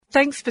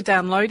Thanks for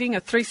downloading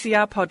a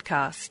 3CR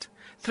podcast.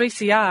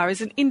 3CR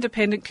is an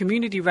independent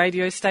community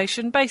radio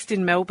station based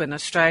in Melbourne,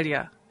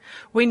 Australia.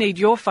 We need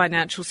your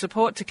financial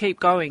support to keep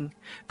going.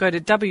 Go to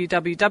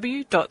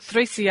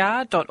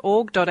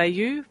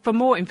www.3cr.org.au for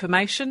more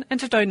information and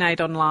to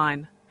donate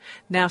online.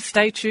 Now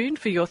stay tuned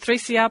for your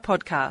 3CR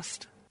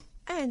podcast.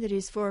 And it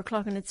is 4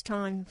 o'clock and it's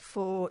time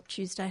for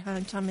Tuesday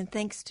Home Time, and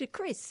thanks to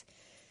Chris.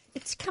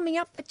 It's coming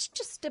up, it's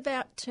just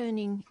about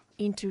turning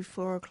into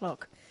 4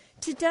 o'clock.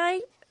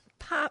 Today,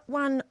 part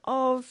one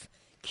of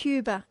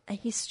Cuba, a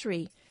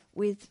history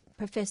with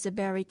Professor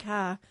Barry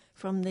Carr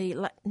from the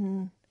La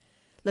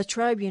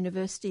Trobe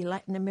University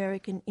Latin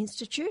American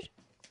Institute.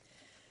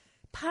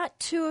 Part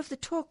two of the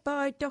talk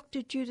by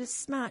Dr. Judith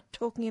Smart,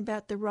 talking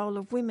about the role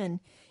of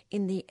women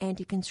in the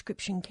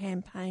anti-conscription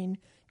campaign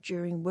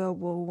during World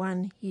War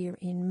I here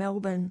in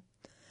Melbourne.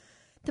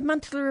 The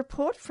monthly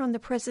report from the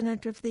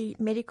President of the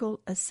Medical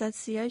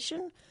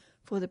Association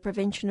for the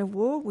Prevention of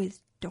War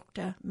with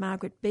Dr.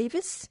 Margaret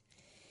Beavis.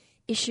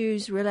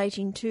 Issues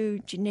relating to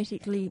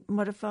genetically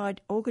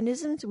modified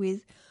organisms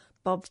with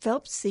Bob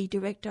Phelps, the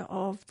Director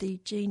of the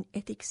Gene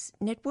Ethics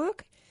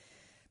Network.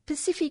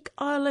 Pacific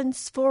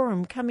Islands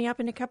Forum coming up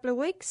in a couple of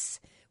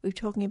weeks. We're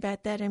talking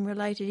about that and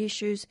related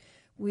issues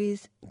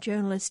with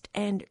journalist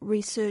and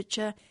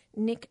researcher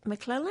Nick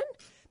McClellan.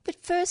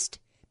 But first,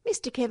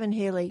 Mr. Kevin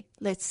Healy,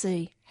 let's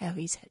see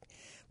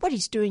what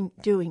he's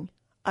doing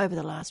over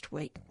the last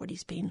week, what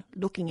he's been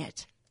looking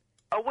at.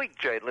 A weak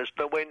journalist,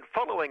 when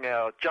following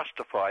our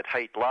justified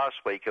hate last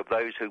week of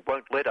those who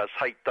won't let us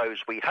hate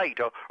those we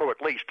hate, or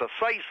at least to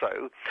say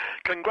so,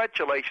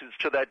 congratulations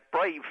to that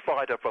brave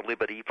fighter for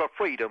liberty, for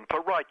freedom, for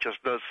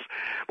righteousness,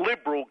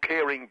 liberal,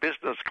 caring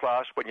business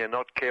class when you're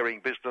not caring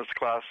business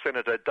class,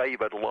 Senator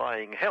David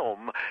Lying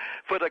Helm,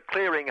 for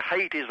declaring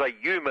hate is a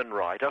human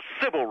right, a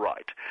civil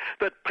right,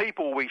 that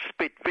people we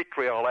spit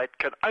vitriol at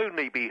can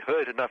only be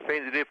hurt and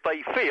offended if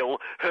they feel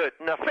hurt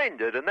and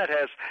offended, and that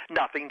has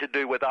nothing to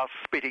do with us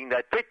spitting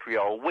that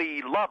vitriol.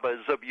 We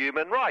lovers of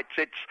human rights.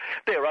 It's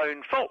their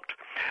own fault,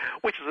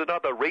 which is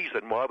another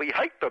reason why we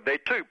hate them. They're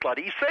too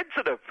bloody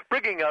sensitive,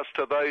 bringing us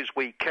to those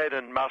we can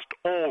and must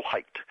all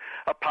hate,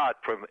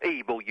 apart from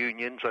evil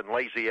unions and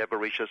lazy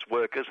avaricious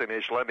workers and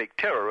Islamic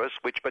terrorists,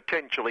 which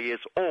potentially is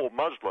all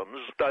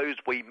Muslims. Those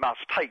we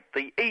must hate,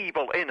 the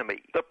evil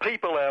enemy. The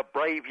people, our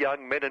brave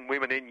young men and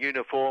women in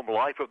uniform,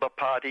 life of the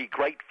party,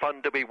 great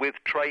fun to be with,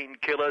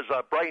 trained killers,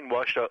 are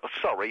brainwashed,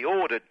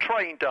 ordered,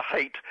 trained to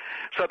hate,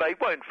 so they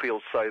won't feel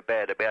so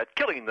bad about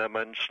killing them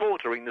and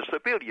slaughtering the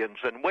civilians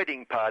and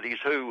wedding parties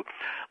who,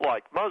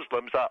 like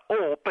Muslims, are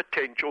all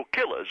potential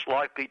killers,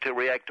 likely to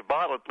react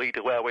violently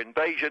to our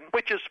invasion,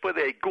 which is for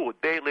their good,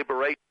 their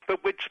liberation,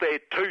 but which they're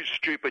too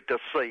stupid to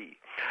see.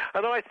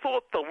 And I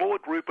thought the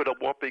Lord Rupert of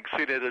Wapping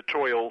Sin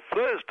editorial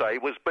Thursday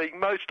was being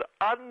most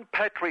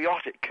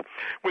unpatriotic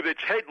with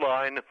its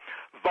headline,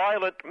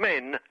 "Violent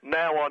Men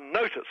Now on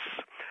Notice."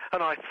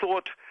 And I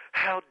thought,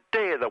 how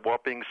dare the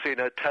Wapping Sin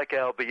attack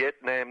our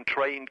Vietnam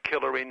trained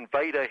killer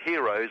invader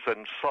heroes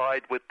and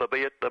side with the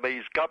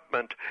Vietnamese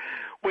government,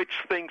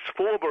 which thinks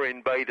former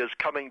invaders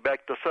coming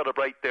back to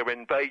celebrate their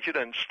invasion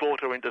and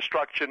slaughter and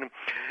destruction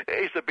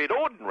is a bit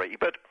ordinary.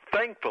 But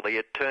thankfully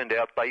it turned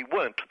out they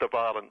weren't the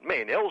violent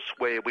men.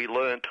 Elsewhere we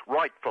learnt,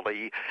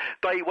 rightfully,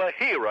 they were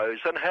heroes,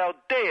 and how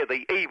dare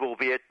the evil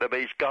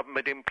Vietnamese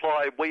government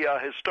imply we are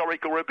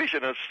historical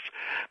revisionists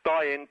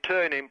by in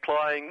turn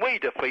implying we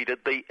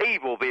defeated the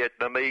evil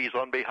Vietnamese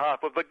on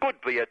behalf of the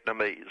good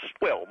Vietnamese.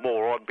 Well,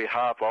 more on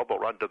behalf of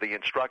or under the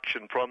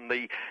instruction from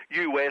the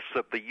US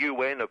of the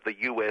UN of the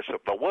US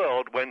of the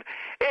world, when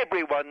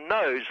everyone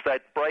knows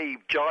that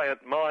brave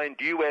giant mind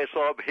US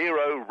of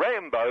hero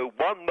Rambo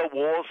won the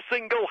war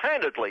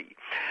single-handedly,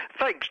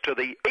 thanks to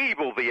the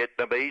evil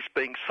Vietnamese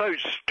being so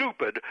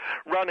stupid,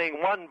 running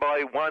one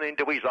by one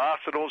into his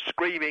arsenal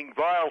screaming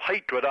vile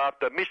hatred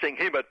after missing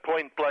him at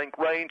point-blank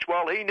range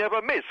while he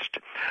never missed,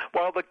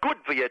 while the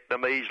good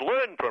Vietnamese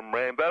learned from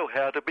Rambo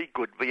how to be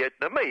good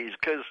Vietnamese,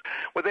 because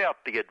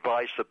without the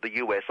advice of the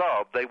US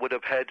of, they would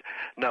have had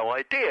no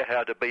idea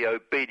how to be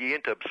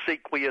obedient,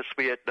 obsequious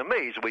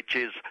Vietnamese, which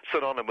is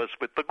synonymous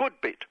with the good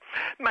bit,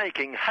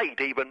 making hate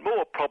even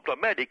more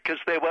problematic because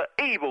there were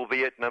evil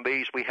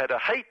Vietnamese we had to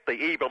hate, the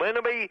evil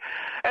enemy,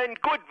 and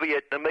good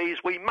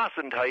Vietnamese we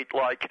mustn't hate,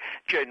 like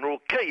General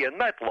Key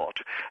and that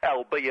lot,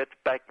 albeit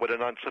backward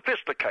and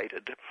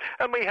unsophisticated.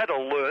 And we had to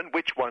learn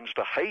which ones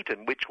to hate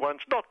and which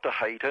ones not to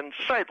hate, and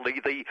sadly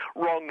the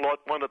wrong lot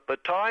won at the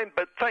time,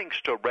 but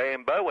thanks to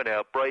Rambo and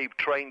our brave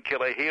train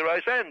killer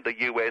heroes and the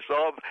US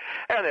of,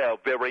 and our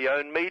very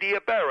own media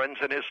barons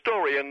and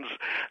historians,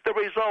 the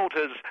result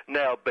has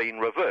now been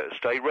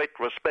reversed, a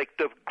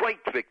retrospective great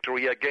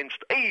victory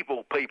against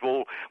evil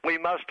people we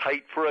must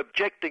hate for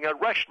objecting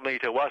irrationally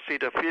to us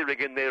interfering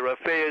in their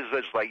affairs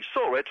as they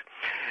saw it,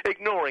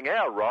 ignoring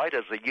our right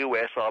as a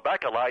US of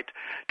acolyte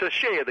to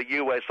share the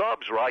US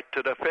of's right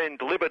to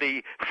defend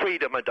liberty,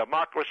 freedom and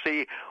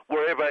democracy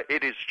wherever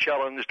it is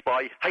challenged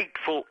by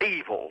hateful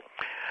evil.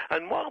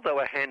 And while they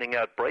were handing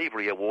out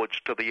bravery awards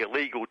to the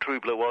illegal True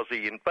Blue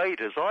Aussie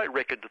invaders, I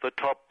reckon the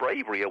top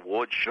bravery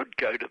award should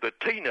go to the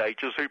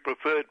teenagers who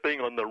preferred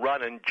being on the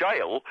run in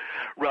jail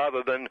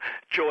rather than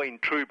join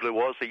True Blue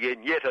Aussie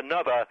in yet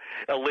another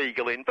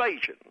illegal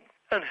invasion.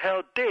 And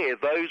how dare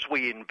those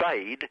we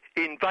invade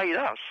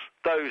us?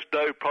 Those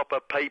no proper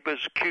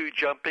papers,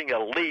 queue-jumping,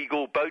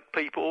 illegal boat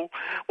people?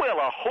 Well,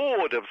 a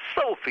horde of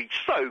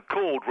selfish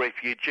so-called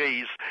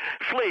refugees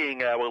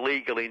fleeing our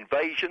illegal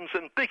invasions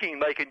and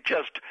thinking they can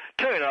just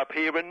turn up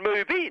here and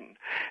move in,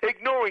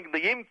 ignoring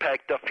the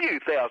impact a few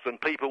thousand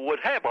people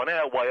would have on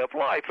our way of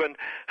life. And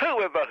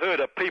who ever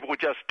heard of people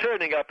just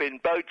turning up in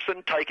boats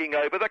and taking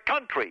over the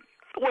country?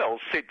 Well,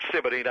 since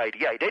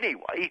 1788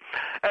 anyway,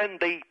 and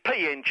the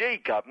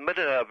PNG government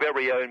and our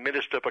very own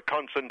Minister for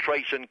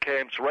Concentration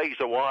Camps,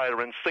 Razor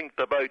Wire and Sink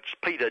the Boats,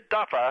 Peter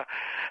Duffer,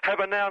 have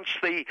announced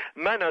the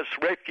Manus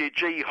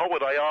Refugee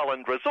Holiday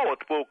Island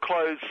Resort will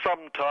close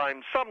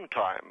sometime,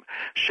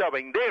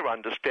 showing their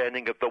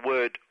understanding of the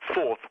word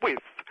forthwith.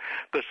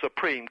 The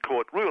Supreme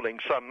Court ruling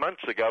some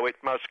months ago it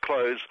must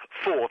close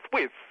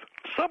forthwith.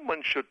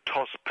 Someone should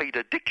toss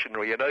Peter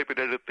Dictionary and open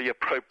it at the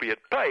appropriate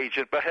page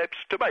and perhaps,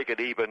 to make it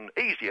even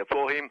easier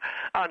for him,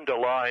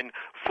 underline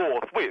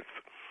forthwith.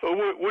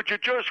 Would you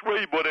just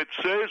read what it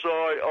says?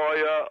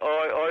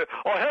 I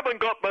haven't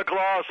got my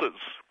glasses.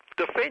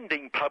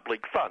 Defending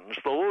public funds,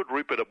 the Lord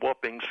Rupert of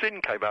Wapping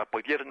Sin came up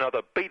with yet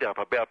another beat-up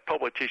about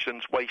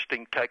politicians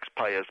wasting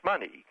taxpayers'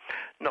 money.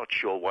 Not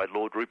sure why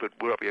Lord Rupert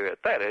would be about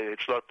that.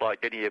 It's not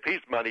like any of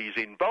his money's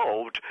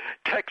involved.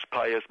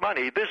 Taxpayers'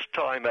 money, this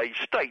time a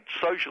state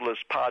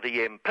Socialist Party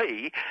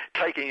MP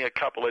taking a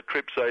couple of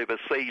trips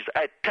overseas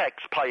at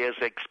taxpayers'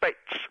 expense.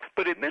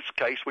 But in this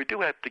case, we do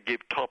have to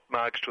give top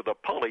marks to the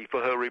Polly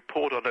for her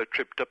report on her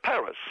trip to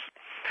Paris.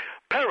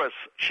 Paris,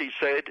 she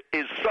said,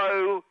 is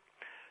so...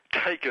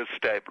 Take a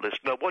stab,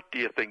 listener. What do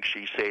you think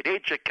she said?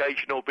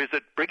 Educational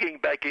visit, bringing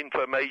back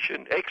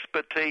information,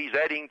 expertise,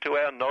 adding to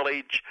our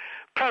knowledge.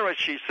 Paris,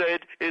 she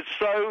said, is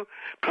so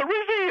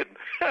Parisian.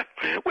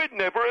 We'd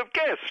never have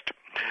guessed.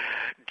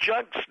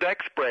 Junk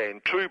Snacks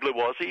brand True Blue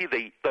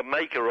Aussie, the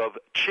maker of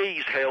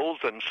cheese hells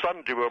and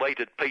sundry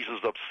related pieces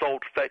of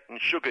salt, fat and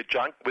sugar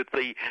junk with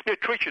the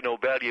nutritional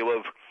value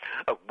of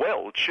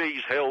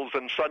cheese hells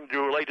and sundry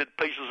related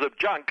pieces of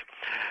junk,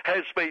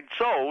 has been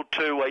sold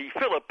to a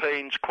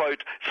Philippines,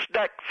 quote,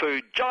 snack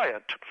food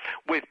giant,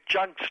 with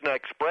Junk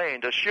Snacks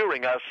brand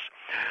assuring us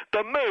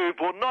the move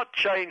will not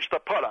change the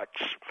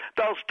products.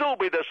 They'll still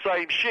be the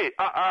same shit,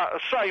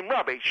 same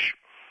rubbish.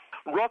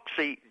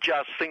 Roxy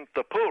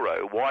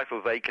Jacintapuro, wife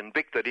of a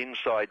convicted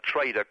inside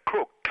trader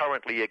crook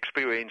currently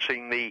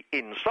experiencing the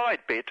inside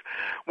bit,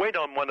 went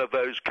on one of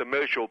those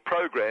commercial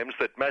programs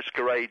that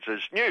masquerades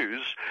as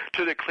news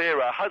to declare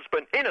her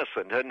husband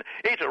innocent and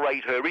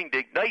iterate her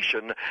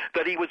indignation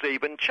that he was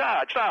even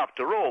charged.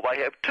 After all,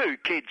 they have 2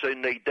 kids who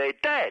need their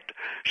dad.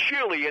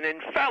 Surely an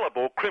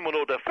infallible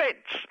criminal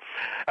defence.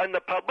 And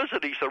the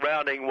publicity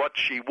surrounding what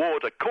she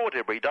wore to court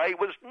every day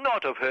was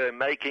not of her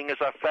making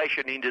as a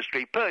fashion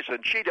industry person.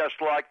 She just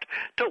liked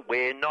to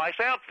wear nice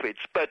outfits.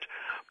 But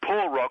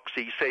poor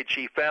Roxy said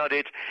she found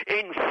it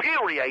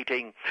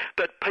infuriating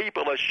that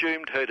people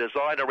assumed her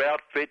designer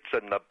outfits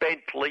and the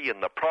Bentley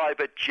and the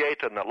private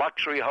jet and the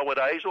luxury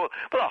holidays, or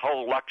the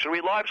whole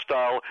luxury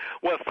lifestyle,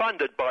 were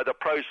funded by the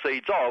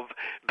proceeds of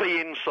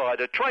the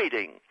insider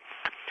trading.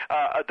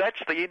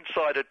 That's the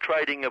insider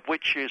trading of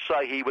which you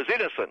say he was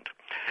innocent.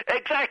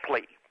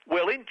 Exactly.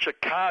 Well, in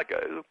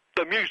Chicago,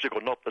 the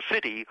musical, not the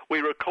city, we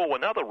recall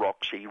another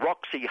Roxy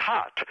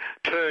Hart,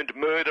 turned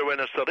murder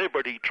and a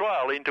celebrity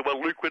trial into a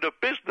lucrative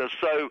business,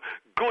 so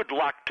good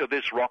luck to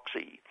this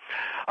Roxy.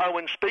 Oh,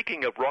 and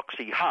speaking of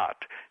Roxy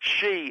Hart,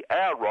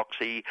 our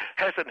Roxy,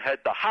 hasn't had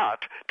the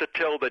heart to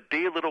tell the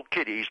dear little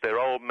kiddies their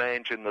old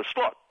man's in the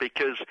slot,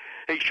 because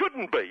he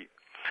shouldn't be.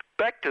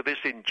 Back to this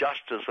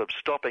injustice of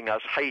stopping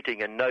us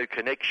hating and no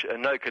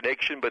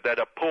connection with that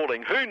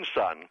appalling Hoon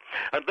son.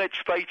 And let's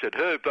face it,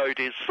 her vote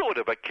is sort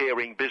of a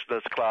caring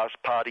business class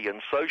party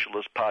and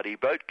socialist party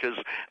vote, because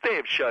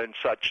they've shown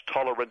such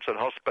tolerance and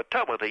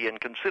hospitality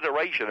and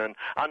consideration and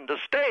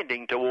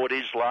understanding toward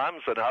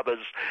Islams and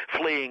others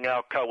fleeing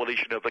our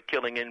coalition of the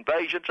killing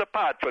invasions,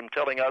 apart from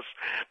telling us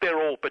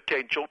they're all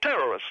potential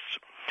terrorists.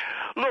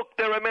 Look,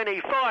 there are many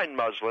fine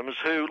Muslims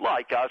who,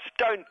 like us,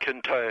 don't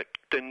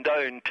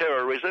condone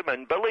terrorism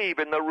and believe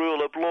in the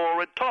rule of law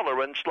and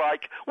tolerance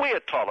like we're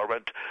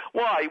tolerant.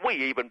 Why, we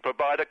even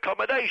provide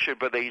accommodation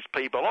for these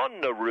people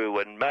on Nauru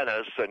and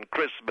Manus and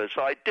Christmas,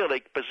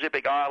 idyllic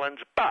Pacific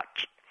Islands,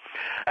 but...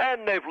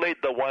 And they've led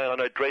the way on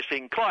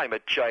addressing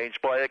climate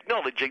change by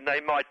acknowledging they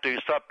might do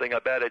something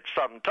about it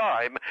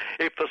sometime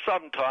if the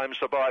sometime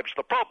survives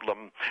the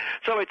problem.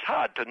 So it's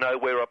hard to know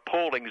where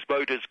appalling's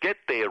voters get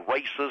their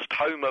racist,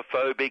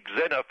 homophobic,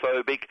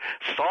 xenophobic,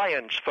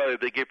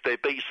 science-phobic, if there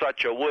be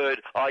such a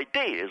word,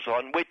 ideas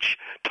on which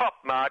top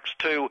marks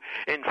to,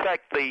 in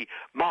fact, the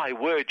My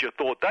Word You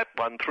Thought That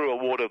One Through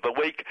Award of the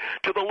Week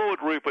to the Lord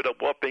Rupert of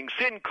Wapping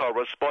Sin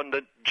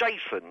correspondent,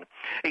 Jason.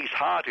 His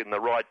heart in the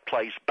right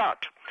place,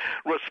 but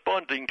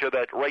responding to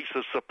that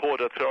racist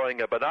supporter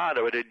throwing a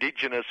banana at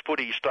Indigenous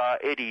footy star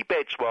Eddie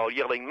Betts while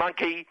yelling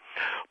monkey,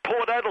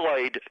 Port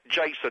Adelaide,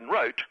 Jason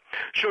wrote,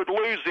 should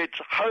lose its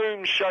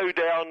home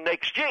showdown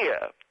next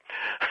year.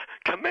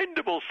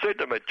 Commendable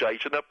sentiment,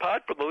 Jason,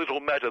 apart from the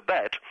little matter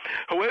that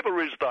whoever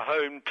is the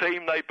home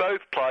team, they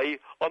both play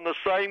on the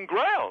same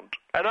ground.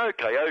 And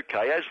okay,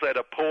 as that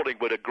appalling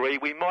would agree,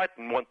 we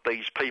mightn't want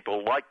these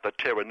people like the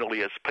Terra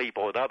Nullius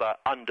people and other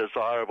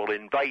undesirable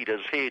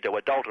invaders here to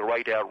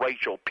adulterate our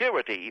racial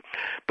purity,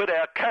 but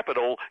our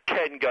capital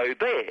can go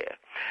there.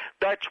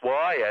 That's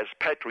why, as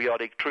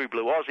patriotic True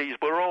Blue Aussies,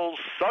 we're all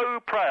so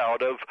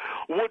proud of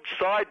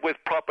Woodside with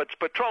Profits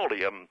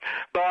Petroleum,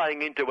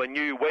 buying into a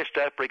new West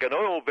African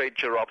oil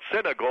venture off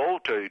Senegal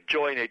to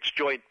join its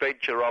joint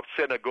venture off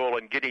Senegal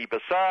and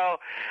Guinea-Bissau,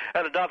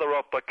 and another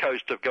off the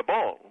coast of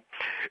Gabon.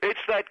 It's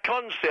that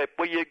concept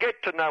where you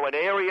get to know an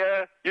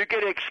area, you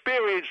get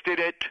experienced in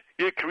it,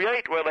 you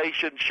create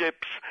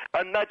relationships,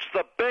 and that's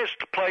the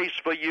best place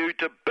for you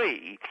to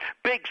be.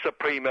 Big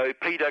Supremo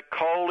Peter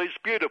Cole is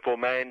beautiful,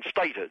 man,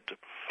 stated.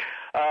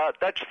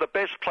 That's the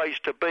best place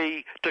to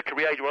be to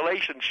create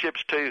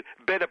relationships to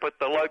benefit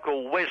the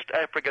local West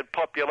African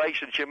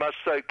populations you must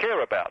so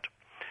care about.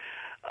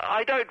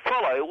 I don't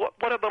follow.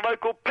 What have the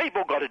local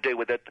people got to do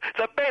with it?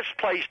 The best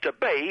place to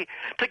be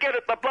to get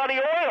at the bloody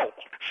oil.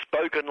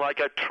 Spoken like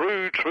a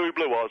true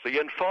Blue Aussie.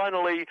 And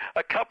finally,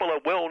 a couple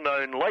of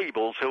well-known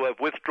labels who have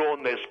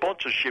withdrawn their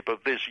sponsorship of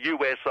this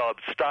US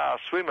star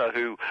swimmer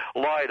who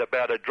lied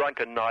about a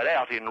drunken night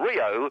out in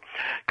Rio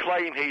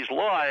claim his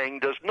lying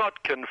does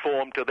not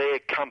conform to their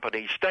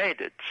company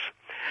standards.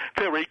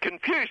 Very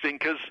confusing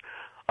because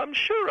I'm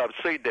sure I've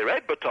seen their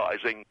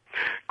advertising.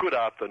 Good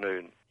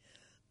afternoon.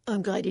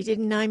 I'm glad he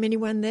didn't name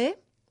anyone there.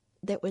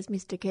 That was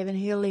Mr. Kevin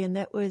Healy, and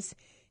that was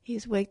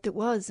his week that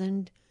was.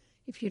 And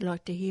if you'd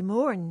like to hear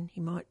more, and he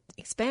might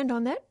expand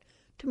on that,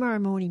 tomorrow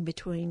morning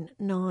between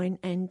 9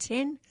 and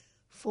 10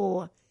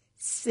 for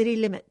City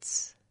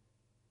Limits.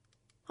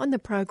 On the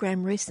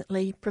program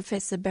recently,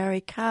 Professor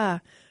Barry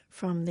Carr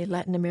from the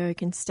Latin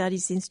American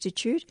Studies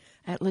Institute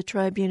at La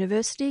Trobe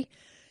University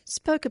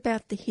spoke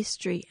about the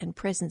history and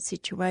present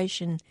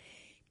situation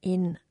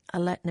in a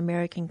Latin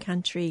American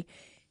country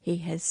he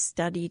has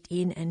studied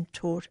in and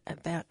taught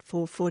about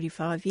for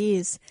 45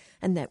 years,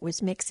 and that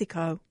was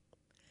Mexico.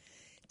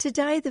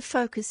 Today the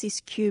focus is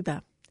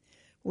Cuba,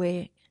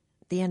 where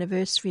the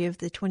anniversary of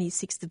the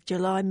 26th of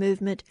July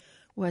movement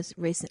was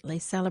recently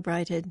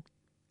celebrated.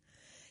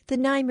 The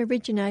name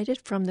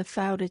originated from the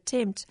failed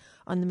attempt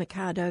on the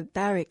Mikado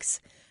Barracks,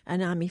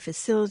 an army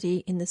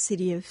facility in the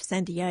city of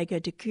Santiago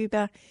de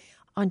Cuba,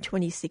 on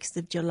 26th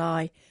of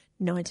July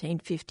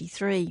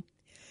 1953.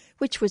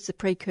 Which was the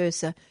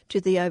precursor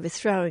to the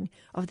overthrowing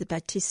of the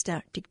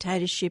Batista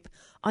dictatorship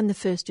on the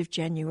 1st of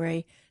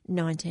January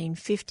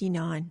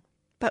 1959.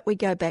 But we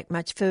go back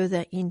much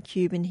further in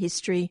Cuban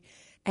history,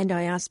 and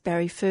I asked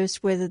Barry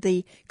first whether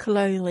the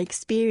colonial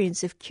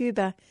experience of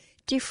Cuba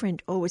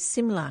different or was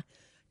similar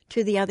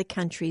to the other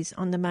countries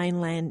on the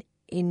mainland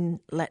in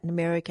Latin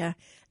America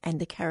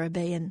and the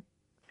Caribbean.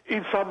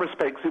 In some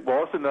respects it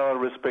was, in other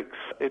respects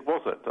it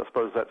wasn't. I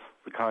suppose that's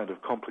the kind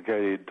of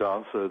complicated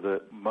answer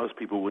that most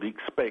people would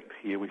expect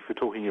here if we're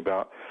talking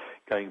about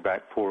going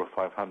back 400 or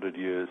 500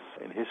 years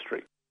in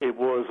history. It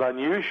was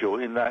unusual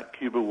in that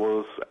Cuba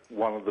was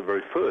one of the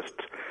very first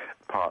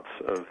parts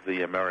of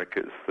the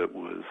Americas that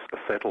was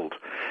settled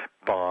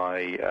by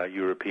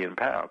European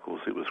power. Of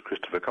course, it was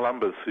Christopher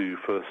Columbus who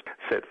first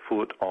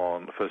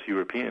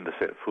European to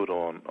set foot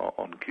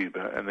on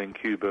Cuba, and then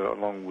Cuba,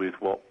 along with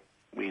what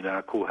we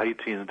now call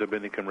Haiti and the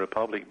Dominican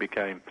Republic,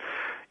 became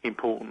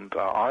important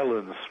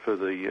islands for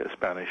the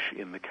Spanish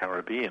in the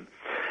Caribbean.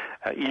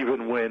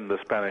 Even when the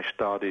Spanish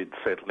started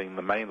settling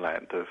the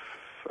mainland of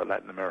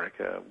Latin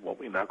America, what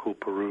we now call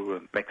Peru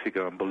and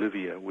Mexico and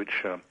Bolivia,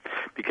 which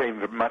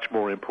became much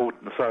more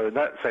important. So in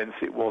that sense,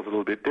 it was a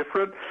little bit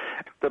different.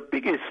 The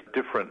biggest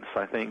difference,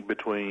 I think,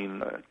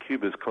 between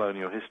Cuba's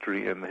colonial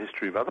history and the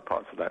history of other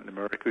parts of Latin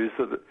America is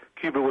that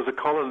Cuba was a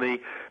colony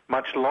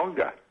much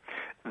longer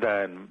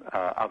than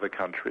other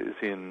countries.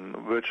 In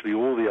virtually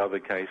all the other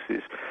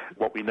cases,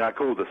 what we now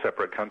call the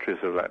separate countries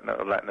of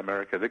Latin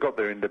America, they got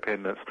their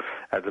independence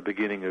at the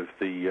beginning of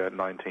the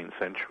 19th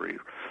century,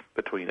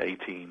 between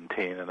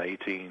 1810 and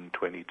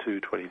 1822,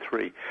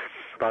 23.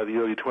 By the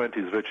early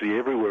 20s, virtually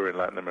everywhere in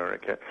Latin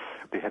America,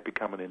 they had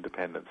become an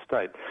independent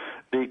state.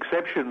 The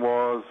exception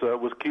was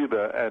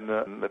Cuba and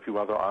a few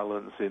other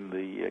islands in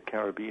the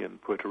Caribbean,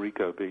 Puerto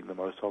Rico being the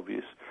most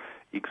obvious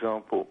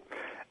example.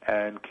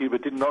 And Cuba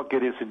did not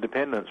get its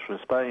independence from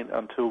Spain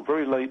until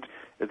very late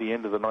at the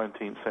end of the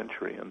 19th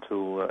century,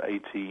 until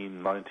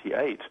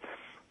 1898.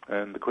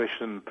 And the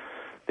question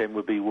then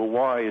would be, well,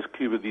 why is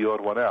Cuba the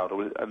odd one out?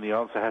 And the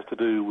answer has to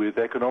do with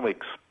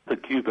economics.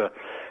 That Cuba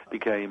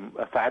became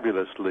a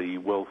fabulously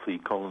wealthy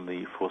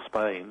colony for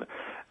Spain,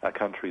 a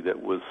country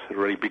that was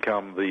already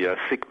become the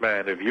sick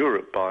man of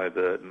Europe by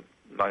the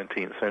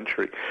 19th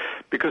century,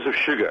 because of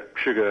sugar.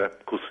 Sugar,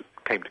 of course,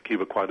 came to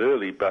Cuba quite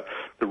early, but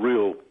the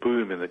real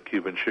boom in the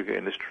Cuban sugar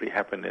industry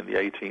happened in the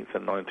 18th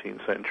and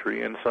 19th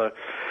century, and so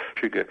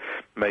sugar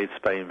made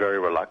Spain very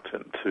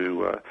reluctant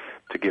to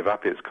give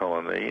up its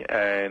colony,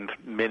 and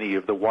many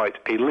of the white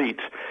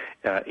elite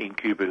in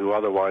Cuba, who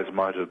otherwise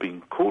might have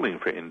been calling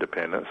for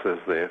independence, as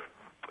their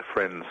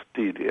friends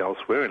did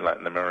elsewhere in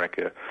Latin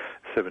America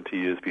 70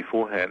 years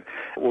beforehand,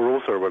 were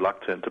also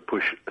reluctant to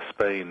push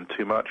Spain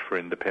too much for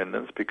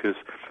independence, because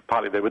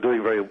partly they were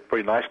doing very,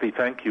 very nicely,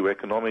 thank you,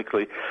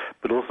 economically,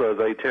 but also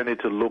they tended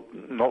to look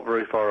not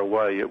very far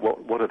away at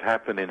what had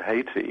happened in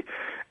Haiti,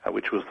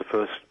 which was the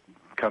first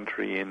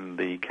country in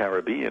the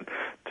Caribbean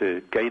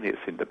to gain its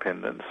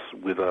independence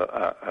with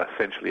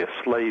essentially a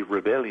slave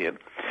rebellion,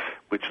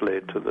 which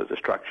led to the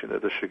destruction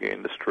of the sugar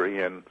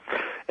industry and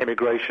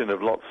emigration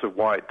of lots of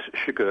white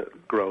sugar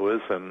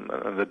growers and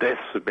the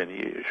deaths of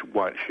many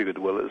white sugar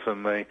dwellers.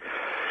 And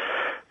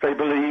they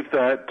believed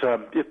that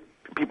if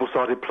people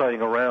started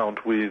playing around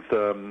with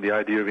the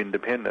idea of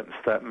independence,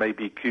 that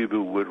maybe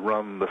Cuba would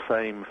run the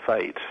same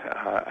fate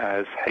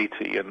as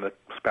Haiti. And the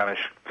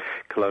Spanish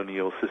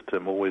colonial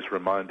system always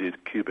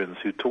reminded Cubans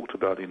who talked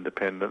about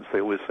independence,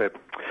 they always said,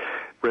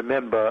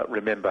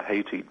 remember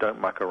Haiti, don't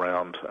muck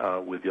around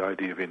with the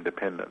idea of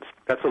independence.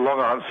 That's a long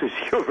answer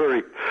to your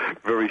very,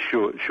 very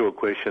short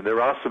question.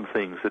 There are some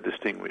things that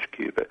distinguish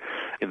Cuba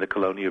in the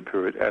colonial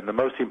period, and the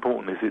most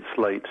important is its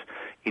late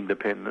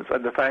independence,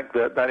 and the fact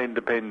that that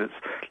independence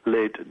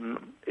led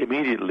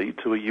immediately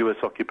to a U.S.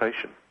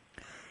 occupation.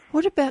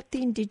 What about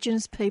the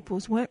indigenous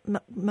peoples? Weren't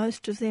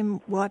most of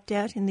them wiped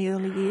out in the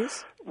early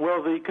years?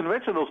 Well, the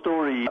conventional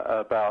story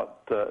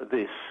about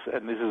this,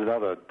 and this is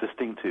another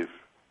distinctive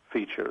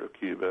feature of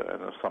Cuba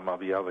and of some of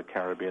the other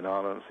Caribbean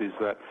islands, is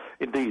that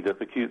indeed that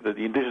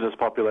the indigenous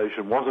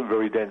population wasn't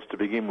very dense to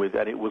begin with,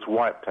 and it was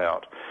wiped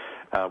out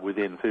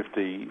within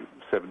 50,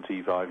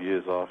 75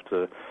 years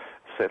after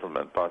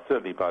settlement,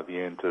 certainly by the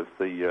end of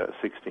the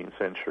 16th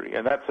century.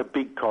 And that's a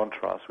big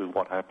contrast with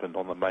what happened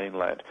on the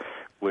mainland,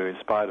 where in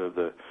spite of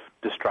the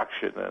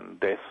destruction and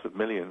deaths of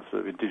millions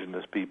of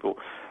indigenous people,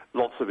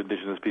 lots of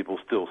indigenous people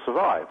still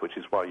survive, which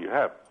is why you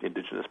have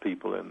indigenous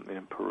people in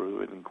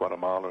Peru and in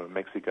Guatemala and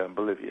Mexico and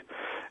Bolivia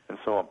and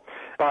so on.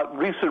 But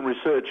recent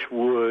research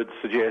would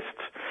suggest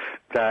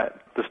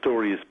that the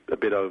story is a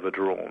bit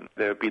overdrawn.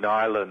 There have been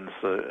islands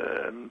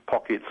and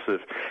pockets of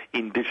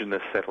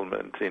indigenous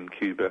settlement in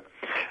Cuba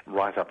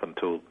right up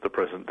until the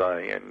present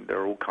day, and there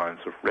are all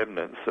kinds of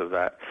remnants of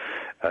that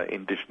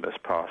indigenous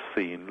past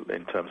seen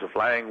in terms of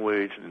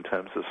language and in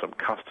terms of some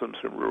customs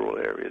in rural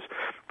areas.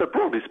 But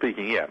broadly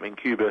speaking, yeah, I mean,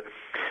 Cuba's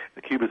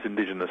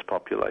indigenous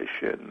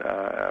population,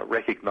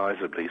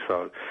 recognizably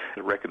so,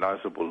 a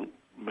recognizable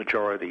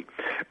majority,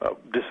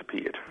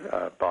 disappeared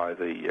by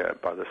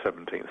the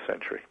 17th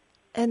century.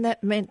 And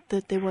that meant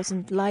that there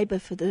wasn't labour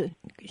for the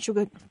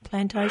sugar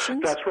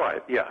plantations? That's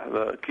right, yeah.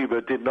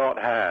 Cuba did not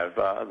have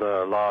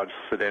the large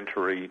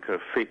sedentary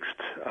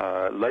fixed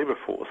labour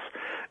force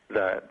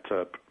that,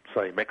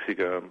 say,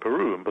 Mexico and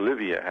Peru and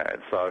Bolivia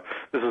had. So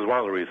this is one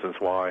of the reasons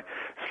why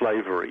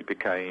slavery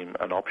became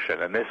an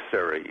option, a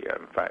necessary,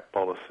 in fact,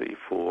 policy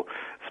for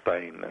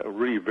Spain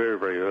really very,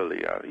 very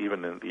early,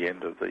 even in the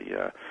end of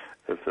the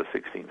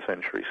 16th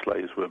century.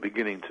 Slaves were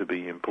beginning to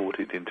be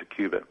imported into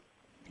Cuba.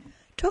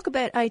 Talk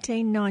about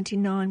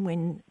 1899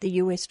 when the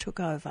US took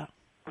over.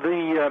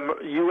 The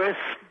US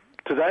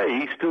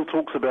today still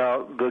talks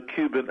about the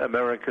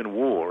Cuban-American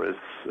War as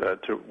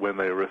when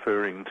they're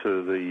referring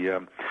to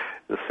the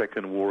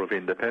Second War of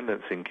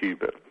Independence in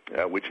Cuba,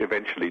 which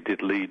eventually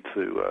did lead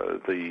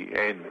to the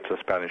end to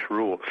Spanish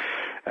rule.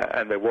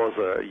 And there was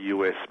a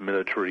U.S.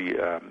 military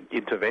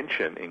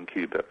intervention in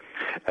Cuba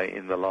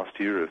in the last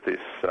year of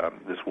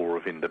this War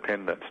of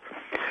Independence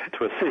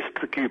to assist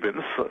the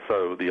Cubans,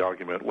 so the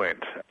argument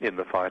went, in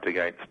the fight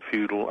against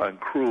feudal and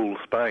cruel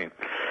Spain.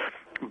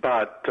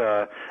 But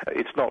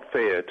it's not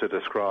fair to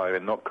describe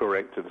and not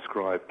correct to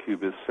describe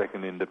Cuba's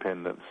Second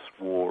Independence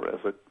War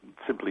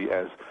simply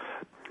as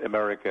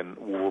American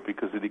war,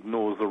 because it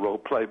ignores the role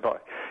played by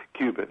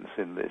Cubans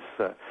in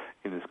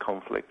this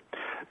conflict.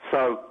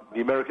 So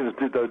the Americans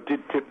did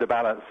tip the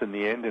balance in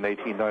the end. In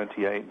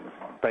 1898,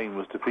 Spain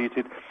was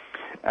defeated,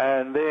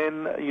 and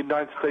then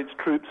United States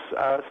troops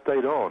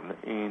stayed on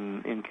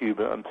in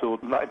Cuba until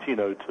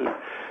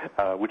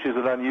 1902, which is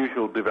an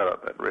unusual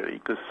development, really,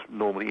 because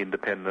normally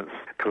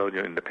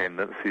colonial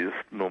independence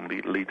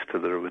normally leads to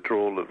the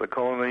withdrawal of the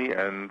colony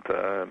and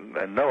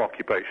no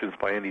occupations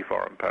by any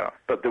foreign power.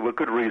 But there were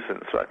good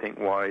reasons, I think,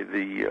 why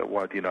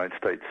the United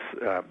States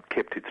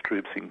kept its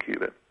troops in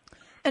Cuba.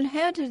 And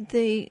how did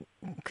the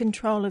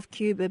control of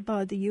Cuba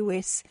by the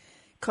US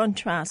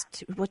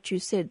contrast what you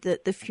said,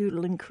 the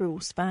feudal and cruel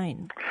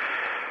Spain?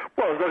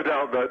 Well, there's no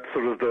doubt that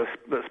sort of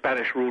the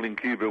Spanish rule in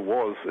Cuba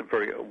was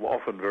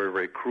often very,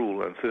 very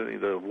cruel, and certainly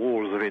the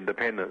wars of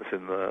independence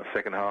in the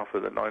second half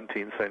of the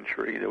 19th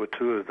century, there were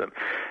two of them.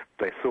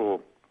 They saw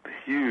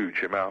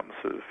huge amounts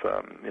of,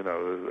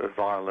 of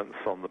violence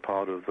on the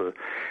part of the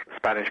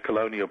Spanish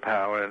colonial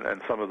power,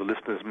 and some of the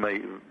listeners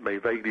may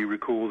vaguely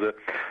recall the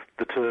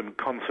term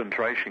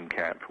concentration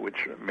camp,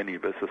 which many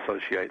of us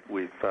associate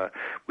with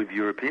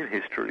European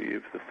history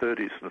of the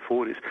 30s and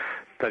 40s.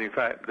 But in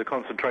fact, the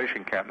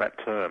concentration camp, that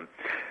term,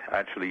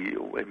 actually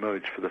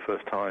emerged for the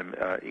first time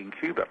in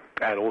Cuba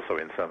and also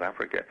in South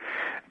Africa,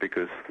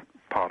 because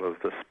part of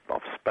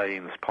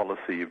Spain's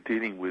policy of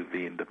dealing with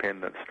the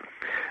independence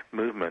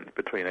movement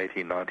between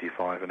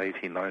 1895 and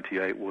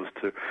 1898 was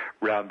to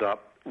round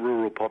up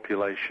rural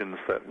populations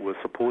that were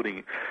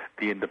supporting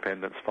the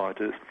independence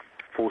fighters,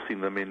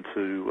 forcing them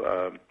into,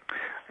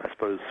 I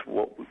suppose,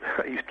 what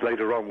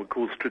later on would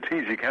call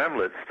strategic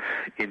hamlets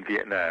in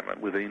Vietnam,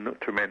 with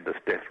tremendous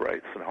death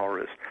rates and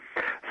horrors.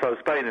 So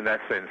Spain, in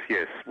that sense,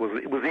 yes,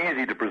 it was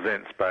easy to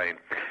present Spain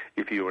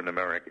if you were an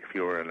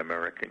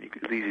American.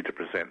 It was easy to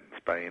present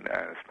Spain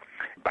as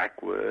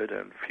backward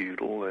and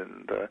feudal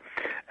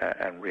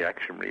and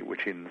reactionary,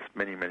 which in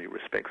many, many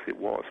respects it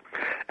was.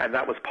 And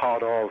that was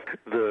part of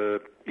the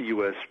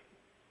U.S.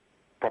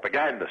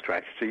 propaganda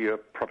strategy, a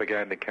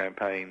propaganda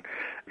campaign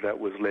that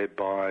was led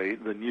by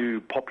the new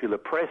popular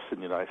press in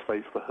the United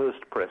States, the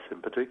Hearst press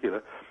in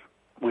particular,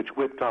 which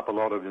whipped up a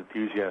lot of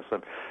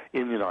enthusiasm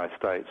in the United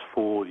States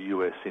for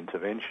U.S.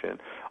 intervention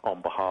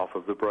on behalf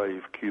of the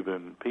brave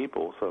Cuban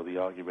people, so the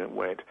argument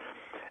went.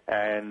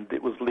 And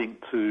it was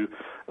linked to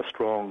a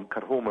strong,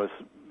 kind of almost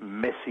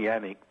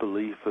messianic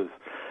belief in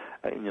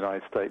the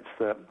United States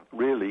that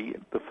really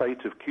the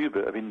fate of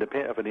Cuba, of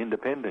an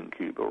independent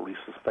Cuba, or at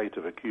least the fate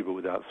of a Cuba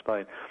without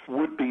Spain,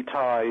 would be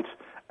tied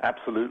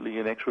absolutely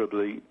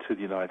inexorably to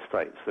the United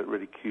States, that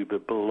really Cuba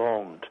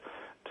belonged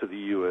to the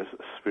U.S.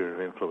 sphere of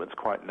influence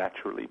quite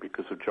naturally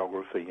because of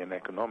geography and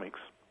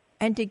economics.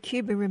 And did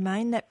Cuba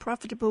remain that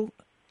profitable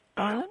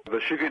island? The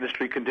sugar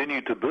industry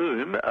continued to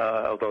boom,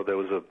 although there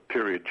was a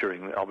period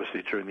during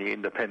the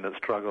independence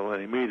struggle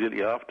and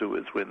immediately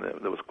afterwards when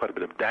there was quite a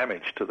bit of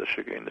damage to the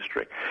sugar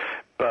industry.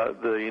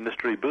 But the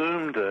industry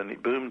boomed, and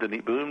it boomed,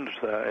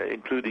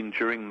 including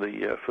during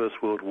the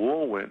First World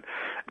War, when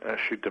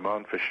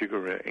demand for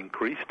sugar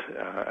increased,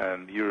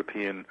 and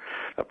European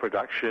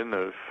production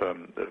of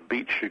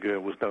beet sugar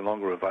was no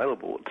longer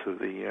available to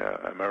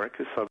the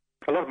Americas. So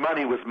a lot of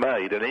money was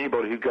made, and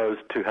anybody who goes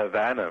to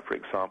Havana, for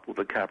example,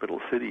 the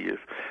capital city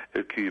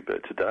of Cuba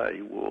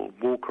today, will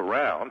walk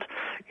around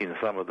in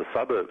some of the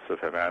suburbs of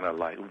Havana,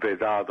 like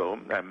Vedado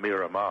and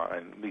Miramar,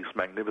 and these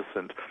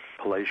magnificent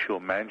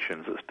palatial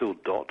mansions that still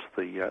dot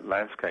the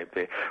landscape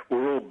there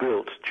were all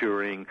built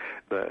during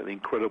the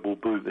incredible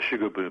boom, the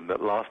sugar boom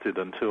that lasted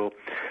until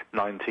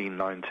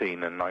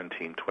 1919 and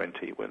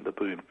 1920, when the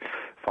boom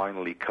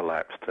finally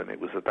collapsed. And it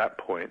was at that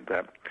point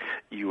that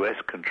U.S.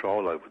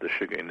 control over the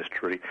sugar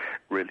industry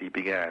really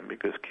began,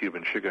 because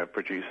Cuban sugar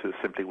producers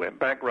simply went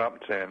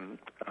bankrupt, and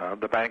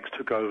the banks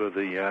took over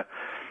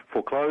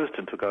foreclosed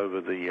and took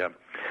over the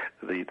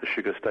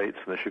sugar states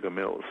and the sugar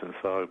mills. And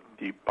so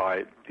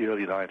by the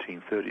early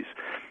 1930s,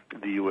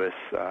 the U.S.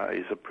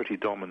 is a pretty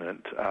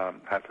dominant,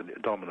 has a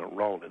dominant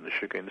role in the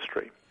sugar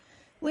industry.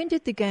 When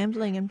did the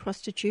gambling and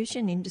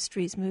prostitution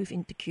industries move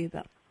into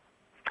Cuba?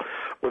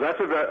 Well,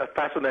 that's a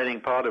fascinating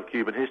part of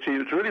Cuban history. It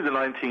was really the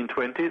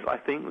 1920s. I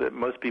think that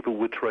most people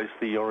would trace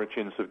the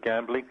origins of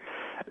gambling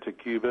to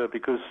Cuba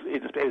because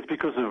it's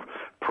because of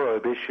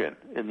prohibition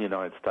in the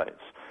United States.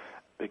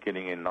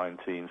 Beginning in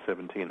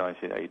 1917,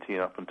 1918,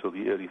 up until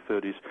the early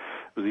 30s, it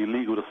was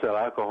illegal to sell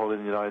alcohol in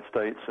the United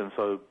States, and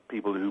so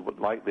people who would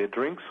like their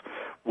drinks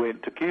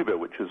went to Cuba,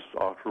 which is,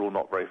 after all,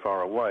 not very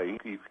far away.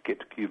 You could get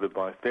to Cuba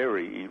by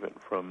ferry, even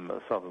from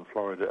southern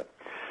Florida.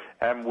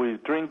 And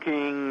with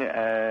drinking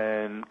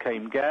and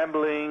came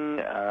gambling,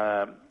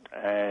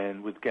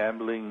 and with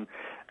gambling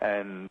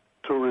and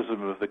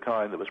tourism of the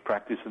kind that was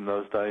practiced in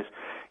those days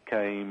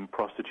came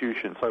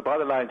prostitution. So by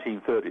the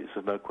 1930s,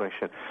 there's no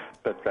question,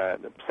 but that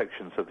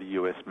sections of the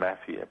U.S.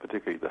 mafia,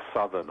 particularly the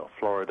southern or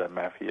Florida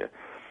mafia,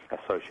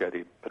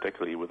 associated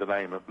particularly with the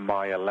name of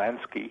Meyer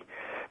Lansky,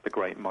 the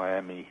great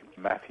Miami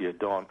mafia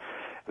don,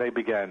 they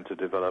began to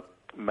develop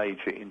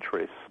major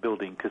interests,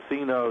 building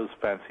casinos,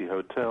 fancy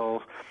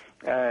hotels,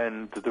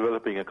 and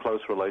developing a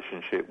close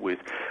relationship with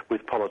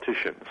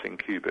politicians in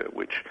Cuba,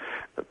 which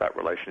that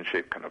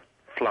relationship kind of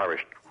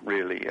flourished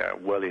really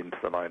well into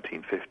the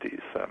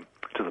 1950s,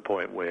 to the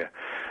point where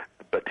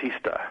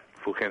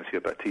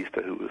Fulgencio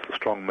Batista, who was the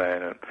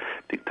strongman and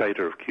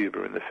dictator of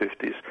Cuba in the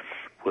 50s,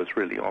 was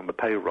really on the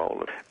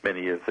payroll of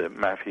many of the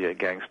mafia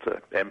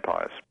gangster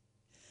empires.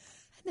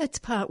 That's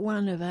part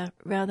one of a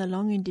rather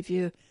long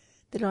interview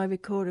that I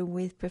recorded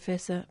with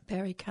Professor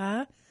Barry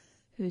Carr,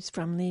 who's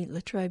from the La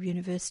Trobe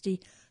University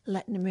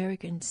Latin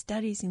American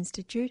Studies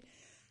Institute,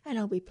 and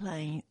I'll be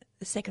playing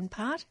the second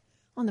part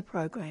on the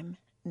program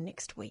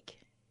next week.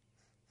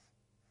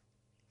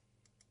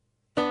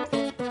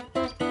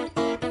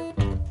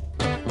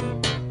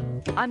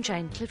 I'm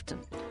Jane Clifton,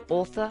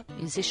 author,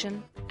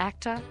 musician,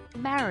 actor,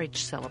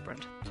 marriage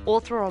celebrant,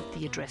 author of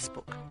The Address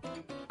Book.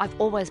 I've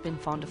always been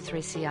fond of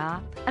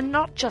 3CR, and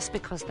not just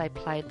because they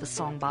played the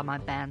song by my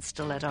band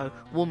Stiletto,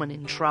 Woman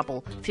in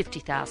Trouble,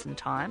 50,000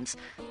 times.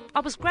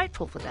 I was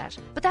grateful for that,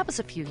 but that was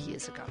a few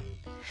years ago.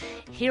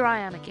 Here I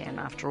am again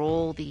after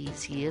all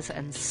these years,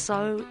 and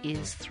so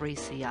is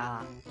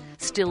 3CR,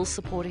 still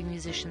supporting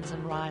musicians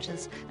and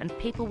writers and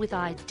people with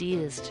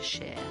ideas to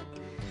share.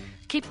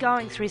 Keep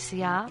going,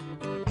 3CR.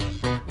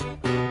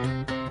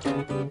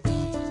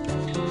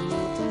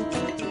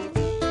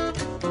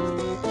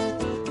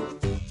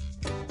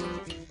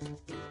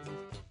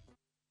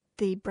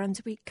 The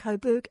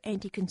Brunswick-Coburg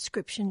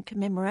Anti-Conscription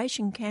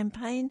Commemoration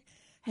Campaign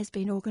has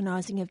been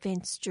organising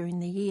events during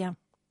the year.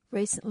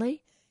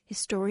 Recently,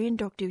 historian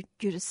Dr.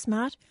 Judith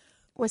Smart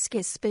was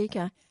guest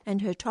speaker,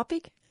 and her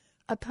topic,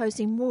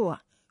 Opposing War,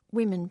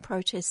 Women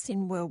Protests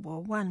in World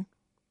War I.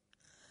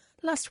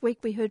 Last week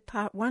we heard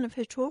part one of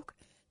her talk,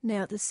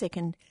 now the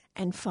second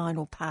and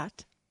final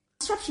part.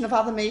 Disruption of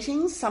other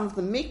meetings, some of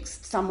them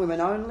mixed, some women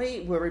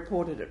only, were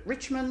reported at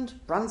Richmond,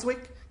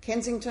 Brunswick,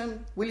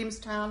 Kensington,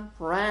 Williamstown,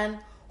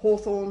 Prahran,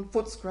 Hawthorn,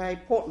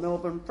 Footscray, Port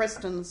Melbourne,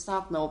 Preston,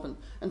 South Melbourne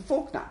and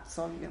Fawkner,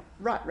 so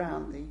right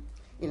round the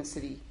inner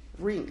city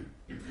ring.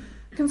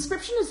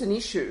 Conscription as an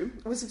issue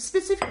was of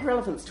specific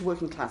relevance to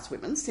working class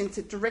women since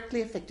it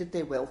directly affected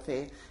their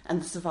welfare and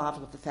the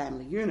survival of the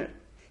family unit.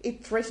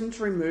 It threatened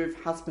to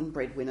remove husband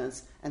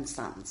breadwinners and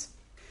sons.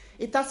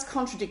 It thus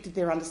contradicted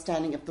their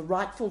understanding of the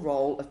rightful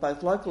role of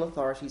both local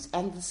authorities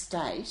and the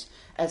state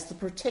as the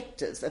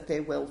protectors of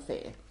their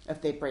welfare,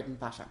 of their bread and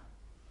butter.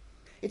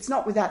 It's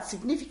not without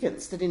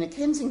significance that in a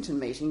Kensington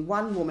meeting,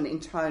 one woman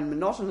intoned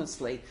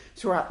monotonously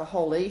throughout the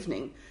whole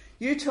evening,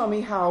 "You tell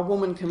me how a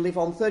woman can live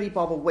on 30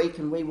 bob a week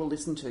and we will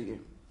listen to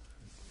you."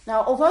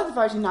 Now, although the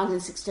vote in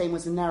 1916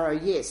 was a narrow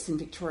yes in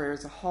Victoria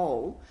as a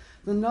whole,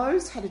 the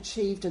no's had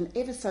achieved an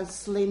ever so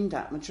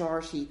slender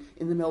majority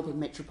in the Melbourne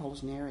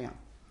metropolitan area.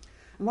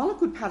 And while a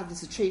good part of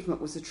this achievement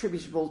was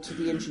attributable to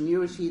the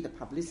ingenuity, the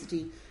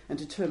publicity and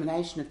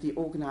determination of the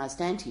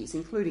organised antis,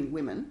 including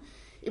women,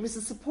 it was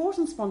the support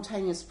and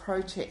spontaneous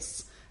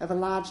protests of a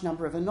large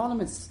number of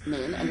anonymous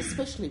men, and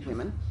especially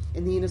women,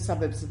 in the inner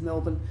suburbs of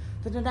Melbourne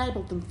that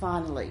enabled them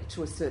finally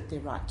to assert their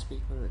right to be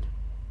heard.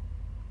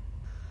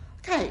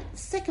 Okay,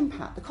 second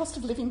part, the cost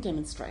of living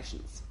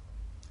demonstrations.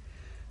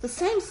 The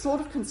same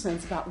sort of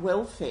concerns about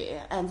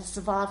welfare and the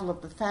survival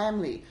of the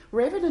family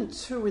were evident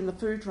too in the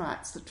food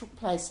riots that took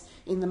place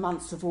in the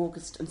months of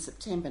August and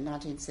September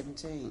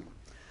 1917.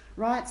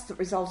 Riots that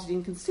resulted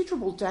in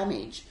considerable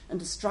damage and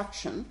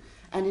destruction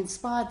and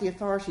inspired the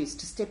authorities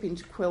to step in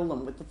to quell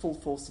them with the full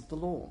force of the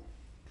law.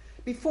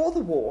 Before the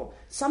war,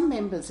 some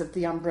members of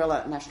the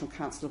umbrella National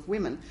Council of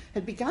Women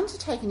had begun to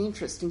take an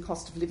interest in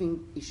cost of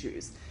living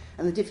issues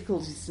and the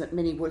difficulties that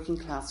many working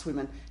class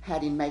women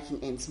had in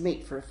making ends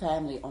meet for a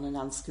family on an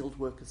unskilled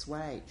worker's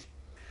wage.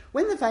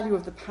 When the value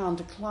of the pound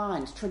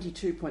declined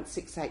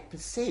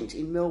 22.68%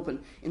 in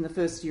Melbourne in the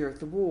first year of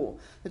the war,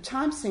 the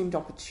time seemed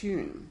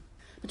opportune.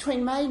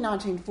 Between May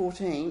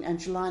 1914 and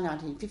July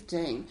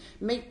 1915,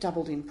 meat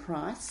doubled in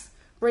price,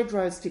 bread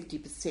rose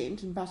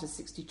 50% and butter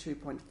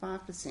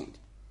 62.5%.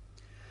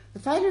 The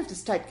failure of the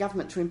state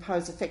government to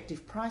impose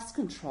effective price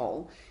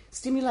control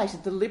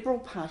stimulated the Liberal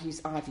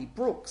Party's Ivy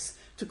Brooks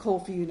to call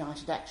for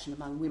united action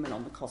among women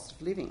on the cost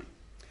of living.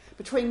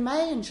 Between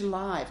May and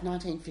July of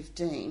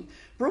 1915,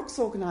 Brooks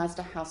organised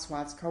a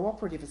housewives'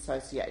 cooperative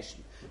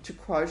association to,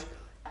 quote,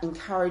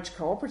 encourage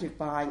cooperative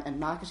buying and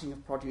marketing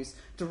of produce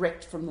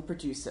direct from the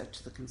producer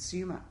to the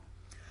consumer.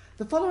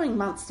 The following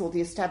month saw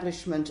the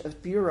establishment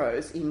of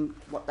bureaus in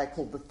what they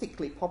called the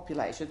thickly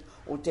populated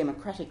or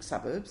democratic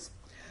suburbs,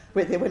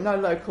 where there were no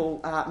local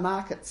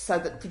markets, so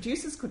that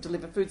producers could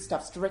deliver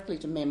foodstuffs directly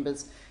to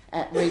members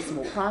at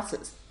reasonable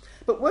prices.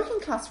 But working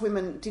class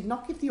women did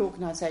not give the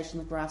organisation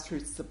the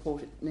grassroots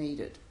support it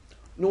needed,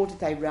 nor did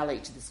they rally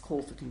to this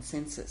call for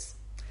consensus.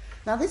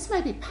 Now, this may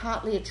be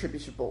partly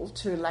attributable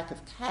to a lack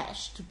of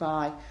cash to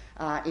buy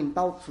in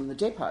bulk from the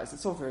depots.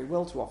 It's all very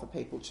well to offer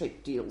people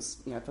cheap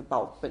deals, for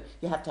bulk, but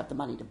you have to have the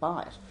money to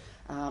buy it.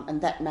 And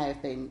that may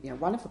have been,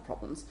 one of the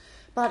problems.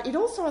 But it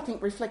also, I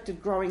think,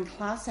 reflected growing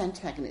class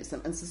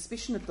antagonism and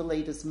suspicion of the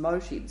leaders'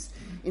 motives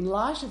in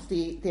light of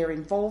their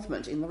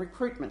involvement in the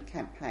recruitment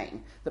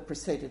campaign that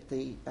preceded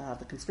the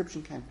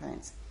conscription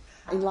campaigns.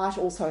 In light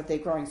also of their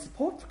growing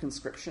support for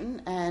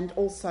conscription and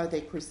also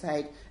their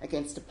crusade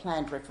against a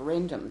planned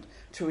referendum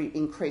to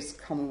increase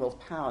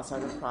Commonwealth powers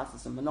over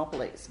prices and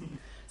monopolies.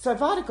 So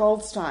Vida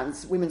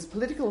Goldstein's Women's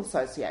Political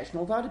Association,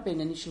 although it had been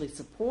initially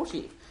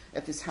supportive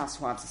of this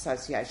Housewives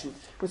Association,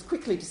 was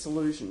quickly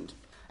disillusioned,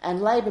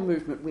 and Labor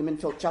movement women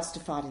felt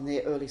justified in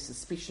their early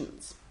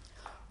suspicions.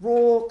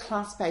 Raw,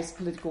 class-based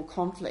political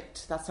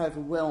conflict thus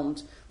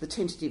overwhelmed the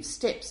tentative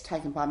steps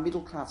taken by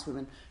middle-class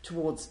women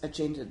towards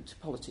agendaed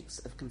politics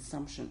of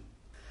consumption.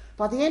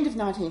 By the end of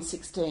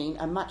 1916,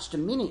 a much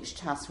diminished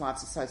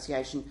Housewives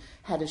Association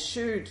had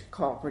eschewed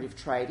cooperative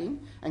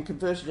trading and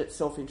converted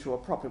itself into a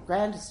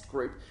propagandist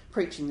group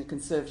preaching the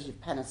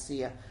conservative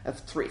panacea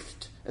of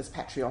thrift as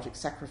patriotic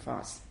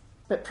sacrifice.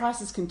 But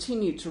prices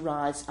continued to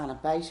rise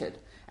unabated,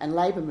 and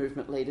Labor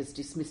movement leaders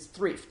dismissed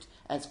thrift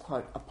as,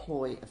 quote, a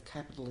ploy of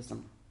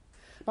capitalism.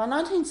 By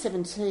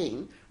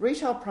 1917,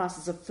 retail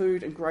prices of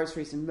food and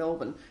groceries in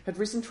Melbourne had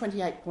risen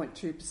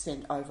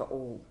 28.2%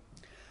 overall.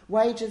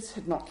 Wages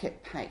had not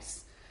kept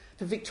pace.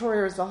 For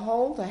Victoria as a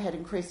whole, they had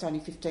increased only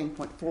 15.4%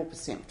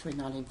 between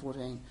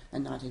 1914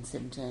 and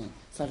 1917,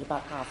 so at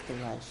about half the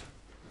rate.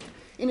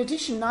 In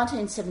addition,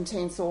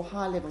 1917 saw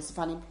high levels of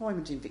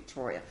unemployment in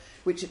Victoria,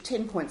 which at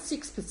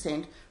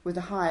 10.6% were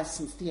the highest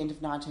since the end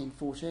of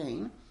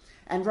 1914,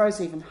 and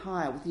rose even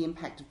higher with the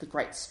impact of the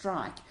Great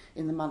Strike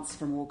in the months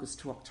from August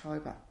to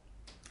October.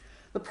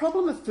 The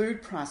problem of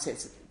food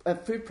prices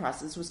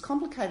was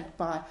complicated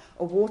by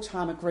a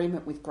wartime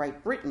agreement with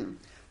Great Britain,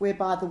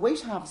 whereby the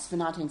wheat harvest for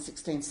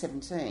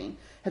 1916-17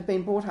 had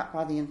been bought up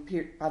by the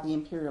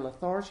imperial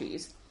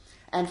authorities,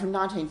 and from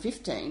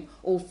 1915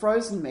 all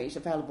frozen meat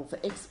available for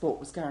export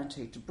was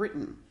guaranteed to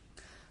Britain.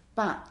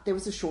 But there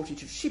was a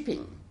shortage of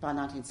shipping by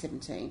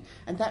 1917,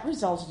 and that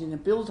resulted in a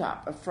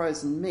build-up of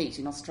frozen meat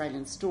in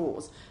Australian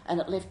stores,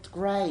 and it left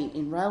grain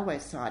in railway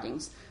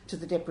sidings to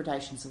the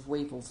depredations of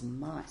weevils and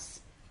mice.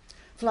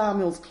 Flour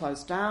mills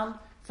closed down,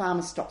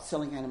 farmers stopped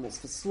selling animals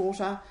for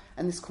slaughter,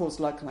 and this caused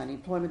local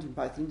unemployment in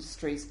both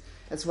industries,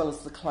 as well as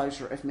the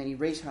closure of many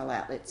retail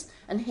outlets,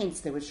 and hence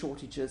there were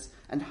shortages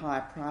and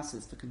higher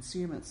prices for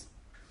consumers.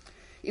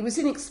 It was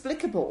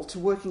inexplicable to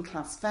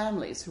working-class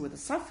families who were the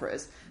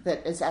sufferers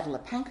that, as Adela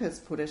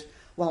Pankhurst put it,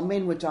 while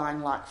men were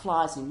dying like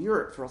flies in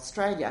Europe for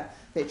Australia,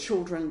 their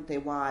children, their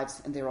wives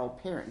and their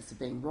old parents are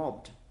being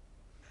robbed.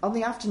 On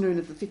the afternoon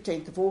of the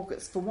 15th of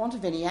August, for want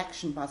of any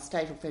action by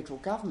state or federal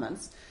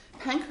governments,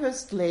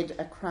 Pankhurst led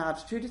a crowd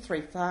of 2,000 to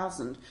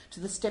 3,000 to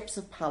the steps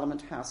of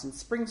Parliament House in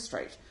Spring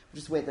Street,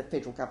 which is where the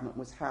federal government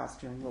was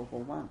housed during World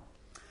War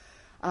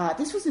I.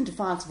 This was in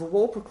defiance of a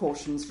war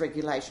precautions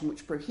regulation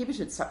which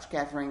prohibited such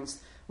gatherings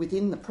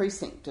within the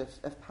precinct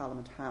of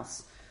Parliament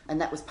House,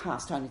 and that was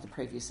passed only the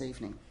previous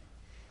evening.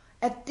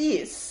 At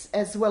this,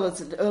 as well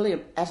as at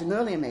an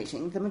earlier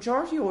meeting, the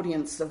majority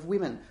audience of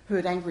women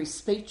heard angry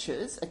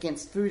speeches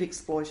against food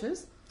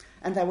exploiters,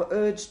 and they were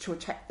urged to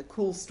attack the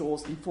cool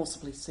stores and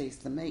forcibly seize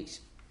the meat.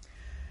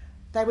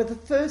 They were the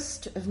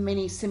first of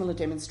many similar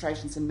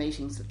demonstrations and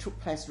meetings that took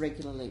place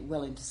regularly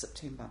well into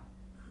September.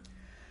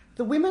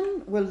 The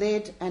women were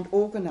led and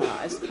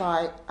organised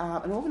by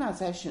an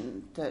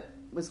organisation that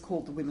was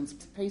called the Women's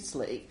Peace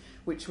League,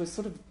 which was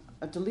sort of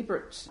a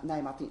deliberate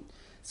name, I think,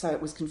 so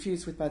it was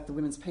confused with both the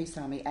Women's Peace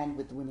Army and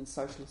with the Women's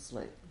Socialist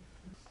League.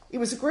 It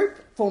was a group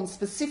formed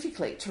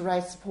specifically to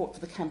raise support for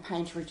the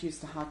campaign to reduce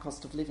the high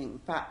cost of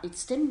living, but it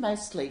stemmed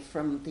mostly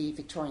from the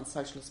Victorian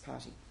Socialist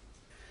Party.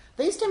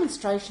 These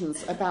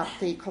demonstrations about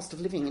the cost of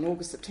living in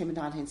August-September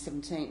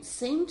 1917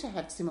 seem to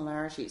have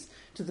similarities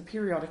to the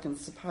periodic and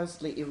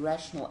supposedly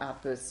irrational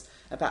outbursts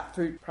about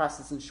food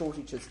prices and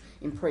shortages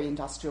in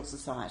pre-industrial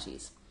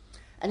societies.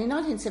 And in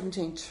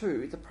 1917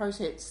 too, the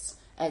protests,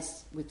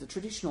 as with the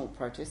traditional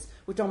protests,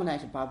 were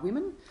dominated by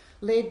women,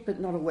 led but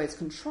not always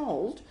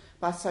controlled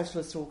by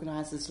socialist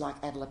organisers like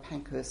Adela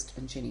Pankhurst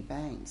and Jenny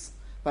Baines,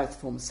 both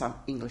former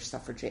English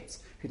suffragettes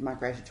who'd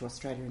migrated to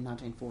Australia in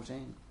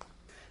 1914.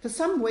 For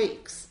some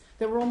weeks,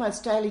 there were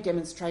almost daily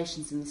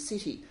demonstrations in the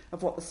city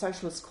of what the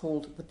socialists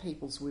called the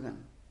People's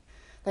Women.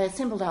 They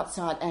assembled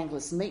outside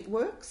Angus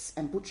meatworks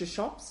and butcher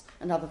shops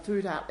and other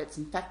food outlets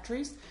and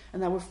factories,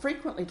 and they were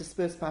frequently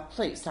dispersed by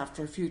police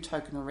after a few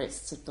token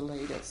arrests of the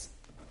leaders.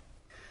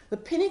 The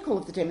pinnacle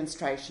of the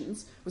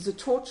demonstrations was a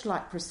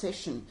torchlight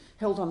procession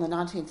held on the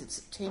 19th of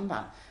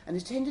September and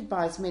attended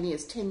by as many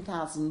as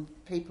 10,000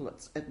 people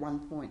at one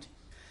point.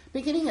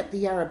 Beginning at the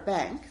Yarra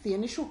Bank, the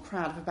initial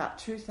crowd of about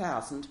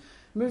 2,000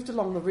 moved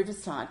along the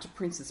riverside to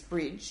Princes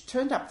Bridge,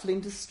 turned up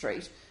Flinders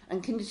Street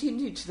and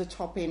continued to the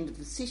top end of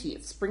the city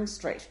at Spring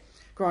Street,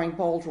 growing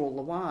bolder all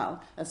the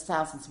while as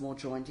thousands more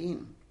joined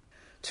in.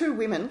 2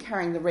 women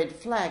carrying the red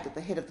flag at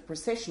the head of the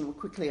procession were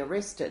quickly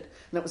arrested,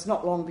 and it was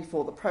not long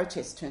before the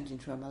protest turned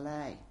into a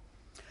melee.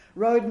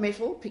 Road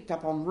metal picked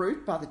up en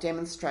route by the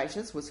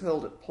demonstrators was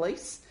hurled at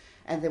police,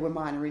 and there were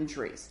minor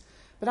injuries.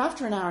 But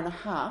after an hour and a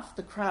half,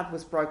 the crowd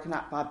was broken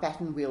up by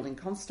baton-wielding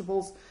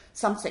constables,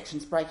 some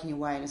sections breaking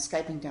away and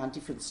escaping down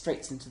different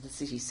streets into the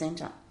city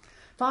centre.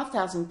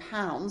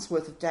 £5,000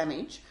 worth of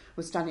damage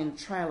was done in a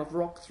trail of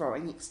rock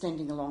throwing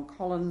extending along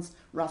Collins,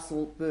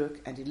 Russell,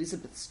 Burke and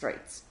Elizabeth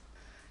streets.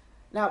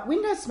 Now,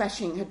 window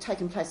smashing had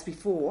taken place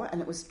before,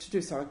 and it was to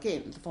do so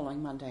again the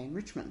following Monday in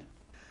Richmond.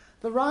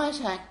 The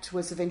Riot Act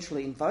was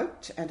eventually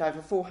invoked, and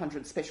over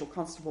 400 special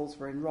constables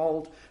were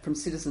enrolled from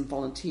citizen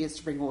volunteers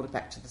to bring order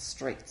back to the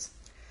streets.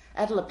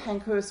 Adela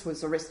Pankhurst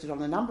was arrested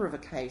on a number of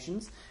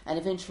occasions and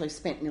eventually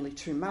spent nearly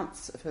 2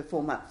 months of her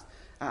 4-month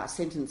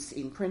sentence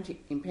in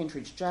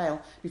Pentridge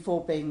Jail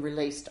before being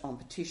released on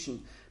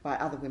petition by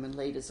other women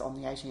leaders on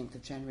the 18th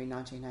of January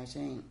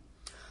 1918.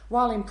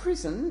 While in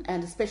prison,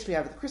 and especially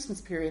over the Christmas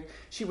period,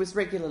 she was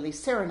regularly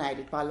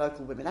serenaded by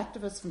local women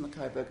activists from the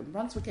Coburg and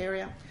Brunswick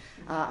area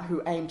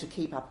who aimed to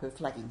keep up her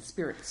flagging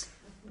spirits.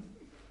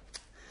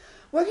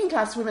 Working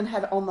class women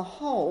had, on the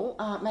whole,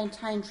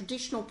 maintained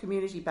traditional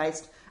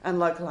community-based and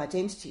local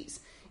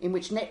identities. in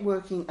which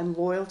networking and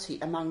loyalty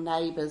among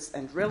neighbours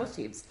and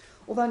relatives,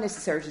 although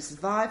necessary to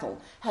survival,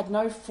 had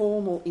no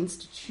formal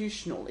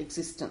institutional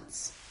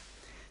existence.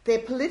 Their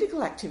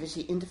political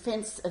activity in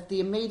defence of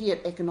the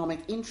immediate economic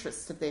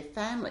interests of their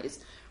families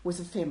was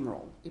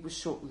ephemeral. It was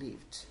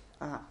short-lived.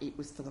 It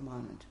was for the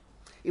moment.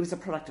 It was a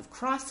product of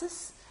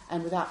crisis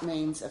and without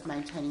means of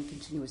maintaining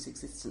continuous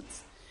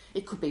existence.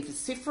 It could be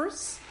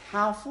vociferous,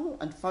 powerful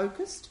and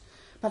focused,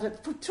 but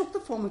it took the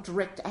form of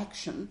direct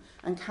action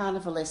and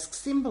carnivalesque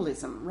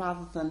symbolism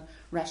rather than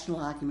rational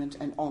argument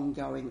and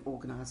ongoing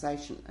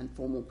organisation and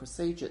formal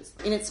procedures.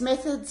 In its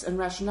methods and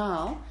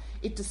rationale,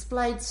 it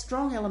displayed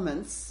strong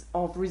elements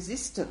of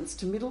resistance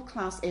to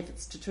middle-class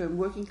efforts to turn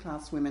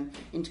working-class women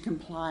into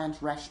compliant,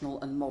 rational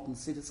and modern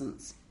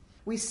citizens.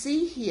 We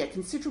see here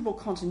considerable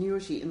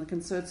continuity in the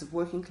concerns of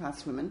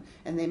working-class women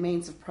and their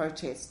means of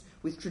protest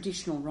with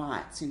traditional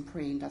rights in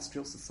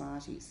pre-industrial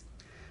societies.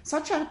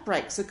 Such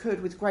outbreaks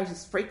occurred with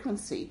greatest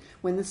frequency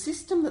when the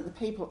system that the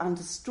people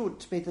understood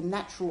to be the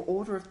natural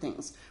order of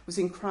things was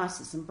in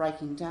crisis and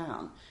breaking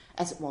down,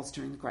 as it was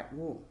during the Great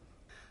War.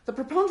 The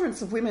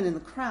preponderance of women in the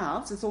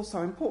crowds is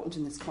also important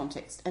in this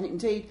context, and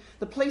indeed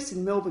the police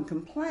in Melbourne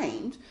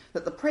complained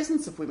that the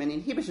presence of women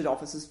inhibited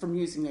officers from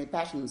using their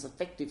batons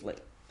effectively.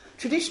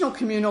 Traditional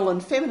communal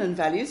and feminine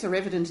values are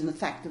evident in the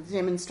fact that the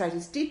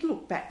demonstrators did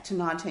look back to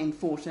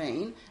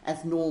 1914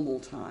 as normal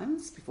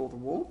times before the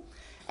war,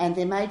 and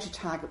their major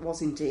target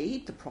was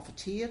indeed the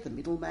profiteer, the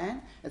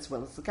middleman, as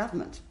well as the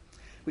government,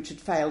 which had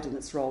failed in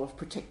its role of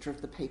protector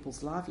of the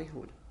people's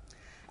livelihood.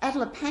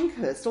 Adela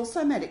Pankhurst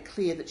also made it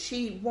clear that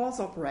she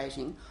was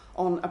operating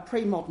on a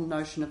pre-modern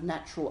notion of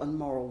natural and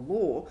moral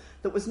law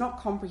that was not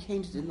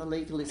comprehended in the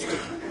legalistic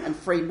and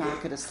free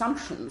market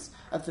assumptions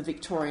of the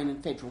Victorian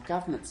and federal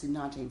governments in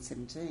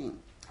 1917.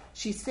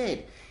 She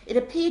said, "It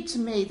appeared to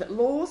me that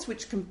laws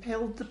which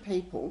compelled the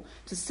people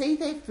to see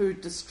their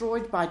food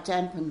destroyed by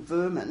damp and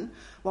vermin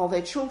while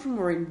their children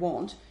were in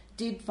want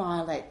did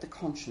violate the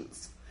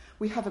conscience.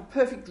 We have a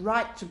perfect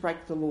right to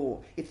break the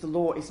law if the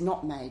law is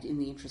not made in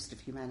the interest of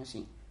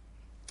humanity."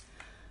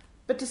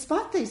 But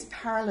despite these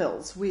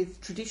parallels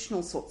with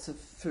traditional sorts of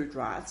food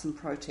riots and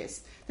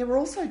protests, there were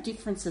also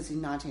differences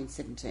in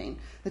 1917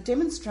 that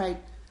demonstrate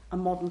a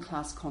modern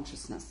class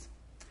consciousness.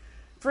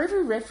 For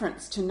every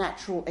reference to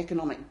natural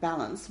economic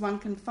balance, one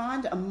can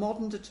find a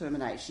modern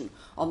determination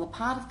on the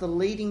part of the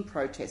leading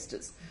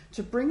protesters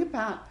to bring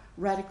about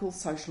radical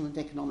social and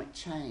economic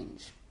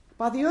change.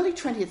 By the early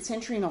 20th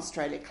century in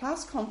Australia,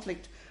 class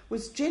conflict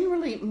was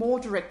generally more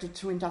directed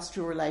to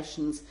industrial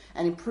relations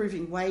and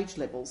improving wage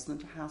levels than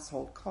to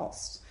household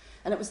costs.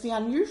 And it was the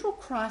unusual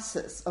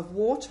crisis of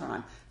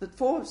wartime that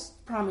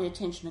forced primary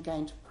attention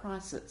again to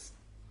prices.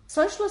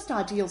 Socialist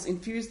ideals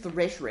infused the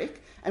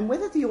rhetoric, and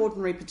whether the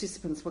ordinary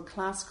participants were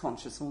class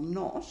conscious or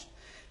not,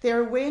 their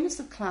awareness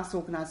of class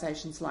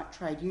organisations like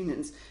trade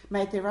unions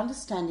made their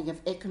understanding of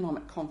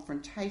economic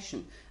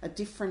confrontation a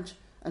different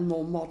and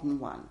more modern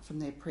one from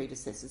their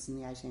predecessors in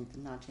the 18th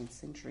and 19th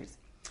centuries.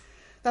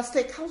 Thus,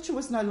 their culture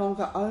was no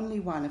longer only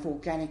one of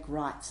organic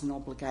rights and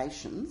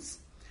obligations,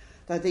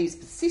 though these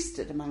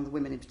persisted among the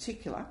women in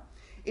particular.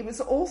 It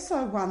was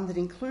also one that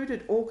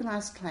included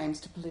organised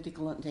claims to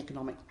political and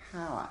economic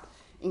power,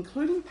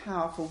 including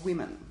power for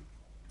women.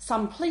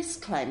 Some police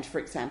claimed, for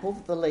example,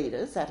 that the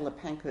leaders, Adela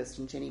Pankhurst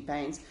and Jenny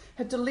Baines,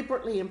 had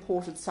deliberately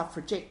imported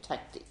suffragette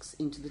tactics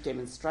into the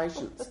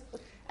demonstrations,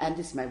 and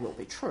this may well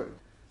be true.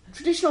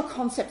 Traditional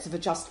concepts of a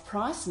just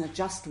price and a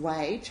just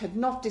wage had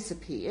not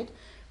disappeared,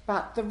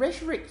 but the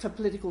rhetoric for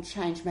political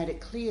change made it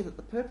clear that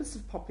the purpose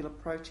of popular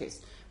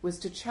protest was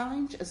to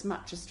challenge as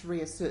much as to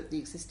reassert the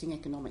existing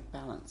economic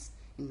balance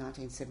in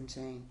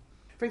 1917.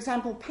 For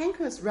example,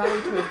 Pankhurst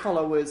rallied her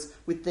followers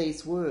with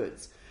these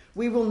words: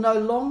 "We will no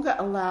longer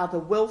allow the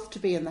wealth to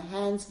be in the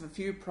hands of a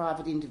few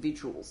private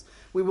individuals.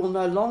 We will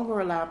no longer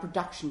allow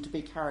production to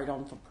be carried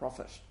on for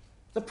profit."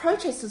 The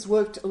protesters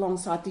worked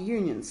alongside the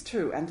unions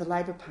too and the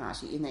Labor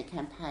Party in their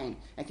campaign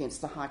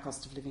against the high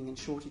cost of living and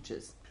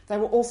shortages. They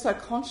were also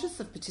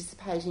conscious of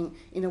participating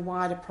in a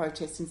wider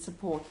protest in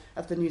support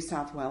of the New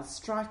South Wales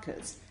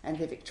strikers and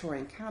their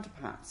Victorian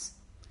counterparts.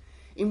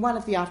 In one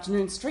of the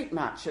afternoon street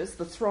marches,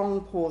 the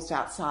throng paused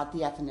outside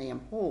the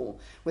Athenaeum Hall,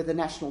 where the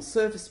National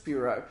Service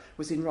Bureau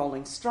was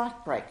enrolling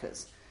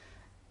strikebreakers,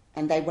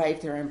 and they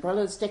waved their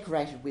umbrellas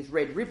decorated with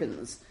red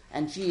ribbons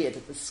and jeered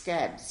at the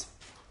scabs.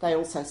 They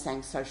also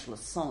sang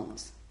socialist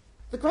songs.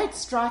 The Great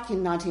Strike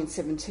in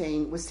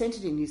 1917 was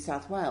centred in New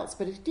South Wales,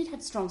 but it did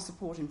have strong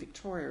support in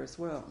Victoria as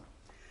well.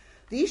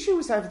 The issue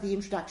was over the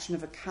introduction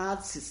of a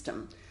card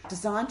system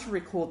designed to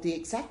record the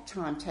exact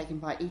time taken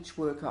by each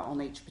worker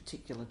on each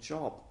particular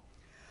job.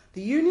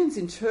 The unions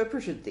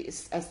interpreted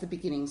this as the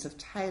beginnings of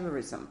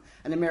Taylorism,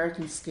 an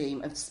American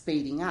scheme of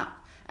speeding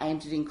up,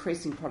 aimed at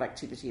increasing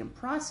productivity and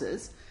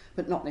prices,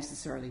 but not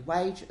necessarily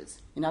wages.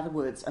 In other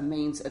words, a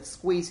means of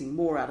squeezing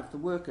more out of the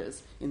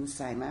workers in the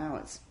same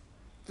hours.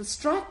 The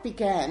strike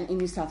began in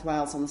New South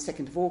Wales on the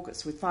 2nd of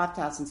August with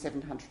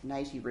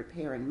 5,780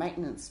 repair and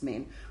maintenance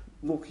men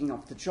walking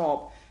off the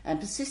job, and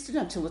persisted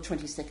until the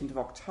 22nd of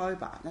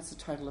October. That's a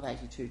total of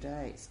 82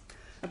 days.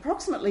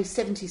 Approximately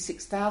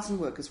 76,000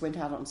 workers went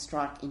out on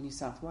strike in New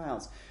South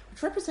Wales,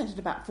 which represented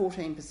about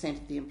 14%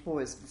 of the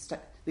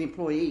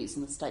employees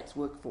in the state's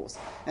workforce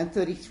and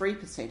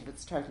 33% of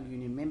its total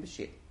union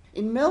membership.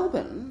 In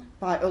Melbourne,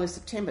 by early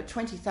September,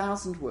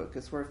 20,000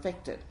 workers were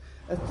affected,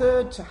 a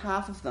third to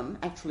half of them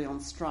actually on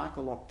strike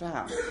or locked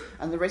down,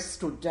 and the rest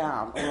stood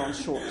down or on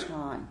short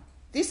time.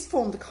 This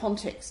formed the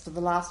context of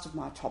the last of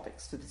my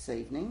topics for this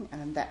evening,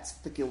 and that's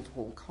the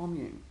Guildhall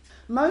Commune.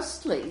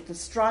 Mostly the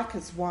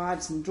strikers'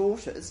 wives and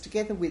daughters,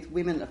 together with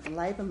women of the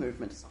labour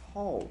movement as a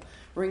whole,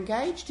 were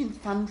engaged in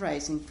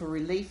fundraising for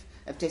relief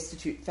of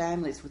destitute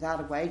families without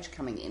a wage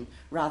coming in,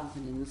 rather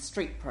than in the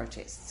street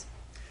protests.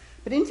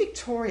 But in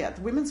Victoria,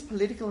 the Women's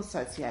Political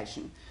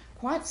Association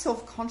quite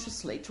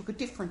self-consciously took a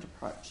different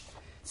approach,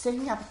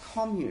 setting up a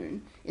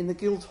commune in the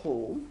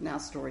Guildhall, now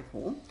Story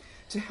Hall,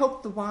 to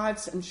help the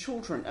wives and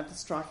children of the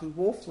striking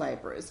wharf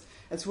labourers,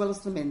 as well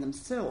as the men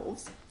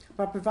themselves,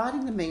 by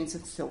providing the means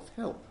of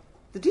self-help.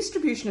 The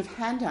distribution of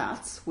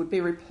handouts would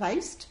be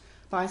replaced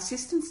by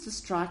assistance to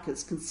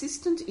strikers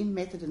consistent in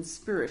method and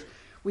spirit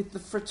with the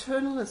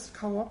fraternalist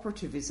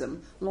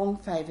cooperativism long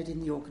favoured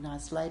in the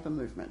organised labour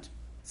movement.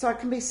 So it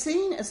can be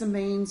seen as a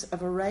means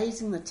of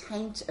erasing the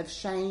taint of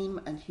shame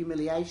and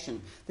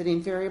humiliation that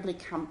invariably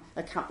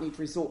accompanied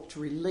resort to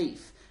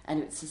relief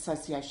and its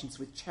associations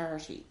with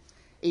charity,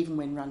 even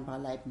when run by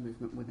labour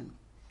movement women.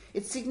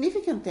 It's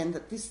significant then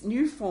that this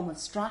new form of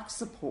strike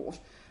support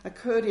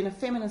occurred in a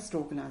feminist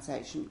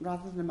organisation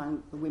rather than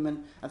among the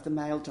women of the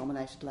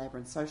male-dominated Labour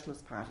and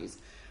Socialist parties,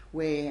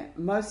 where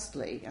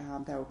mostly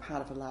they were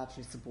part of a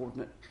largely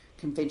subordinate,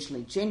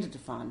 conventionally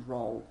gender-defined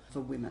role for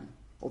women,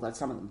 although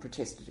some of them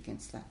protested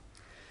against that.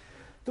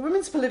 The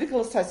Women's Political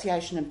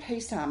Association and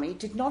Peace Army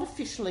did not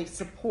officially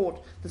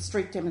support the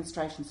street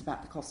demonstrations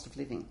about the cost of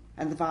living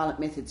and the violent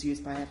methods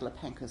used by Adela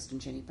Pankhurst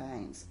and Jenny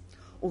Baines,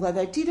 although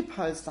they did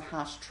oppose the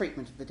harsh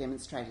treatment of the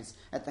demonstrators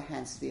at the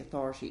hands of the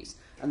authorities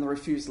and the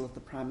refusal of the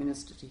Prime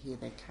Minister to hear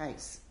their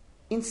case.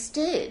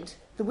 Instead,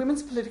 the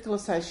Women's Political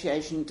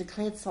Association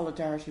declared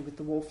solidarity with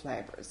the wharf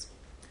labourers,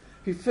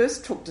 who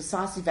first took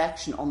decisive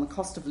action on the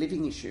cost of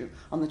living issue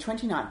on the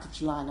 29th of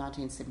July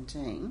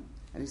 1917,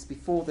 that is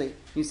before the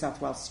New South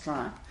Wales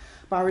strike,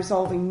 by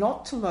resolving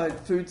not to load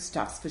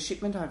foodstuffs for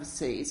shipment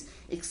overseas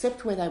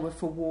except where they were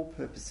for war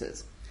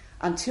purposes,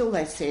 until,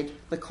 they said,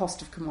 the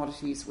cost of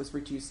commodities was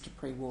reduced to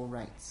pre-war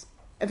rates.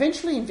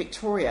 Eventually in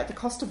Victoria, the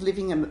cost of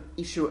living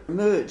issue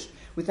emerged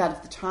with that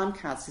of the time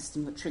card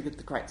system that triggered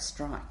the Great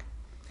Strike.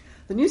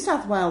 The New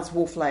South Wales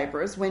wharf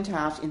labourers went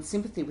out in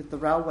sympathy with the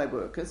railway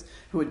workers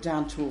who had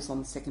downed tools on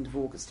the 2nd of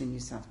August in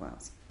New South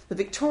Wales. The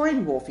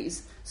Victorian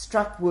wharfies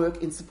struck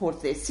work in support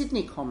of their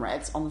Sydney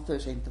comrades on the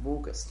 13th of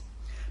August.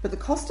 But the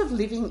cost of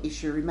living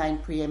issue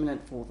remained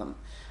preeminent for them,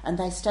 and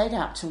they stayed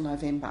out till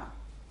November.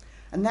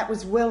 And that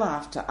was well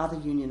after other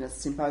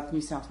unionists in both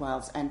New South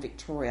Wales and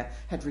Victoria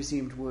had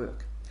resumed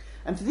work.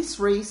 And for this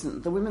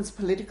reason, the Women's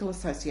Political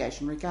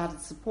Association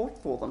regarded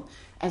support for them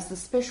as the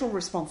special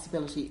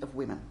responsibility of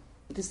women.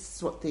 This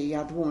is what the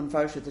Woman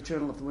Voter, the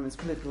Journal of the Women's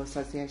Political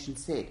Association,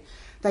 said.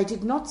 They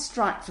did not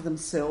strike for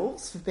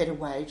themselves, for better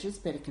wages,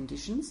 better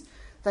conditions.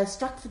 They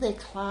struck for their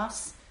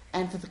class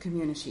and for the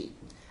community,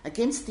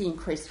 against the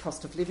increased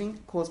cost of living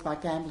caused by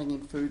gambling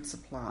in food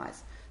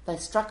supplies. They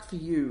struck for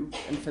you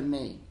and for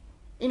me.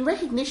 In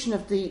recognition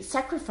of the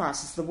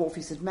sacrifices the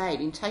wharfies had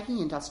made in taking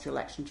industrial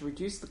action to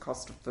reduce the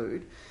cost of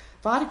food,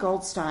 Vida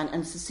Goldstein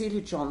and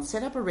Cecilia John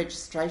set up a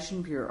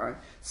registration bureau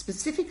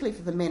specifically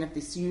for the men of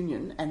this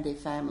union and their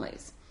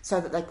families, so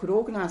that they could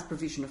organise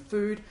provision of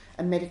food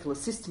and medical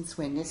assistance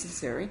where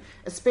necessary,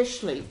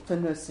 especially for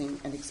nursing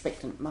and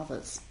expectant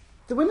mothers.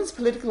 The Women's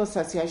Political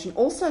Association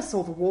also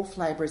saw the wharf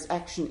labourers'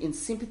 action in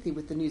sympathy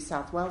with the New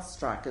South Wales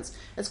strikers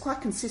as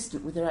quite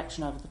consistent with their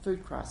action over the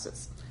food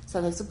crisis,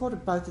 so they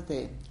supported both of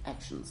their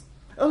actions.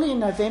 Early in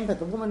November,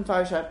 the Woman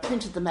Voter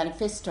printed the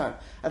manifesto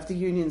of the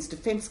union's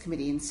Defence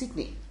Committee in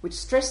Sydney, which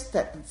stressed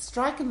that the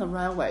strike in the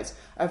railways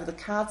over the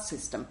card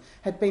system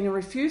had been a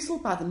refusal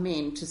by the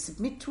men to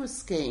submit to a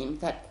scheme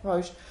that,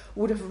 quote,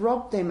 would have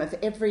robbed them of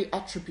every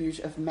attribute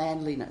of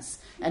manliness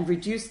and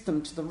reduced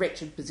them to the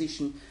wretched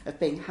position of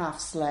being half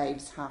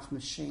slaves, half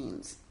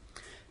machines.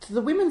 To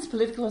the Women's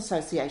Political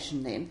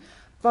Association, then,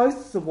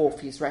 both the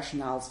wharfies'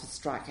 rationales for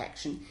strike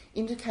action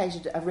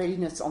indicated a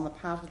readiness on the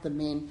part of the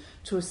men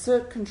to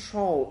assert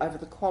control over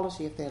the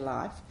quality of their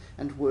life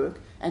and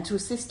work and to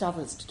assist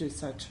others to do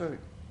so too.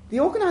 The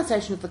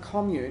organisation of the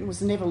commune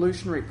was an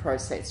evolutionary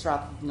process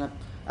rather than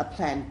a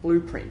planned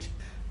blueprint,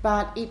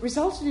 but it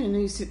resulted in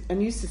a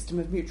new system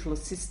of mutual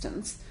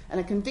assistance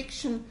and a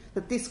conviction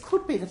that this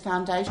could be the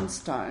foundation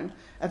stone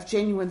of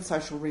genuine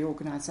social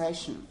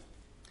reorganisation.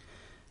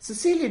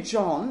 Cecilia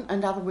John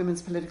and other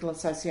Women's Political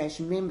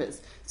Association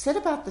members set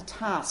about the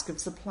task of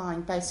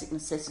supplying basic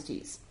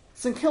necessities.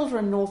 St Kilda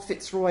and North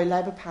Fitzroy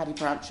Labor Party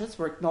branches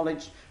were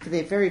acknowledged for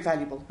their very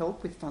valuable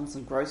help with funds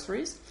and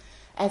groceries,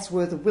 as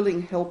were the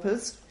willing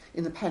helpers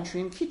in the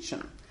pantry and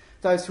kitchen,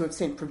 those who have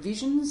sent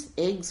provisions,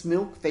 eggs,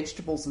 milk,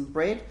 vegetables and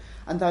bread,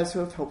 and those who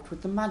have helped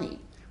with the money,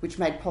 which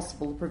made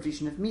possible the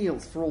provision of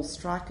meals for all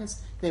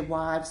strikers, their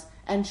wives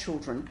and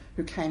children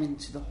who came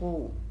into the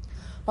hall.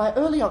 By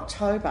early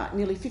October,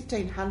 nearly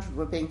 1,500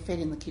 were being fed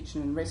in the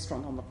kitchen and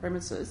restaurant on the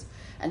premises,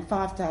 and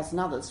 5,000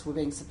 others were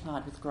being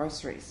supplied with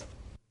groceries.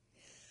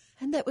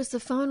 And that was the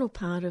final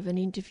part of a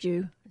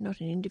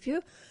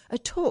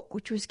talk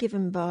which was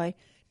given by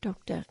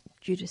Dr.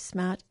 Judith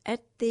Smart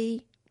at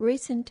the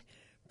recent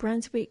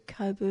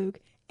Brunswick-Coburg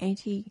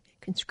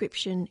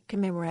anti-conscription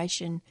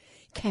commemoration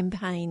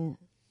campaign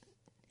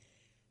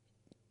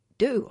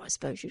I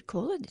suppose you'd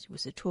call it. It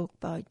was a talk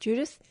by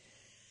Judith.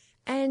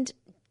 And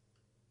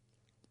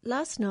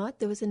last night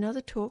there was another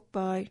talk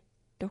by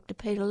Dr.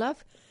 Peter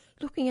Love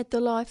looking at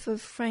the life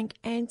of Frank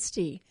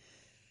Anstey,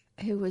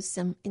 who was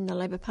in the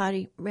Labor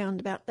Party round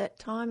about that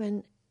time,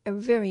 and a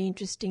very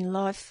interesting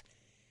life.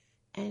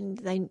 And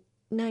they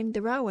named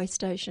the railway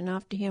station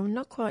after him. I'm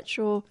not quite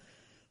sure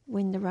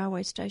when the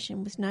railway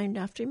station was named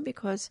after him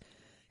because,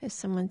 as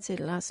someone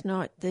said last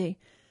night, the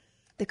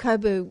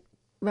Coburg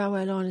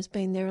railway line has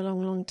been there a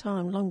long, long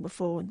time, long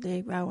before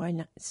the railway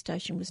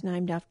station was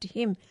named after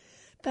him.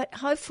 But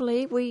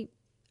hopefully we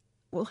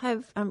will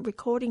have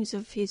recordings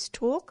of his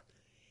talk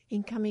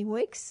in coming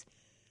weeks.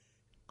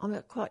 I'm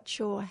not quite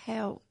sure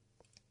how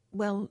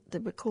well the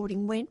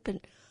recording went,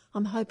 but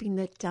I'm hoping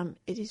that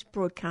it is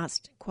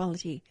broadcast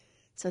quality.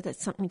 So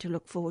that's something to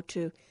look forward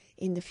to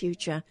in the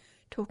future,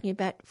 talking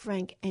about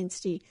Frank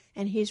Anstey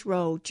and his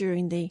role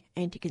during the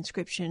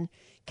anti-conscription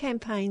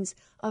campaigns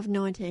of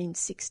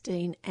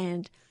 1916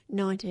 and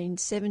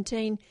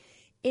 1917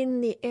 in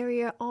the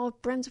area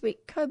of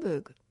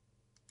Brunswick-Coburg.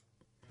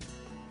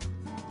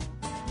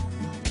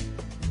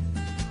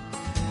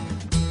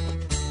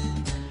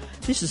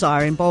 This is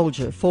Irene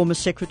Bolger, former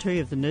Secretary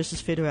of the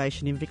Nurses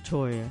Federation in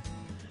Victoria.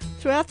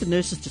 Throughout the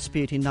nurses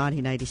dispute in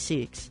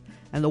 1986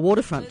 and the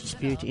waterfront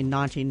dispute in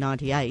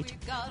 1998,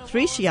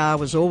 3CR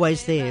was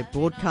always there,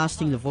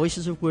 broadcasting the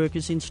voices of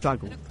workers in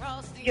struggle.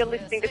 You're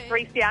listening to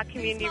 3CR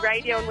Community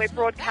Radio, and we're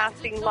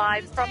broadcasting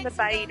live from the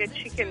Bay Eater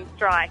Chicken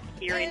Strike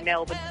here in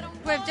Melbourne.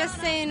 We've just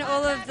seen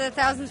all of the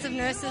thousands of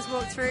nurses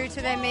walk through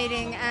to their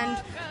meeting and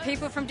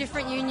people from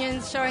different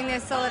unions showing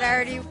their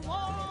solidarity.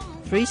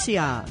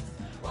 3CR,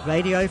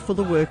 radio for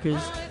the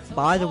workers,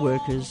 by the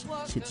workers,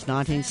 since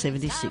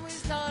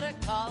 1976.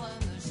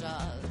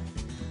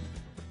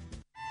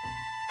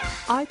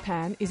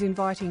 IPAN is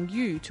inviting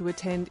you to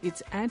attend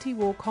its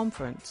anti-war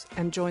conference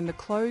and join the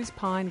Close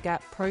Pine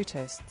Gap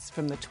protests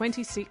from the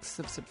 26th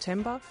of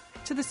September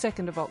to the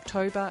 2nd of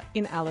October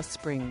in Alice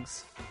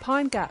Springs.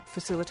 Pine Gap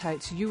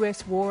facilitates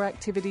US war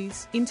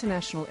activities,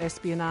 international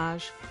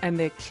espionage and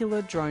their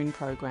killer drone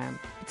program.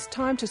 It's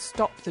time to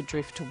stop the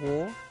drift to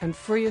war and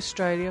free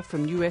Australia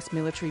from US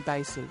military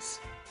bases.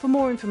 For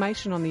more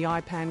information on the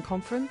IPAN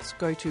conference,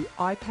 go to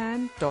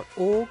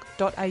ipan.org.au,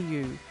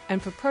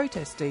 and for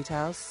protest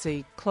details,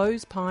 see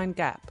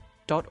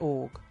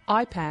closepinegap.org.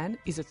 IPAN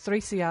is a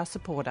 3CR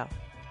supporter.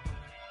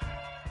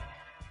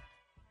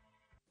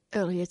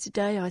 Earlier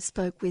today I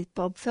spoke with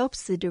Bob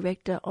Phelps, the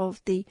director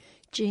of the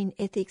Gene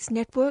Ethics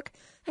Network,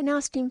 and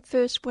asked him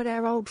first what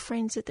our old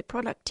friends at the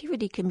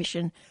Productivity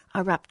Commission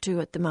are up to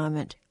at the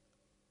moment.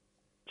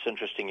 It's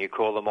interesting you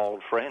call them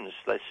old friends.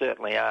 They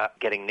certainly are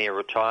getting near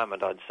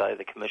retirement, I'd say,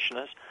 the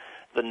commissioners.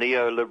 The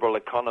neoliberal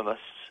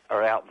economists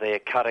are out there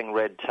cutting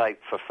red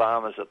tape for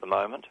farmers at the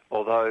moment,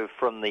 although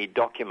from the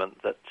document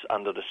that's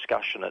under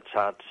discussion it's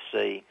hard to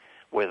see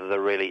whether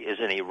there really is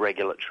any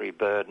regulatory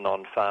burden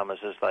on farmers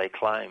as they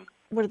claim.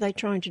 What are they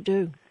trying to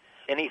do?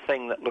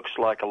 Anything that looks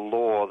like a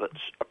law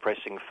that's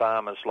oppressing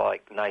farmers,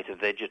 like native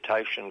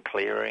vegetation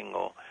clearing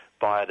or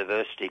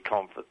biodiversity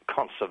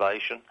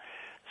conservation,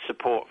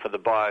 support for the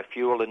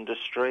biofuel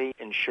industry,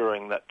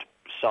 ensuring that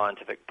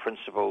scientific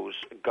principles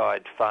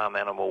guide farm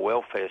animal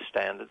welfare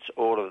standards,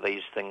 all of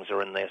these things are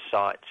in their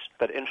sights.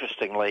 But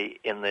interestingly,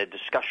 in their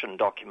discussion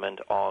document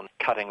on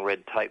cutting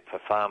red tape for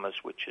farmers,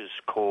 which is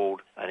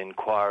called an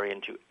inquiry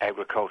into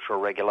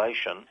agricultural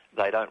regulation,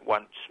 they don't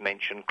once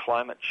mention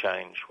climate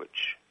change,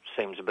 which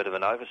seems a bit of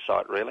an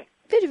oversight, really.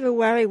 Bit of a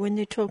worry when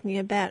they're talking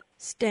about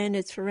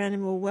standards for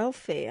animal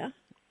welfare.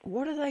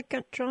 What are they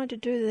trying to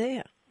do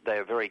there?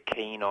 They're very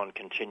keen on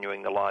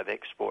continuing the live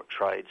export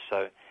trade,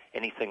 so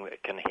anything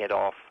that can head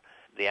off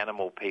the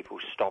animal people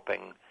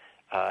stopping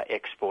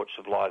exports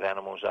of live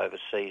animals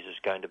overseas is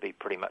going to be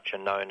pretty much a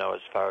no-no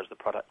as far as the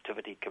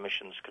Productivity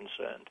Commission's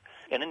concerned.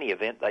 In any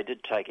event, they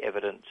did take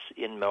evidence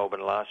in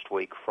Melbourne last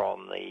week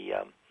from the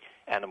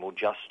Animal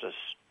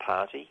Justice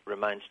Party.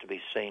 Remains to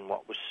be seen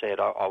what was said.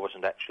 I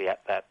wasn't actually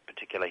at that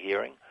particular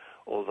hearing,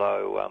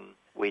 although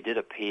we did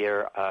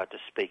appear to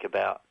speak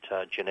about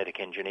genetic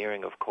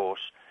engineering, of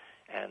course,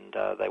 and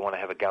they want to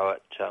have a go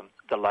at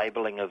the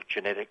labelling of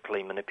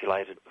genetically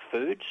manipulated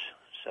foods,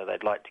 so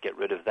they'd like to get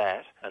rid of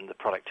that. And the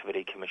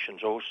Productivity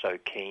Commission's also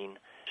keen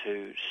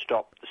to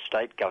stop the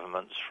state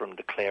governments from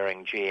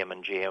declaring GM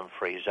and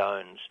GM-free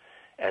zones,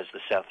 as the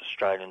South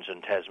Australians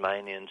and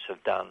Tasmanians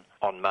have done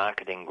on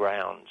marketing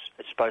grounds.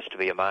 It's supposed to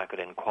be a market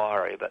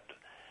inquiry, but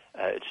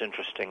it's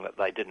interesting that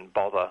they didn't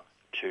bother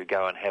to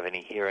go and have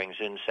any hearings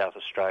in South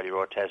Australia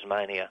or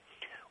Tasmania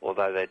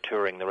although they're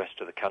touring the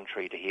rest of the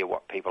country to hear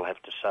what people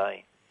have to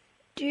say.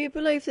 Do you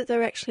believe that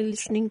they're actually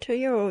listening to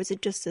you, or is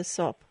it just a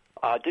sop?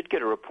 I did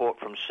get a report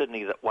from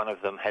Sydney that one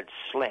of them had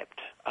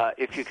slept.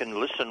 If you can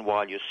listen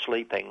while you're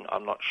sleeping,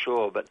 I'm not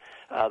sure, but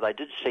they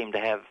did seem to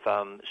have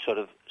sort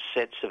of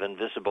sets of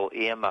invisible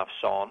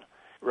earmuffs on.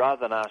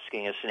 Rather than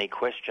asking us any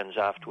questions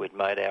after we'd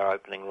made our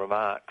opening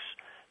remarks,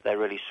 they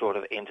really sort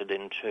of entered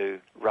into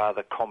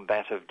rather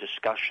combative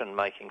discussion,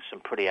 making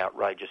some pretty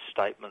outrageous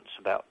statements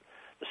about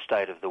the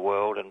state of the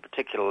world, and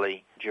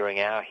particularly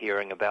during our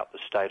hearing about the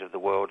state of the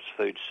world's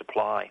food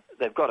supply.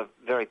 They've got a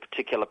very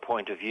particular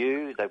point of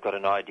view, they've got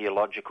an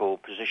ideological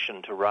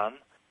position to run,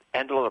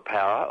 and a lot of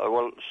power.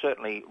 Well,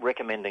 certainly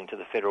recommending to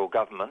the federal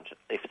government,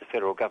 if the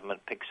federal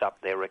government picks up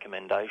their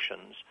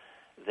recommendations,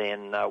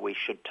 then we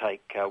should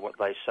take what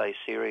they say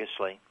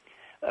seriously.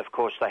 Of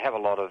course, they have a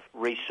lot of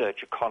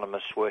research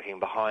economists working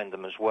behind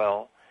them as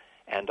well,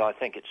 and I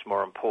think it's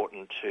more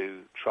important to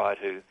try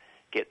to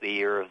get the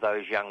ear of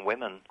those young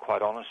women,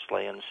 quite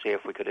honestly, and see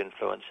if we could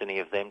influence any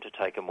of them to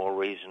take a more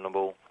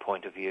reasonable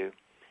point of view.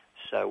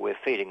 So we're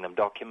feeding them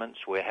documents,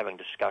 we're having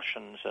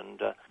discussions,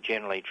 and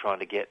generally trying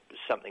to get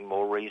something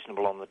more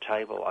reasonable on the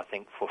table, I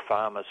think, for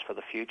farmers for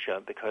the future,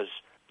 because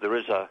there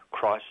is a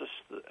crisis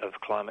of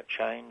climate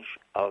change,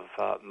 of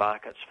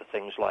markets for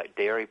things like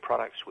dairy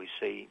products. We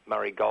see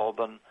Murray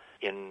Goulburn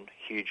in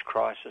huge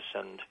crisis,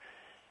 and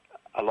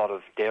a lot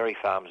of dairy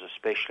farmers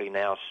especially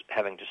now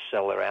having to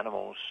sell their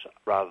animals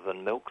rather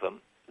than milk them.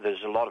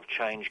 There's a lot of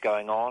change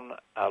going on,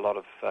 a lot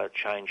of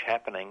change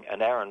happening,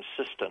 and our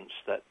insistence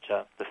that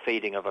the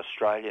feeding of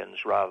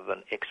Australians rather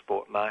than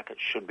export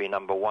markets should be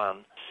number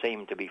one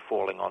seem to be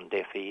falling on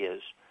deaf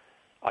ears.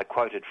 I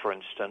quoted, for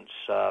instance,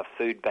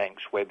 Food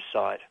Bank's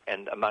website,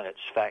 and among its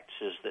facts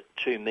is that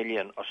 2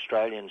 million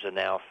Australians are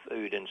now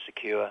food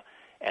insecure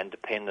and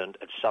dependent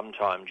at some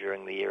time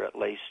during the year at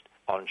least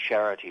on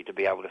charity to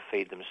be able to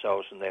feed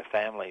themselves and their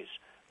families.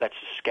 That's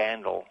a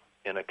scandal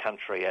in a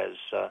country as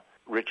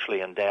richly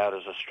endowed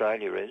as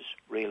Australia is,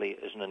 really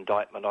is an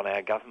indictment on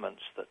our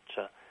governments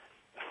that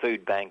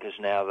Food Bank is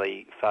now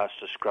the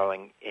fastest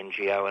growing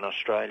NGO in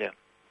Australia.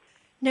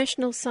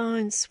 National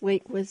Science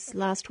Week was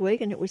last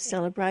week, and it was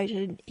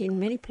celebrated in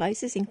many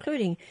places,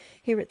 including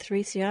here at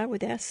 3CR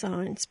with our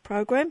science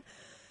program.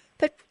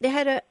 But they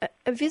had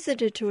a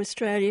visitor to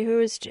Australia who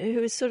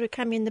was sort of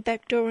come in the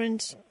back door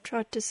and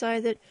tried to say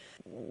that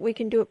we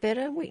can do it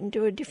better, we can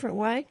do it a different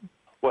way.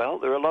 Well,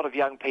 there are a lot of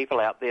young people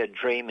out there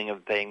dreaming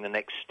of being the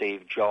next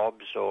Steve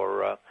Jobs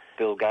or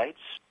Bill Gates.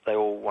 They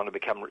all want to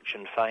become rich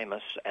and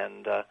famous,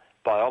 and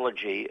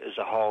biology is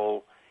a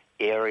whole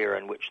area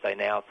in which they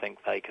now think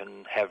they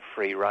can have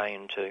free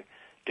rein to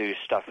do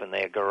stuff in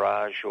their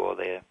garage or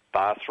their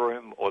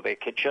bathroom or their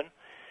kitchen,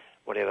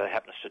 whatever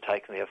happens to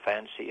take their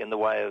fancy, in the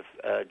way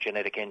of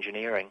genetic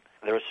engineering.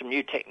 There are some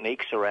new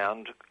techniques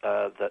around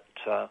that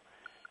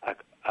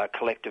are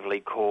collectively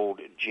called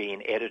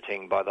gene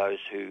editing by those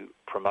who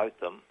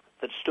promote them,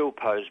 that still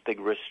pose big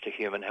risks to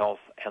human health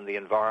and the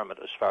environment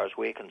as far as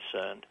we're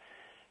concerned.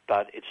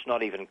 But it's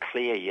not even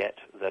clear yet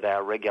that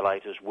our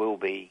regulators will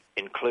be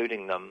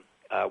including them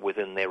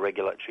within their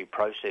regulatory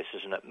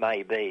processes, and it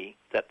may be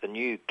that the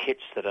new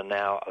kits that are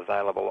now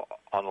available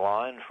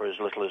online for as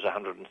little as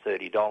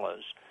 $130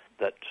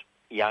 that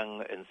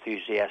young,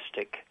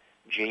 enthusiastic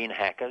gene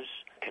hackers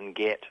can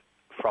get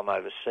from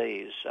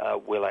overseas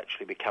will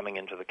actually be coming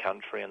into the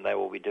country, and they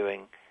will be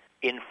doing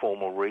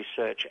informal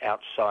research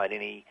outside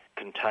any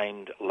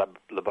contained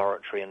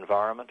laboratory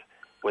environment,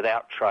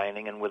 without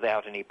training and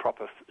without any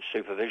proper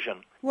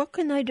supervision. What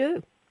can they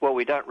do? Well,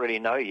 we don't really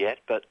know yet,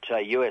 but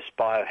US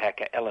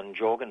biohacker Ellen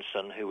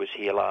Jorgensen, who was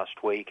here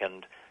last week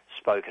and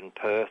spoke in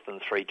Perth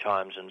and 3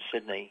 times in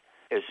Sydney,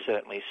 is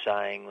certainly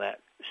saying that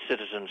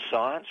citizen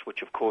science,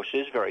 which of course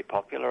is very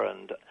popular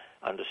and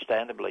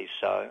understandably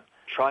so,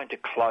 trying to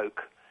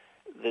cloak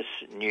this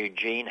new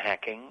gene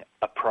hacking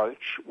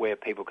approach where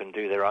people can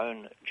do their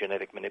own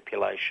genetic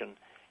manipulation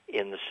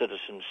in the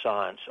citizen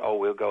science. Oh,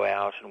 we'll go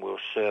out and we'll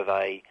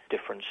survey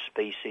different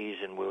species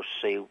and we'll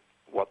see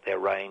what their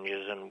range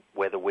is and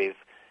whether we've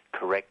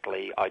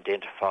correctly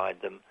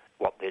identified them,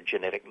 what their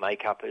genetic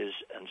makeup is,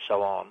 and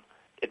so on.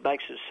 It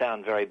makes it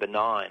sound very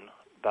benign,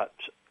 but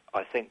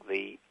I think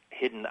the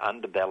hidden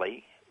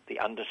underbelly, the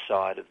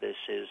underside of this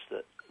is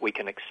that we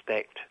can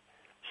expect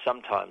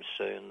sometime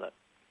soon that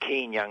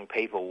keen young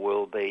people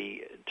will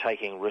be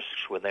taking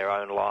risks with their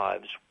own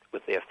lives,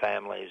 with their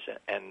families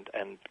and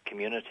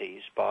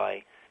communities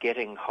by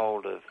getting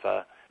hold of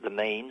the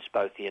means,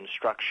 both the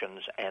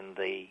instructions and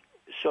the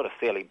sort of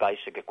fairly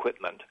basic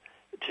equipment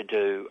to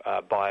do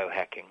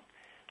biohacking,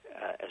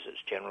 as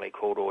it's generally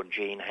called, or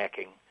gene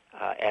hacking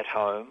at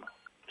home,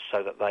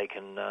 so that they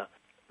can,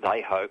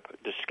 they hope,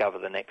 discover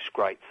the next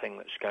great thing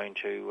that's going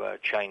to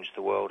change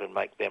the world and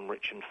make them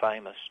rich and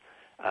famous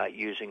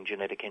using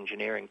genetic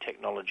engineering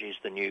technologies,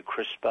 the new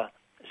CRISPR,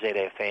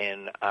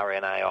 ZFN,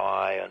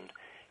 RNAi, and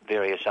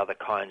various other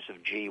kinds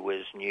of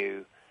gee-whiz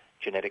new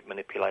genetic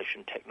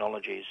manipulation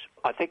technologies.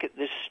 I think at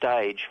this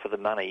stage, for the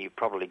money, you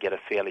probably get a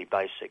fairly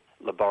basic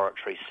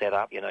laboratory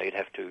setup. You know, you'd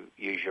have to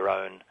use your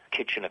own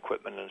kitchen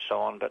equipment and so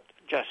on, but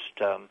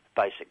just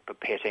basic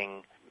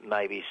pipetting,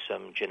 maybe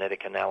some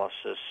genetic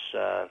analysis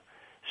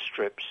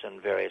strips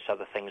and various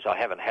other things. I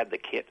haven't had the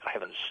kit, I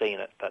haven't seen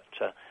it, but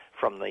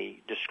from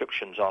the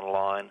descriptions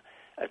online,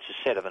 it's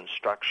a set of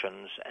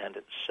instructions, and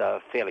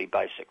it's fairly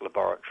basic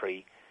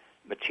laboratory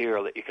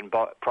material that you can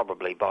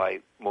probably buy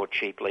more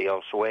cheaply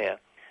elsewhere.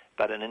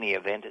 But in any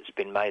event, it's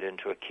been made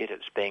into a kit.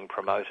 It's being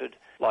promoted.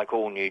 Like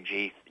all new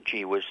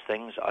gee whiz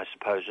things, I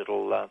suppose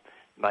it'll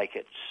make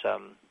its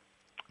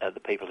the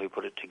people who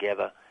put it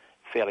together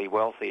fairly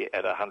wealthy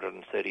at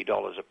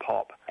 $130 a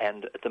pop.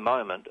 And at the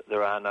moment,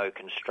 there are no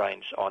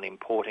constraints on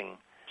importing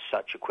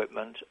such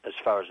equipment as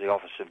far as the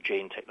Office of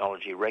Gene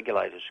Technology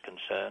Regulator is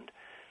concerned.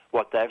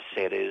 What they've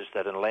said is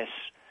that unless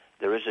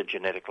there is a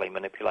genetically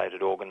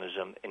manipulated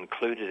organism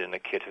included in a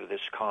kit of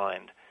this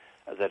kind,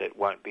 that it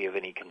won't be of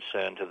any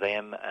concern to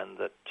them, and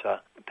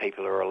that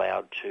people are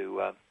allowed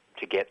to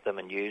get them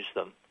and use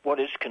them. What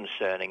is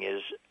concerning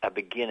is a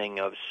beginning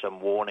of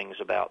some warnings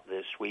about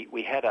this.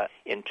 We had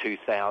in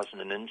 2000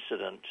 an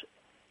incident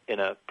in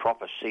a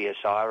proper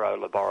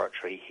CSIRO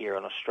laboratory here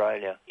in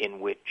Australia in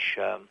which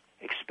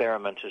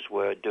experimenters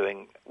were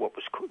doing what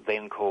was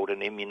then called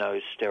an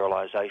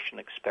immunosterilisation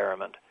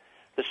experiment.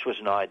 This was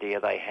an idea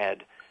they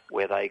had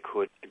where they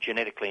could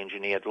genetically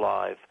engineered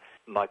live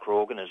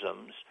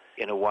microorganisms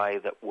in a way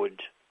that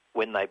would,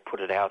 when they put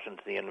it out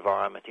into the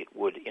environment, it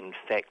would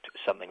infect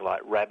something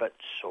like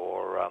rabbits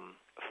or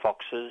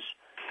foxes,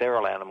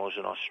 feral animals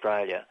in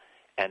Australia,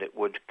 and it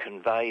would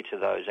convey to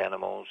those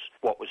animals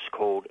what was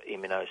called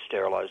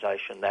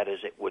immunosterilisation. That is,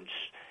 it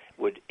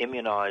would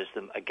immunise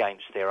them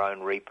against their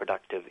own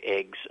reproductive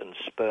eggs and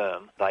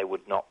sperm. They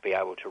would not be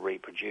able to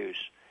reproduce.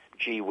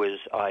 Gee whiz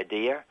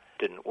idea,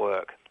 didn't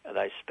work.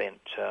 They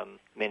spent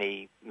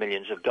many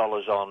millions of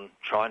dollars on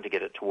trying to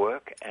get it to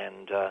work,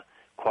 and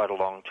quite a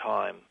long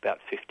time, about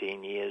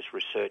 15 years,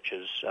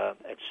 researchers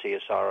at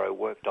CSIRO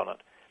worked on it.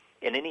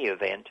 In any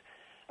event,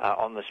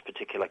 on this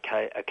particular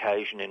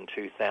occasion in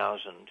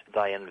 2000,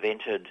 they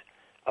invented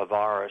a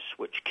virus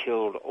which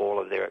killed all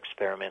of their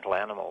experimental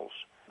animals.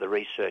 The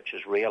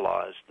researchers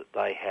realised that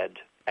they had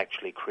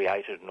actually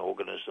created an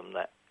organism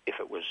that, if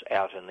it was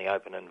out in the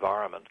open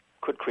environment,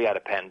 could create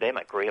a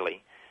pandemic,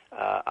 really,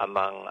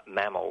 among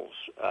mammals,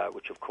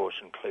 which of course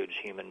includes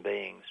human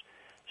beings.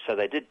 So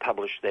they did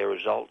publish their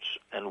results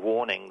and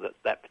warning that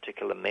that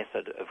particular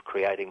method of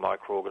creating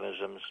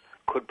microorganisms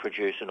could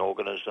produce an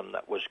organism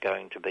that was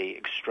going to be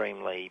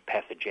extremely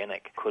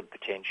pathogenic, could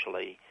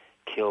potentially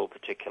kill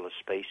particular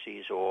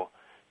species or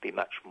be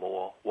much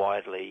more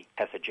widely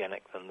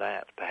pathogenic than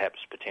that, perhaps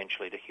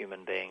potentially to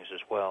human beings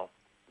as well.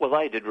 Well,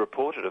 they did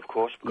report it, of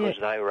course, because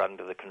they were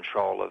under the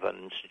control of an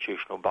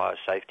institutional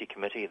biosafety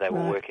committee. They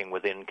were working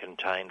within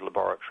contained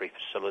laboratory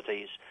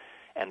facilities,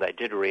 and they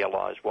did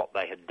realise what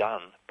they had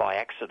done by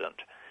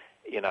accident.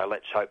 You know,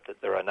 let's hope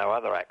that there are no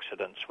other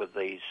accidents with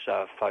these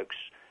folks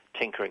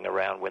tinkering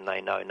around when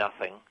they know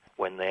nothing,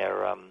 when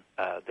their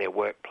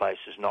workplace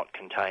is not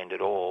contained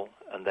at all,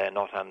 and they're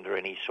not under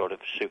any sort of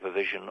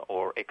supervision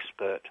or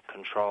expert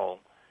control.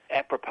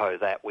 Apropos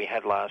that, we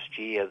had last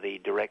year the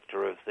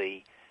director of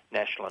the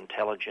National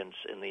Intelligence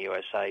in the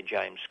USA,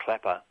 James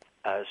Clapper,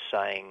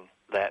 saying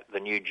that the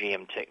new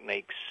GM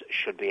techniques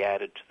should be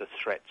added to the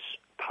threats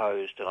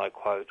posed, and I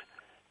quote,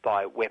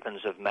 by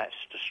weapons of mass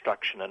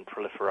destruction and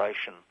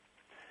proliferation.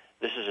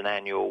 This is an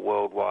annual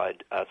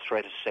worldwide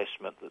threat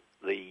assessment that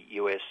the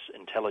US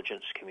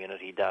intelligence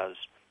community does.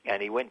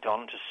 And he went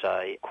on to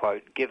say,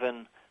 quote,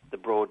 given the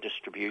broad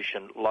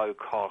distribution, low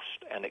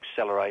cost and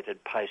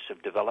accelerated pace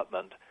of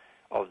development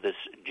of this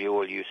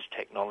dual-use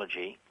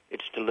technology,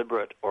 its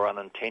deliberate or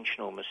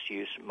unintentional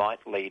misuse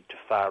might lead to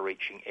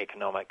far-reaching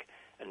economic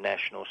and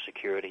national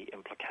security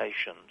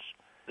implications.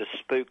 The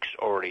spooks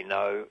already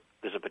know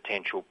there's a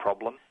potential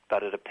problem,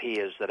 but it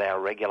appears that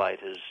our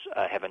regulators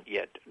haven't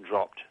yet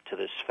dropped to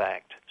this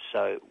fact.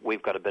 So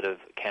we've got a bit of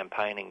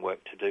campaigning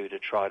work to do to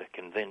try to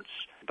convince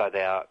both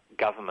our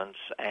governments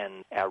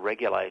and our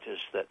regulators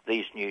that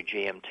these new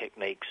GM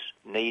techniques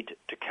need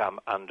to come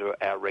under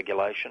our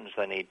regulations.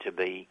 They need to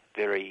be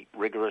very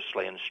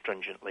rigorously and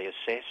stringently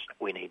assessed.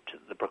 We need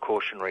the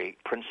precautionary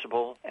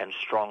principle and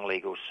strong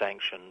legal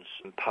sanctions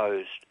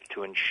imposed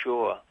to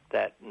ensure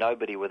that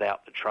nobody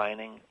without the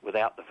training,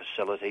 without the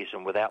facilities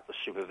and without the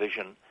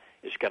supervision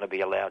is going to be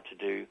allowed to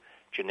do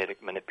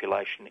genetic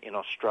manipulation in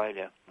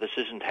Australia. This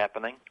isn't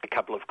happening. A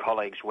couple of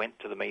colleagues went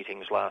to the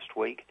meetings last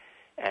week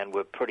and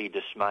were pretty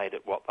dismayed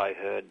at what they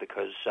heard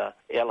because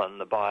Ellen,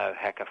 the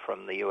biohacker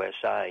from the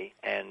USA,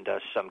 and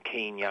some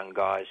keen young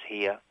guys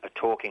here are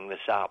talking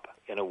this up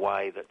in a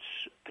way that's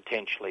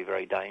potentially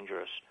very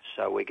dangerous.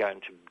 So we're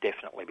going to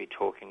definitely be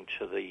talking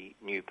to the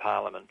new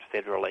Parliament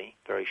federally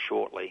very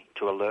shortly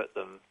to alert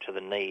them to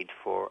the need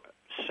for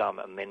some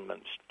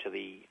amendments to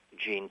the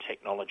Gene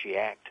Technology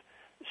Act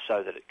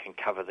so that it can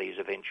cover these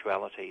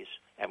eventualities,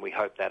 and we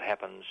hope that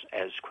happens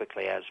as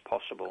quickly as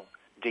possible.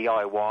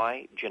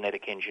 DIY,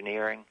 genetic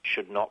engineering,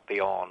 should not be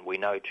on. We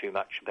know too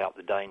much about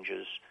the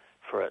dangers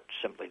for it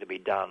simply to be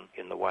done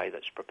in the way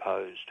that's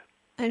proposed.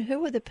 And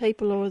who are the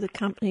people or the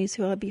companies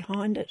who are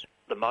behind it?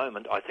 the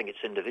moment, I think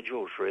it's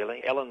individuals,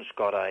 really. Ellen's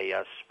got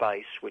a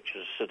space, which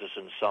is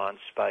citizen science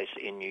space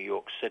in New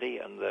York City,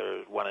 and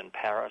there's one in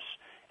Paris,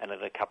 and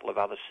in a couple of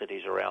other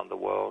cities around the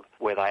world,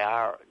 where they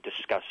are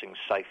discussing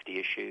safety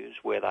issues,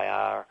 where they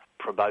are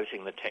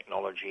promoting the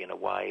technology in a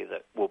way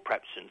that will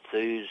perhaps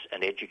enthuse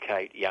and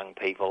educate young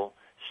people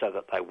so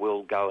that they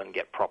will go and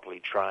get properly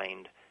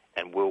trained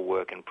and will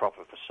work in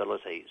proper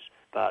facilities.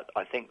 But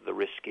I think the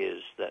risk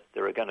is that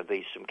there are going to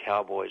be some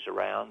cowboys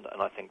around,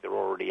 and I think there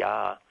already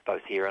are,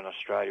 both here in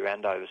Australia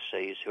and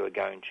overseas, who are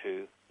going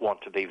to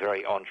want to be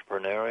very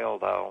entrepreneurial.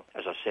 They'll,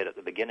 as I said at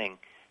the beginning,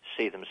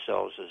 see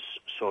themselves as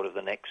sort of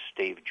the next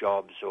Steve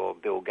Jobs or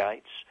Bill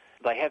Gates.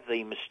 They have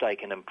the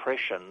mistaken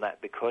impression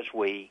that because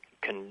we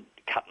can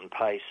cut and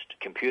paste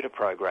computer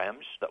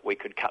programs, that we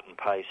could cut and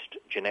paste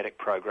genetic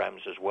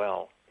programs as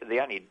well. The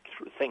only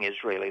thing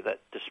is really that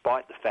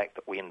despite the fact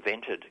that we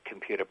invented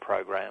computer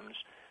programs,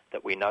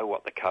 that we know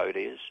what the code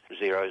is,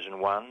 zeros and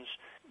ones,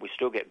 we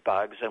still get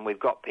bugs, and we've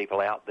got people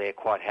out there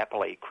quite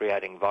happily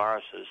creating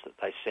viruses that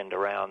they send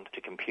around to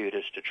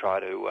computers to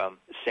try to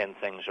send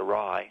things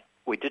awry.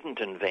 We didn't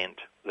invent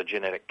the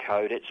genetic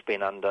code. It's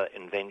been under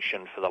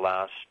invention for the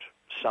last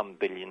some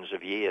billions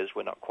of years.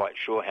 We're not quite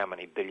sure how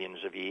many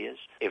billions of years.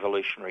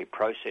 Evolutionary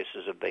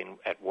processes have been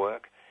at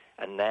work,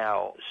 and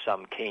now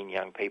some keen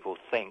young people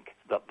think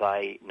that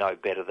they know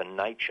better than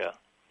nature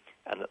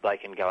and that they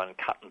can go and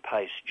cut and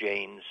paste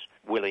genes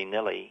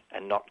willy-nilly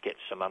and not get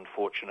some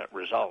unfortunate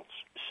results.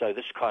 So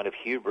this kind of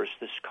hubris,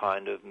 this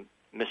kind of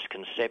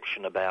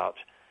misconception about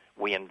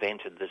we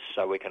invented this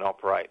so we can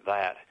operate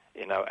that,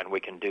 and we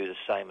can do the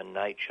same in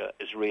nature,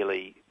 is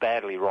really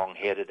badly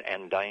wrong-headed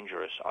and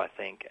dangerous, I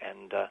think.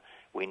 And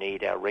we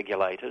need our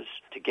regulators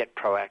to get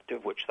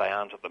proactive, which they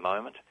aren't at the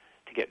moment,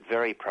 to get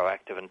very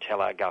proactive and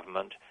tell our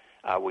government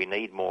we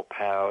need more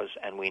powers,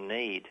 and we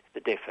need the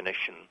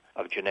definition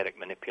of genetic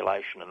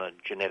manipulation and a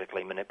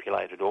genetically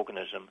manipulated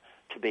organism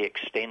to be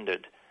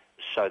extended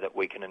so that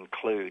we can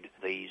include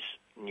these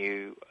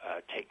new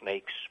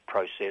techniques,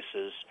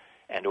 processes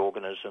and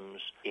organisms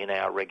in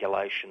our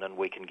regulation, and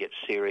we can get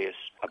serious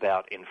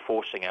about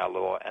enforcing our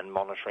law and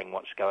monitoring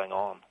what's going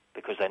on,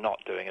 because they're not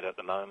doing it at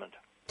the moment.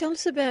 Tell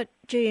us about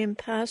GM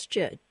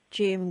pasture,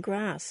 GM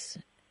grass.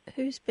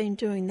 Who's been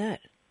doing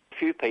that?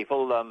 Few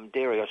people.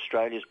 Dairy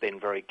Australia's been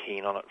very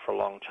keen on it for a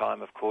long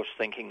time, of course,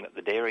 thinking that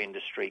the dairy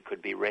industry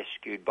could be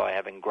rescued by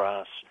having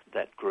grass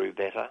that grew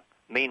better.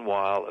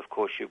 Meanwhile, of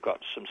course, you've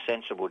got some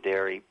sensible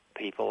dairy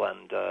people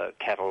and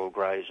cattle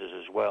grazers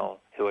as well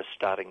who are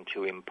starting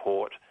to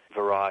import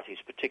varieties,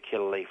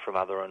 particularly from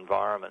other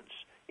environments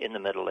in the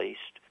Middle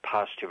East,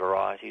 pasture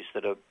varieties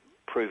that are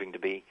proving to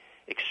be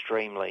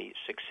extremely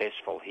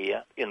successful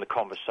here. In The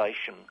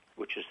Conversation,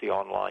 which is the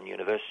online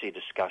university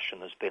discussion,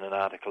 there's been an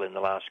article in the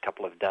last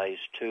couple of days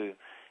too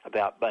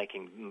about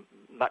making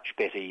much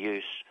better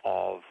use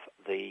of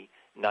the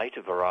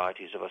native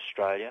varieties of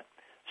Australia,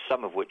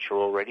 some of which are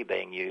already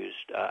being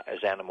used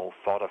as animal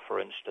fodder. For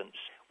instance,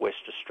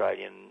 West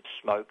Australian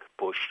smoke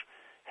bush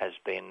has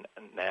been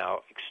now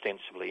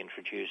extensively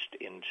introduced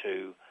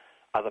into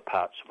other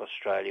parts of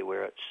Australia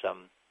where it's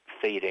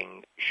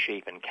feeding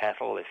sheep and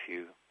cattle, if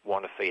you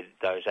want to feed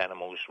those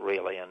animals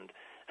really, and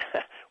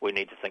we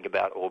need to think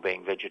about all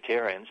being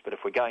vegetarians. But if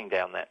we're going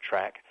down that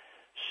track,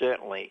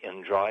 certainly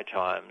in dry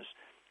times,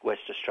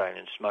 West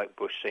Australian smoke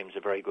bush seems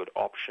a very good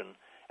option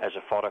as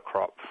a fodder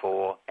crop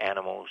for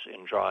animals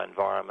in dry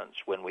environments.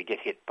 When we get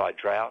hit by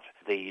drought,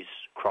 these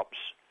crops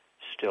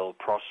still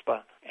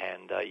prosper,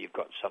 and you've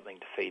got something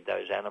to feed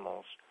those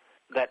animals.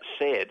 That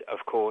said,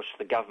 of course,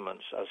 the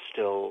governments are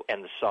still,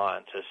 and the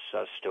scientists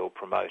are still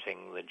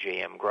promoting the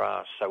GM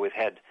grass. So we've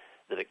had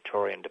the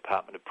Victorian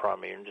Department of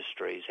Primary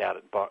Industries out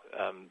at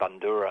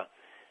Bundoora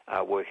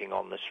working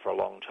on this for a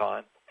long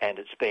time, and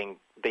it's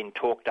been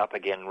talked up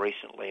again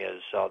recently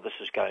as this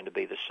is going to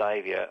be the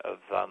saviour of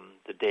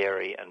the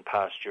dairy and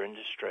pasture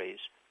industries.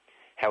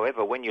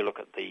 However, when you look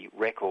at the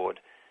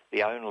record,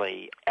 the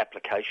only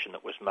application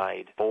that was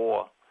made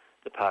for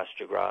the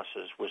pasture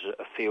grasses was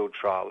a field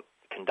trial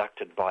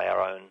conducted by our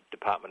own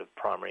Department of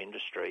Primary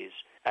Industries,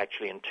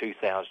 actually in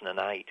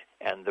 2008,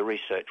 and the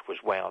research was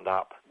wound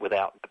up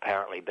without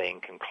apparently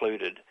being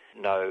concluded.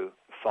 No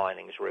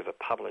findings were ever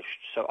published.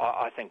 So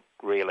I think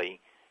really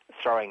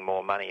throwing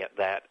more money at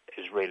that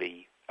is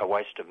really a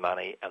waste of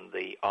money, and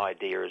the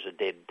idea is a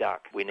dead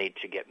duck. We need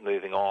to get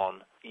moving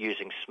on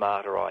using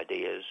smarter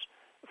ideas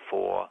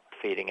for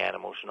feeding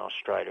animals in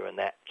Australia, and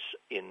that's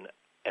in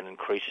an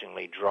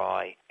increasingly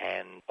dry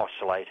and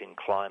oscillating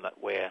climate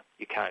where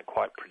you can't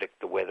quite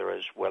predict the weather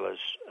as well as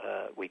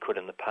we could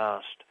in the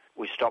past.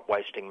 We stop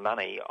wasting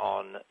money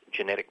on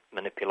genetic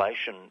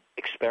manipulation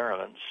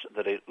experiments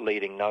that are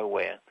leading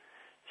nowhere.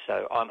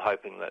 So I'm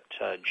hoping that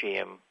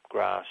GM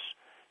grass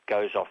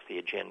goes off the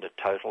agenda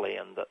totally,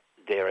 and that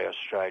Dairy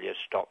Australia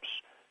stops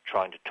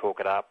trying to talk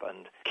it up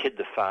and kid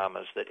the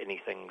farmers that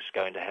anything's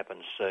going to happen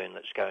soon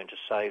that's going to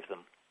save them.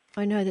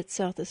 I know that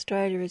South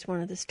Australia is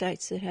one of the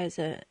states that has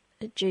a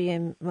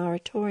GM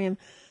moratorium,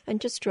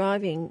 and just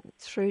driving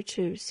through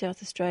to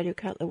South Australia a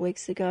couple of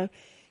weeks ago,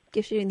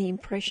 gives you the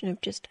impression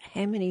of just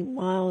how many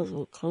miles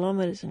or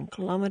kilometres and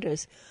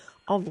kilometres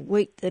of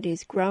wheat that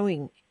is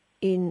growing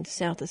in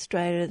South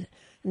Australia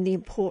and the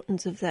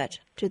importance of that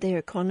to their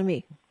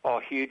economy. Oh,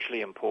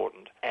 hugely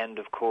important. And,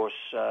 of course,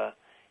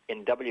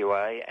 in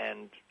WA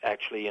and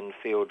actually in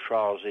field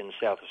trials in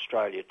South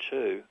Australia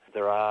too,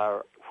 there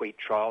are wheat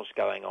trials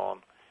going on.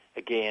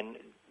 Again,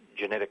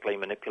 genetically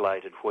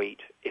manipulated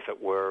wheat, if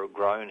it were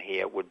grown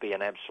here, would be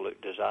an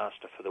absolute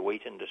disaster for the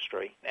wheat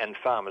industry. And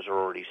farmers are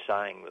already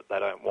saying that they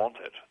don't want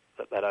it,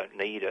 that they don't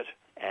need it,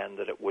 and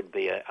that it would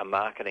be a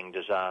marketing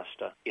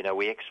disaster. You know,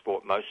 we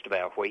export most of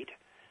our wheat,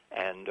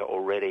 and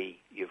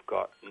already you've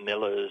got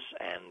millers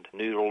and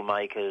noodle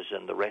makers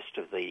and the rest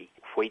of the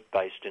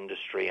wheat-based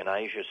industry in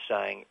Asia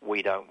saying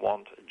we don't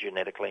want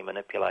genetically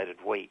manipulated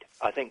wheat.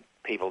 I think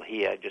people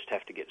here just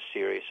have to get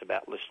serious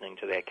about listening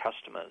to their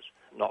customers,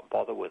 not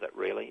bother with it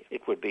really.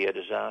 It would be a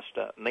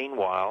disaster.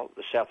 Meanwhile,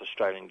 the South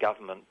Australian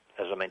government,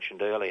 as I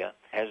mentioned earlier,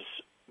 has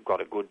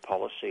got a good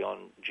policy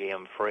on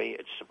GM-free.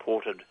 It's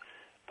supported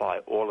by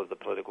all of the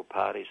political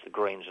parties. The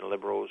Greens and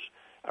Liberals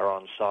are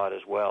on side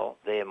as well.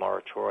 Their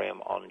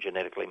moratorium on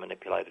genetically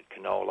manipulated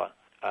canola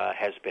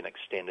has been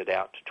extended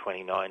out to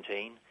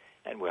 2019,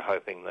 and we're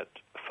hoping that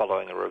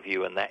following a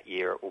review in that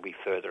year it will be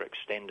further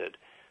extended.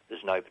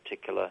 There's no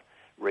particular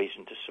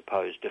reason to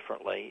suppose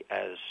differently,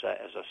 as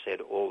I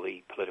said, all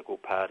the political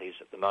parties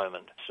at the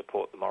moment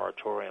support the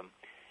moratorium.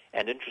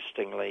 And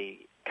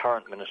interestingly,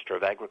 current Minister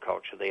of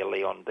Agriculture there,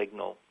 Leon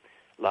Bignell,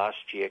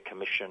 last year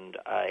commissioned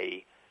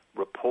a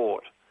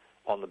report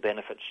on the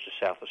benefits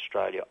to South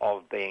Australia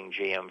of being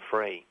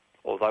GM-free.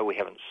 Although we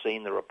haven't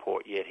seen the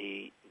report yet,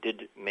 he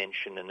did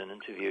mention in an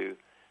interview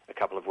a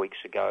couple of weeks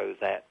ago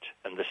that,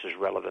 and this is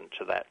relevant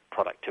to that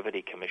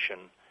productivity commission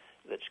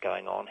that's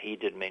going on, he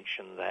did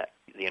mention that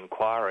the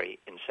inquiry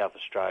in South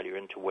Australia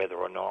into whether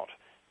or not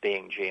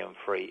being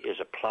GM-free is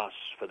a plus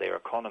for their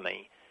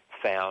economy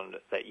found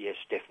that yes,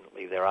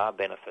 definitely there are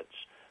benefits,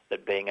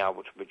 that being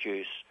able to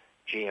produce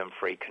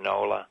GM-free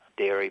canola,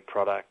 dairy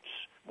products,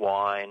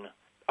 wine,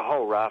 a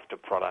whole raft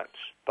of products,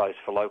 both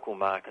for local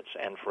markets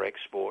and for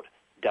export,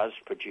 does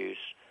produce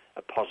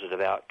a positive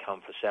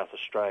outcome for South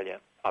Australia.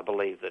 I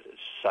believe that it's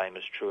the same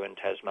is true in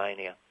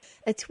Tasmania.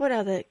 It's what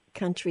other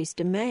countries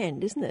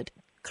demand, isn't it?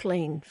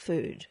 Clean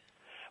food.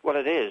 Well,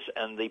 it is,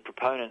 and the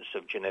proponents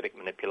of genetic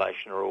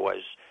manipulation are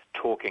always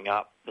talking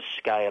up the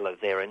scale of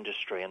their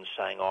industry and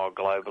saying, oh,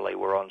 globally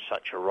we're on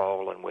such a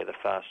roll and we're the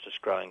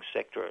fastest growing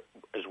sector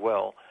as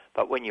well.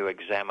 But when you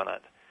examine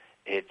it,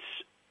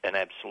 it's an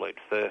absolute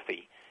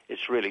furphy.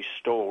 It's really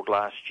stalled.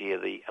 Last year,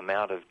 the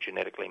amount of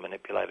genetically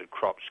manipulated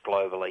crops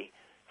globally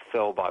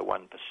fell by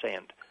 1%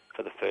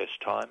 for the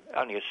first time.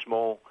 Only a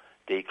small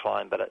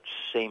decline, but it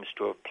seems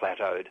to have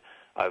plateaued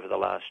over the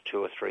last 2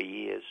 or 3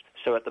 years.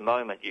 So at the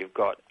moment, you've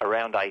got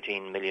around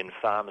 18 million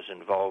farmers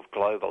involved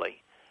globally.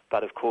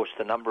 But of course,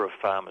 the number of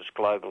farmers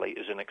globally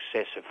is in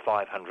excess of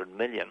 500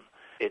 million.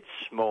 It's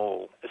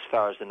small as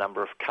far as the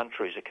number of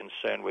countries are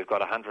concerned. We've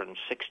got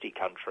 160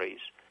 countries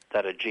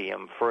that are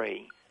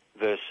GM-free,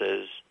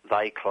 versus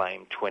they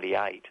claim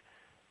 28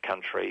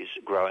 countries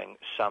growing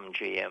some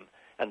GM,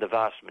 and the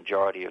vast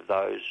majority of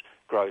those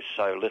grow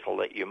so little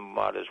that you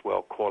might as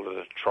well call it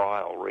a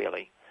trial,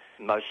 really.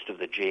 Most of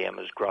the GM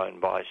is grown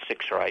by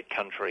 6 or 8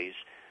 countries,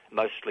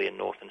 mostly in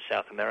North and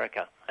South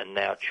America, and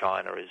now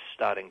China is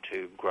starting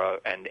to grow,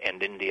 and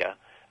India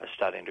are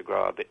starting to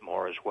grow a bit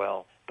more as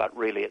well. But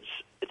really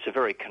it's a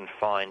very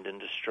confined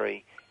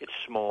industry, it's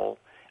small,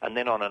 and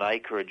then on an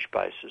acreage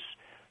basis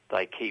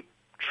they keep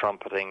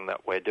trumpeting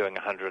that we're doing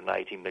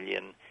 180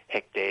 million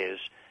hectares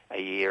a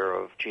year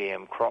of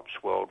GM crops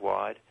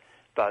worldwide,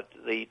 but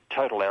the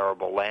total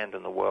arable land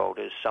in the world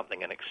is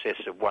something in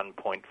excess of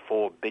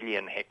 1.4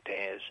 billion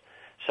hectares.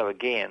 So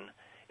again,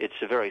 it's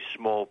a very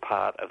small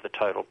part of the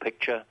total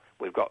picture.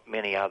 We've got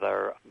many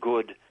other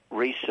good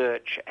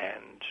research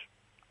and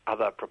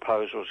other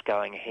proposals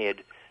going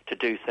ahead to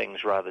do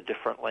things rather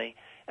differently,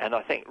 and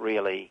I think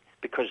really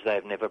because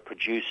they've never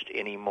produced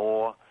any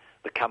more,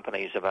 the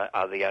companies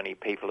are the only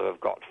people who have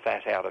got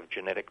fat out of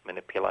genetic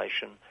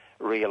manipulation.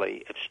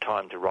 Really, it's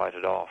time to write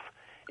it off,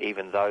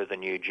 even though the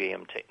new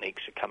GM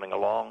techniques are coming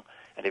along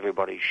and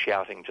everybody's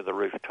shouting to the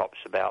rooftops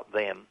about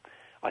them.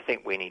 I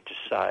think we need to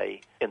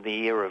say, in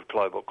the era of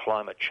global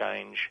climate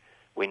change,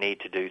 we need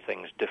to do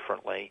things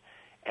differently.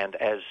 And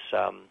as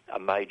a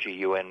major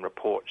UN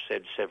report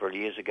said several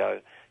years ago,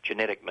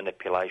 genetic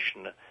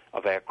manipulation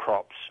of our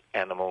crops,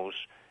 animals,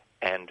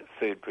 and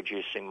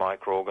food-producing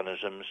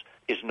microorganisms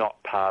is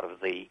not part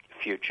of the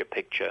future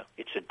picture.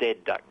 It's a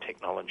dead duck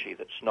technology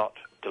that's not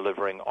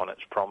delivering on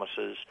its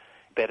promises.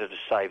 Better to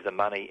save the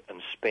money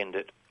and spend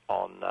it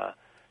on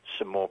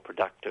some more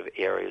productive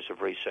areas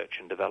of research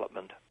and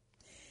development.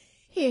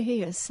 Hear,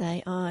 hear,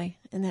 say I.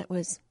 And that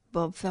was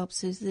Bob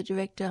Phelps, who's the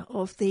director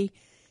of the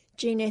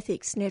Gene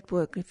Ethics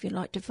Network. If you'd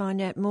like to find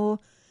out more,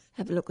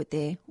 have a look at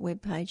their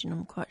webpage, and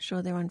I'm quite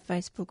sure they're on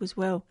Facebook as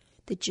well,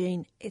 the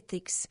Gene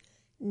Ethics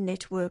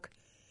Network.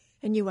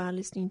 And you are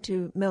listening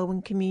to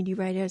Melbourne Community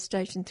Radio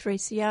Station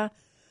 3CR,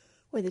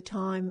 where the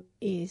time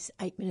is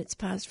 8 minutes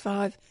past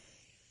 5.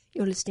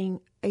 You're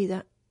listening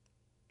either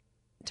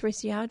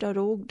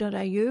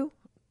 3cr.org.au,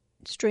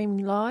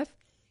 streaming live.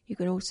 You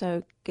can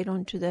also get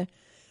onto the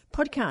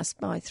podcast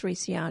by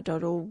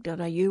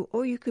 3cr.org.au,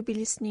 or you could be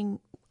listening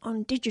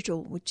on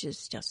digital, which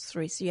is just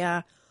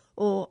 3CR,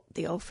 or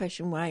the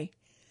old-fashioned way,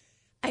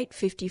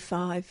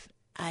 8:55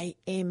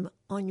 AM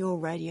on your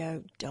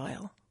radio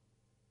dial.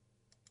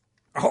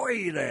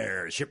 Ahoy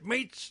there,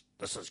 shipmates.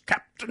 This is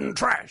Captain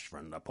Trash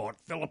from the Port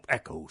Phillip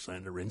Echo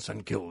Centre in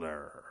St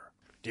Kilda.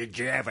 Did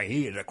you ever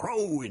hear the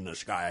crow in the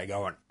sky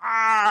going,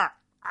 ah,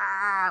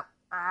 ah,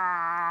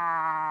 ah?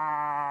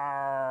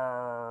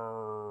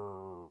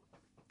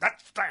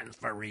 That stands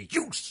for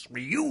reduce,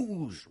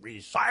 reuse,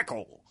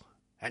 recycle.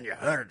 And you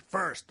heard it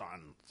first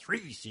on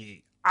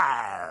 3CR.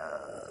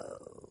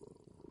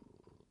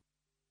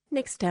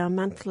 Next, our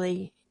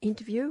monthly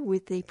interview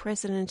with the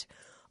President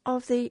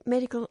of the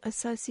Medical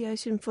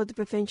Association for the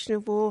Prevention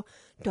of War,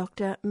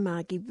 Dr.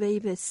 Margie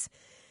Beavis.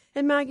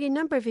 And Margie, a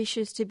number of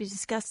issues to be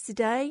discussed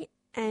today,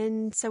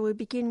 and so we'll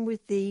begin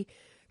with the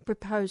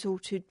proposal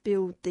to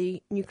build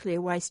the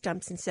nuclear waste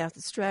dumps in South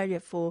Australia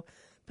for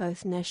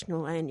both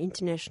national and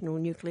international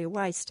nuclear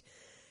waste.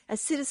 A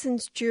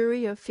citizens'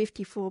 jury of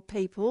 54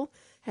 people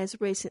has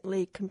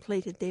recently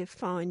completed their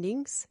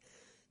findings.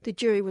 The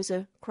jury was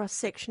a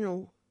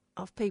cross-sectional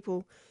of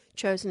people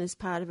chosen as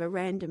part of a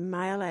random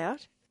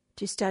mail-out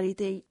to study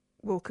the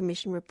Royal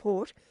Commission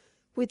report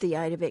with the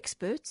aid of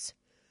experts.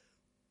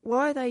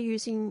 Why are they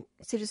using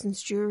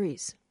citizens'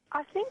 juries?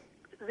 I think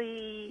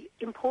the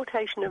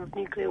importation of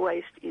nuclear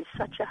waste is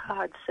such a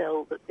hard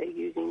sell that they're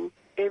using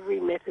every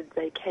method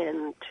they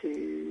can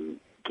to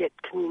get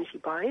community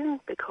buy-in,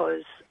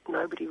 because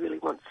nobody really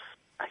wants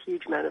a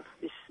huge amount of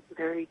this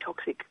very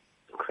toxic,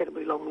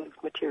 incredibly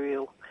long-lived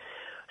material.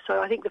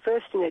 So I think the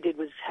first thing they did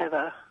was have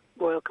a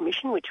Royal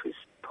Commission, which was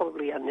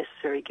probably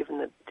unnecessary given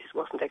that this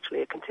wasn't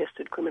actually a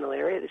contested criminal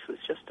area. This was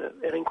just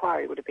an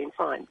inquiry would have been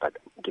fine, but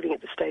giving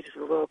it the status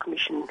of a Royal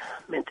Commission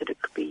meant that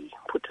it could be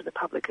put to the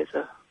public as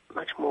a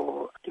much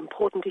more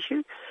important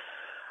issue.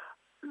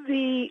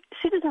 The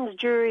citizens'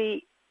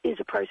 jury is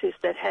a process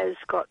that has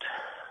got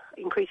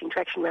increasing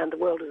traction around the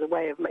world as a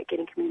way of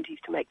getting communities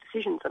to make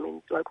decisions. I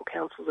mean, local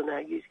councils are now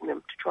using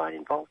them to try and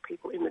involve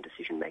people in the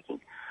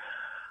decision-making.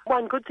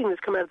 One good thing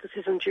that's come out of the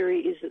citizens' jury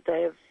is that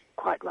they have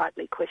quite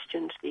rightly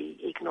questioned the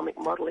economic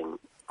modelling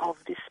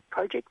of this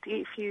project.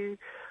 If you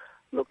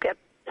look at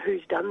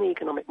who's done the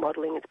economic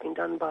modelling, it's been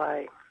done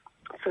by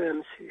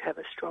firms who have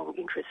a strong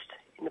interest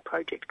in the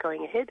project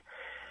going ahead.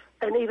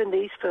 And even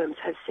these firms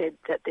have said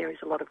that there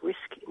is a lot of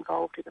risk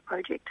involved in the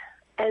project.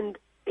 And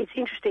it's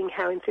interesting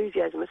how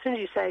enthusiasm, as soon as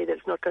you say that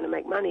it's not going to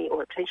make money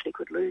or it potentially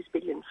could lose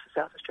billions for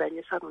South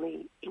Australia,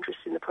 suddenly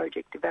interest in the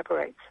project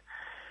evaporates.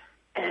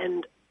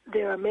 And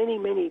there are many,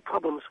 many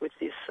problems with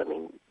this. I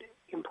mean,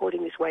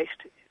 importing this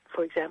waste,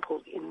 for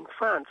example, in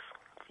France,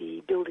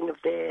 the building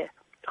of their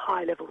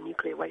high-level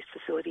nuclear waste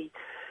facility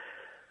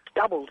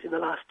doubled in the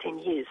last 10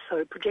 years.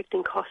 So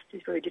projecting costs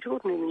is very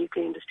difficult, and in the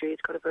nuclear industry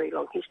it's got a very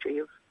long history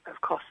of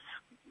costs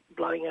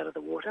blowing out of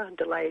the water,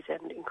 delays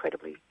and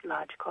incredibly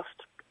large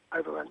cost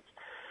overruns.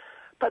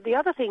 But the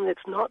other thing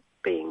that's not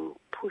being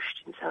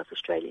pushed in South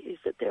Australia is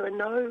that there are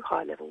no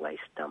high-level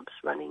waste dumps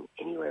running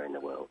anywhere in the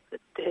world,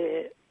 that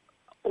they're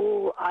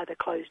all either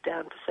closed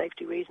down for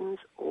safety reasons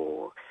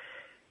or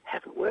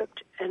haven't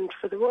worked. And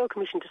for the Royal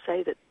Commission to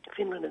say that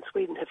Finland and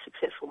Sweden have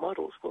successful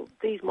models, well,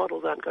 these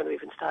models aren't going to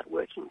even start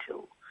working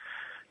till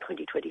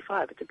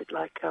 2025. It's a bit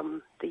like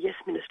the Yes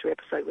Minister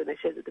episode when they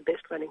said that the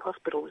best running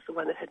hospital was the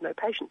one that had no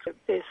patients. So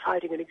they're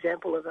citing an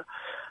example of a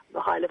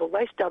high-level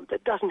waste dump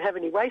that doesn't have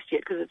any waste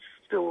yet because it's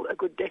still a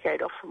good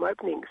decade off from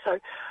opening. So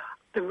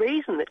the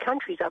reason that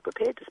countries are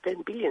prepared to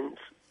spend billions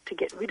to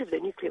get rid of their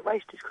nuclear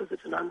waste is because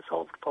it's an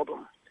unsolved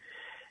problem.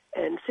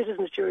 And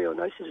citizens' jury or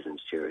no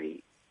citizens'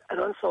 jury, an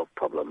unsolved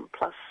problem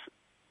plus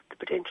the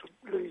potential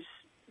to lose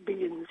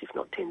billions, if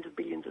not tens of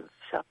billions of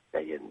South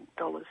Australian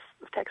dollars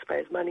of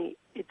taxpayers' money,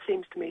 it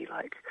seems to me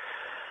like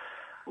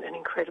an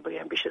incredibly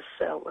ambitious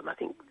sell. And I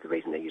think the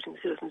reason they're using the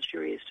citizens'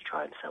 jury is to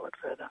try and sell it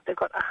further. They've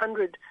got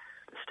 100,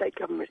 the state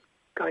government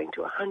going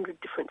to 100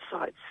 different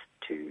sites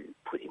to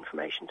put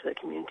information to the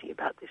community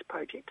about this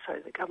project. So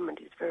the government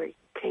is very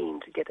keen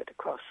to get it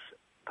across,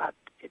 but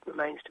it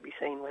remains to be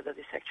seen whether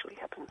this actually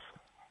happens.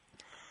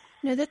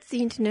 No, that's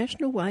the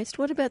international waste.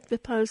 What about the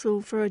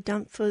proposal for a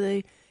dump for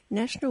the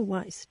national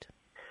waste?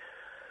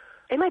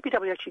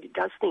 MAPW actually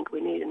does think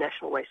we need a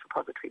national waste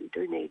repository. We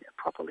do need a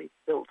properly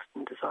built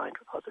and designed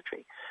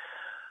repository.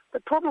 The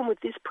problem with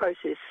this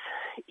process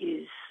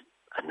is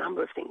a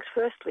number of things.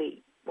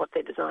 Firstly, what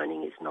they're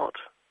designing is not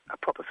a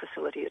proper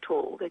facility at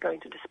all. They're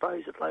going to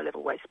dispose of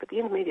low-level waste, but the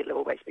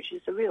intermediate-level waste, which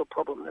is the real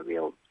problem,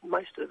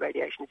 most of the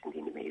radiation is in the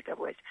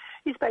intermediate-level waste,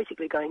 is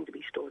basically going to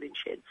be stored in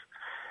sheds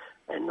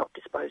and not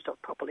disposed of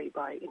properly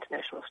by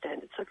international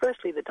standards. So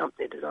firstly, the dump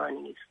they're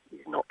designing is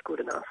not good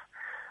enough.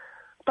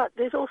 But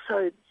there's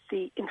also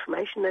the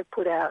information they've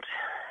put out.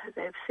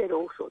 They've said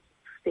all sorts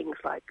of things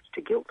like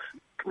to guilt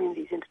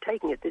communities into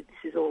taking it, that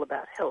this is all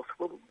about health.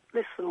 Well,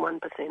 less than 1%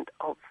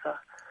 of the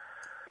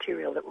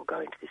material that will go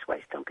into this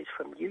waste dump is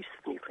from use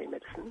of nuclear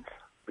medicines.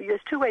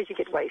 There's two ways you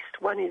get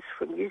waste. One is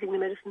from using the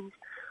medicines,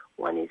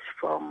 one is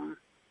from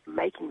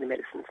making the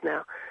medicines.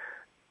 Now,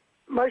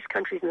 most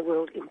countries in the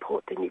world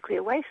import their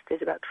nuclear waste.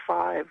 There's about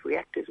 5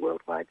 reactors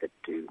worldwide that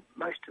do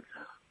most of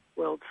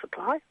the world's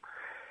supply.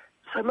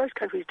 So most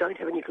countries don't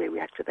have a nuclear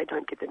reactor, they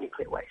don't get the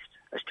nuclear waste.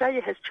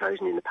 Australia has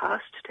chosen in the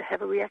past to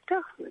have a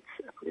reactor. It's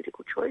a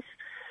political choice.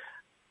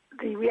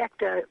 The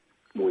reactor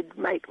would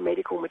make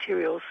medical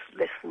materials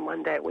less than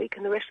 1 day a week,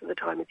 and the rest of the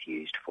time it's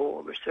used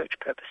for research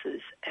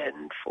purposes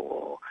and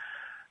for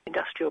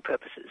industrial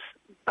purposes.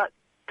 But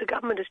the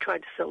government has tried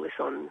to sell this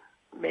on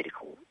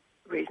medical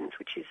reasons,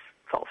 which is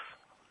false.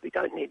 We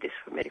don't need this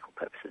for medical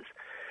purposes.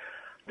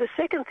 The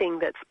second thing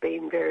that's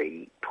been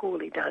very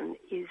poorly done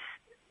is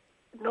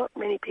not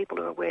many people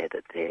are aware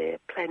that they're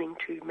planning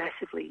to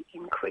massively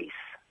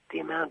increase the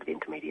amount of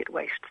intermediate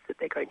waste that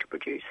they're going to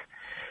produce.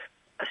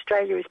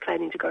 Australia is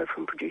planning to go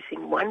from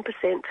producing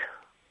 1%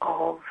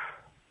 of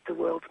the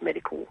world's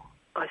medical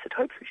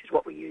isotopes, which is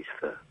what we use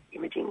for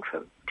imaging,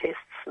 for tests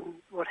and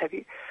what have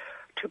you,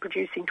 to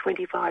producing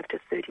 25 to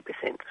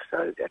 30%.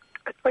 So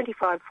a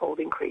 25-fold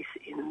increase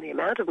in the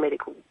amount of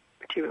medical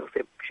materials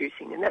they're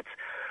producing. And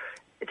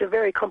it's a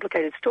very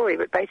complicated story,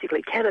 but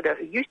basically Canada,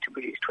 who used to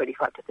produce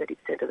 25 to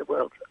 30% of the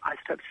world's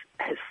isotopes,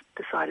 has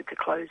decided to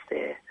close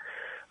their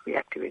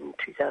reactor in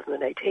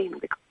 2018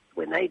 because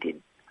when they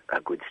did a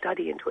good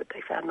study into it,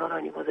 they found not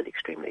only was it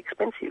extremely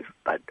expensive,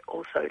 but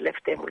also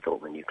left them with all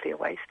the nuclear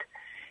waste.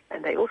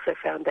 And they also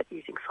found that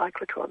using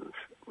cyclotrons,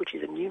 which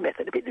is a new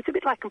method, it's a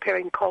bit like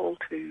comparing coal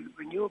to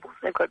renewables.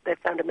 They've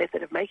found a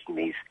method of making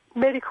these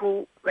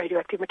medical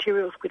radioactive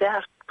materials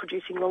without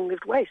producing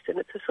long-lived waste, and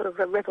it's a sort of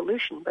a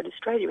revolution. But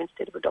Australia,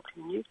 instead of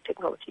adopting new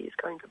technology, is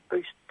going to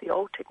boost the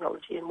old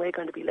technology, and we're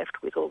going to be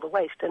left with all the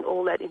waste, and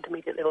all that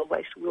intermediate level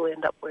waste will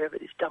end up wherever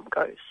this dump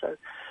goes. So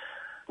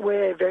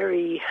we're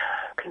very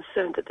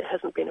concerned that there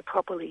hasn't been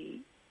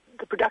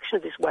the production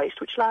of this waste,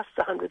 which lasts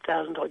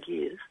 100,000 odd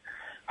years,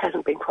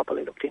 hasn't been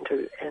properly looked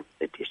into, and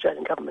the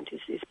Australian government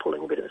is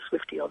pulling a bit of a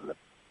swifty on the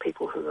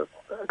people who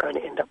are going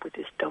to end up with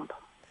this dump.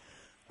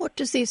 What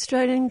does the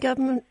Australian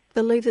government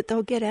believe that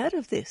they'll get out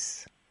of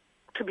this?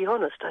 To be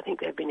honest, I think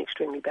they've been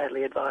extremely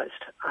badly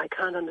advised. I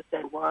can't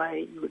understand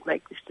why you would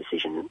make this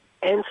decision.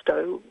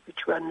 ANSTO,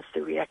 which runs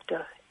the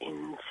reactor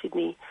in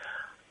Sydney,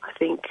 I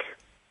think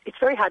it's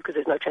very hard because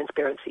there's no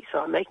transparency, so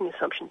I'm making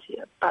assumptions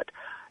here. But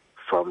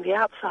from the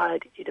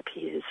outside, it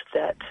appears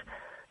that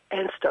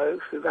ANSTO,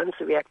 who runs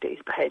the reactor, is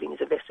behaving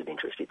as a vested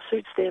interest. It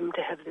suits them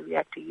to have the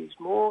reactor used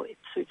more. It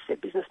suits their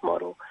business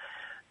model.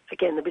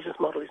 Again, the business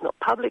model is not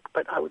public,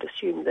 but I would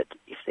assume that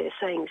if they're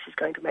saying this is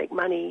going to make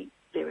money,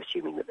 they're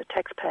assuming that the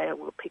taxpayer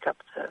will pick up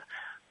the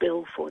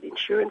bill for the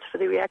insurance for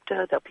the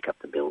reactor, they'll pick up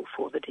the bill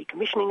for the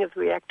decommissioning of the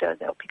reactor,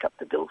 they'll pick up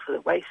the bill for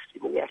the waste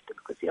in the reactor,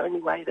 because the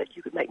only way that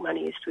you could make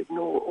money is to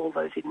ignore all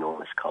those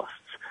enormous costs.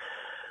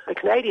 The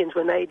Canadians,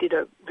 when they did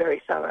a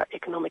very thorough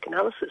economic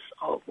analysis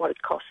of what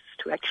it costs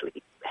to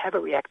actually have a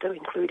reactor,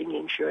 including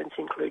insurance,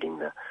 including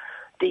the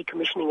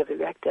decommissioning of the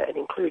reactor and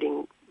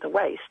including the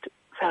waste,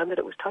 found that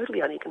it was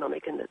totally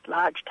uneconomic and that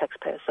large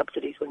taxpayer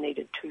subsidies were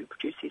needed to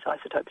produce these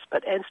isotopes.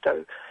 But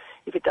ANSTO,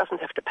 if it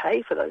doesn't have to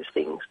pay for those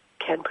things,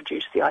 can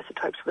produce the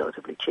isotopes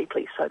relatively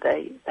cheaply. So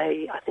they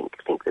I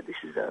think that this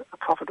is a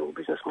profitable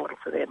business model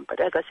for them.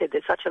 But as I said,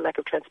 there's such a lack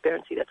of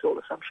transparency, that's all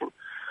assumption.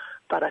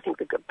 But I think,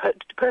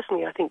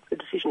 personally, I think the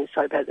decision is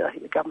so bad that I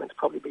think the government's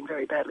probably been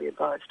very badly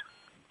advised.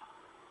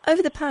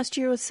 Over the past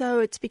year or so,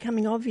 it's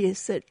becoming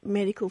obvious that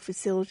medical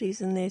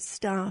facilities and their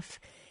staff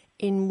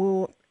in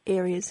war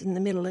areas in the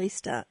Middle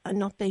East are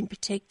not being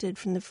protected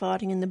from the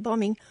fighting and the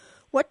bombing.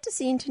 What does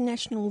the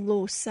international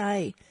law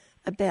say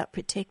about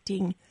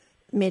protecting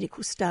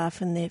medical staff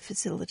and their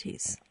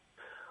facilities?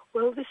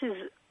 Well, this is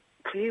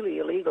clearly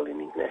illegal in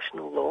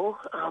international law.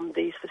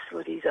 These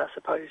facilities are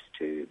supposed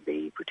to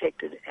be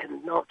protected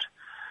and not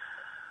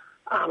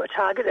a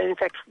target. And in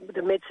fact,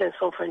 the Médecins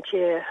Sans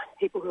Frontières,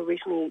 people who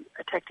recently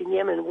attacked in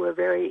Yemen, were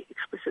very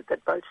explicit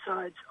that both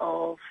sides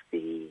of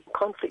the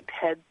conflict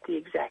had the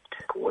exact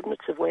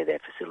coordinates of where their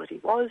facility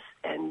was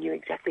and knew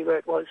exactly where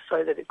it was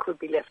so that it could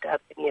be left out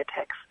of any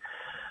attacks.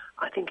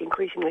 I think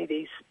increasingly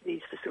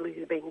these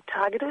facilities are being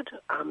targeted.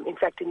 In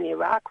fact, in the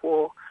Iraq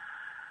war,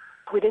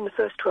 within the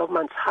first 12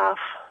 months, half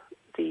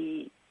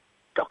the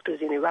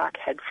doctors in Iraq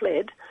had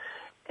fled,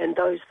 and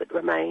those that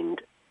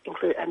remained,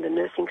 and the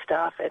nursing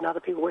staff and other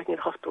people working at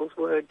hospitals,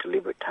 were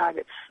deliberate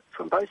targets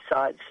from both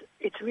sides.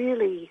 It's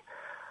really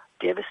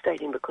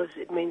devastating because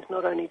it means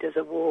not only does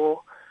a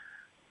war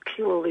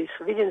kill all these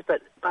civilians,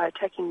 but by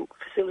attacking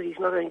facilities,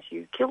 not only do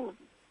you kill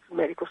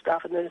medical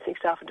staff and nursing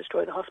staff and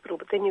destroy the hospital,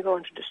 but then you go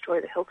on to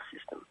destroy the health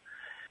system.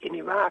 In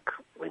Iraq,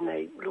 when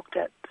they looked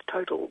at the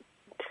total,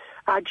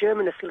 our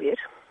German affiliate,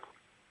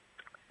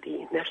 the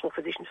International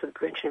Physicians for the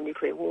Prevention of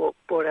Nuclear War,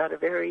 brought out a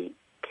very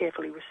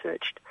carefully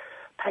researched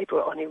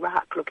paper on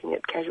Iraq, looking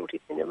at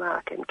casualties in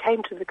Iraq, and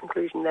came to the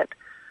conclusion that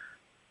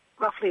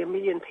roughly 1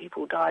 million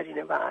people died in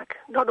Iraq,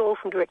 not all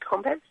from direct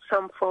combat,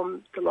 some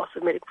from the loss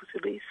of medical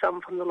facilities,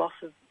 some from the loss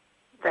of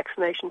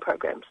vaccination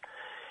programs.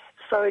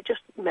 So it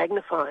just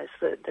magnifies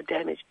the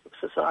damage of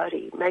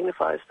society,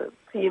 magnifies the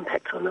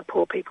impacts on the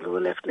poor people who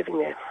are left living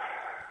there.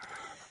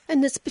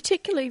 And there's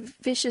particularly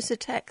vicious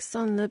attacks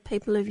on the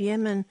people of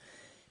Yemen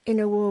in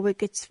a war that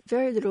gets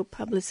very little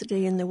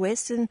publicity in the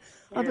West, and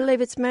I believe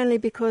it's mainly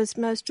because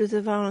most of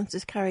the violence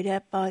is carried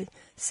out by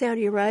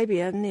Saudi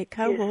Arabia and their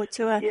cohorts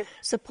who are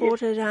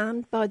supported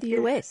by the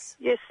US.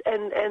 Yes,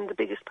 and the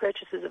biggest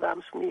purchasers of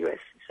arms from the US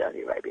is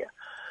Saudi Arabia.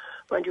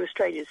 Mind you,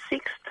 Australia's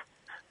sixth,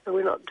 and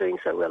we're not doing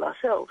so well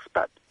ourselves,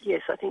 but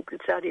yes, I think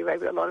that Saudi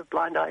Arabia, a lot of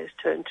blind eyes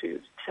turn to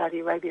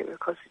Saudi Arabia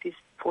because it is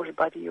supported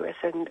by the US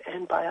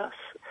and by us.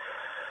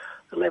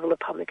 The level of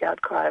public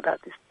outcry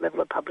about this level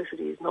of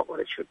publicity is not what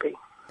it should be.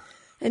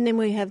 And then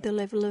we have the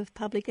level of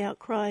public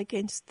outcry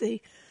against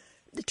the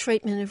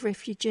treatment of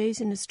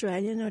refugees in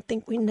Australia, and I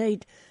think we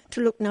need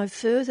to look no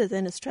further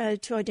than Australia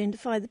to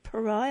identify the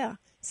pariah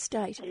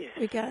state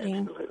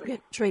regarding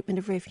treatment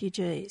of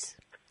refugees.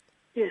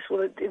 Yes,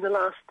 well, in the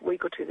last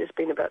week or two there's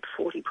been about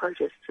 40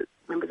 protests at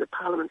members of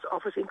Parliament's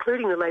office,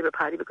 including the Labor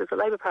Party, because the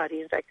Labor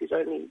Party, in fact, is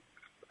only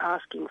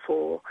asking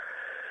for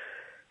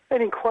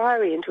an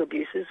inquiry into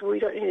abuses. We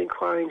don't need an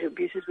inquiry into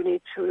abuses. We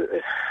need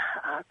to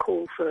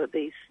call for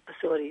these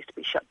facilities to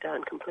be shut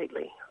down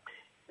completely.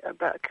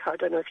 I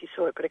don't know if you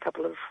saw it, but a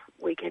couple of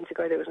weekends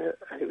ago there was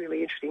a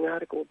really interesting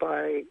article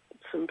by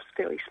some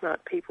fairly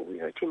smart people,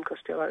 Tim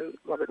Costello,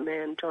 Robert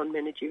Mann, John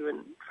Menadue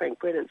and Frank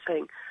Brennan,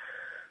 saying,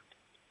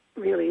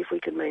 really, if we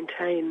can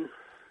maintain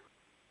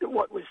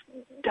what was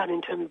done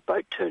in terms of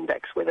boat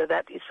turnbacks, whether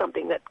that is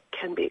something that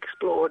can be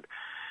explored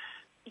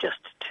just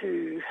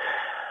to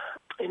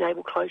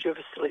enable closure of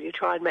a facility, to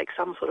try and make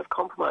some sort of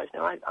compromise.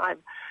 Now, I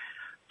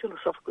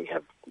philosophically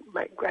have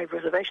made grave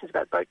reservations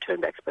about boat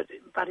turnbacks,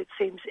 but it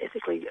seems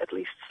ethically at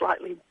least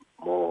slightly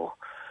more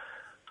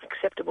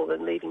acceptable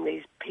than leaving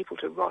these people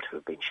to rot who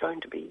have been shown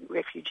to be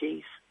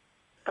refugees.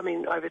 I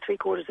mean, over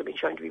 3/4 have been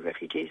shown to be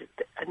refugees,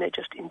 and they're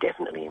just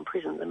indefinitely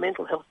imprisoned. The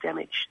mental health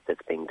damage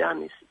that's being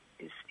done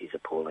is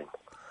appalling.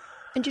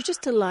 And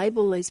just to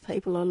label these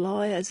people are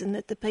liars, and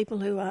that the people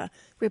who are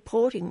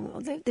reporting,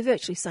 they're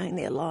virtually saying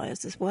they're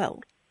liars as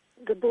well.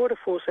 The Border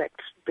Force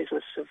Act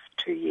business of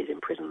 2 years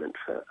imprisonment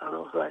for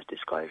unauthorised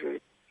disclosure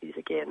is,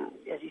 again,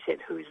 as you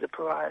said, who is the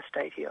pariah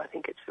state here? I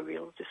think it's a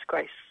real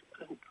disgrace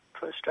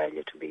for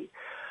Australia to be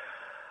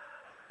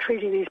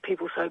treating these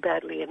people so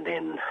badly and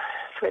then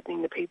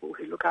threatening the people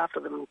who look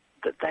after them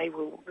that they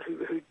will,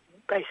 who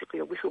basically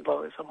are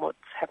whistleblowers on what's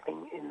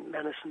happening in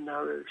Manus and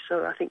Nauru.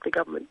 So I think the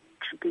government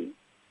should be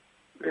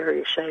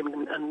very ashamed,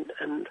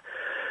 and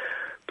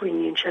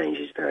bringing in change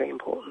is very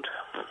important.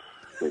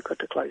 We've got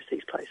to close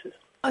these places.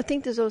 I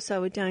think there's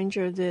also a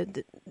danger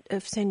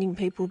of sending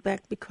people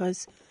back,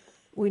 because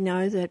we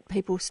know that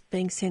people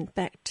being sent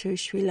back to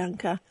Sri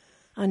Lanka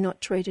are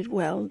not treated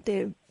well.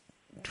 They're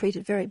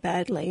treated very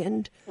badly,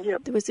 and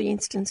there was the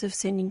instance of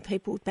sending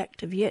people back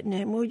to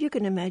Vietnam. Well, you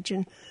can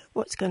imagine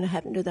what's going to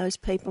happen to those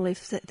people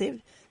if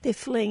they're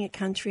fleeing a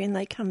country and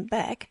they come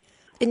back.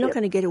 They're not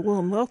going to get a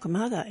warm welcome,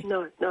 are they?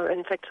 No. And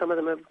in fact, some of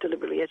them are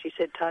deliberately, as you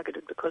said,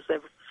 targeted because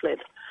they've fled.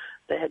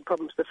 They had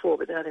problems before,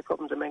 but now their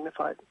problems are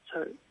magnified.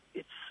 So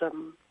it's,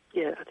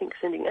 I think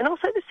sending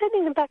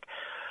them back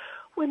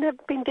when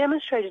they've been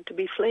demonstrated to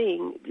be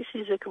fleeing. This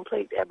is a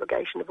complete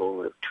abrogation of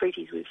all the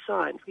treaties we've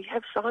signed. We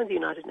have signed the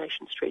United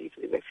Nations Treaty for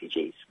the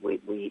Refugees.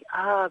 We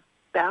are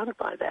bound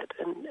by that,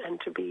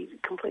 and to be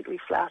completely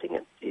flouting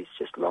it is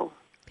just wrong.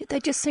 But they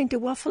just seem to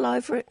waffle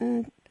over it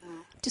and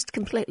just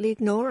completely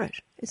ignore it,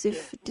 as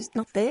if it's just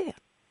not there.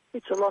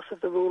 It's a loss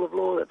of the rule of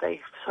law that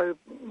they so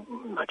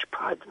much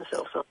pride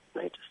themselves on.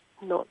 They're just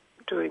not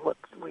doing what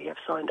we have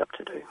signed up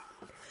to do.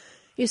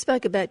 You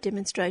spoke about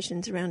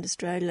demonstrations around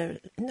Australia.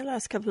 In the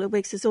last couple of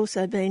weeks, there's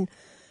also been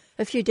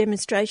a few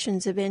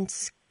demonstrations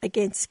events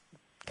against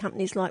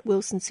companies like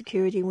Wilson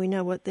Security. We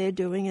know what they're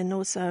doing, and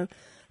also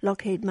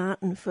Lockheed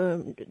Martin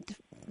for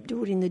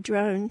building the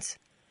drones.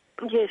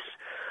 Yes.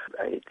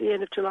 At the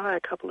end of July,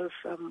 a couple of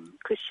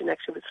Christian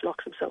activists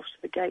locked themselves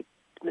to the gate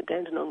in the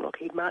Dandenong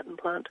Lockheed Martin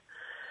plant.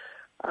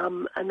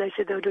 And they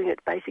said they were doing it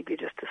basically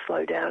just to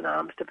slow down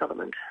arms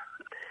development.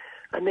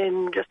 And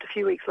then just a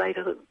few weeks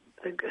later,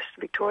 the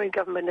Victorian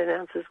government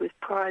announces with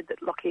pride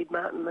that Lockheed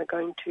Martin are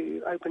going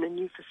to open a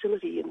new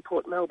facility in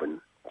Port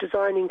Melbourne,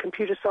 designing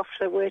computer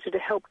software to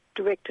help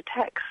direct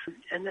attacks.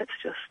 And that's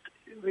just,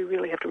 we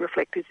really have to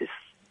reflect, is this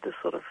the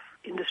sort of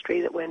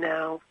industry that we're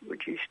now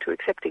reduced to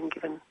accepting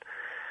given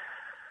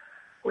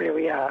where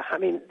we are? I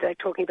mean, they're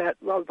talking about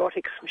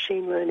robotics,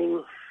 machine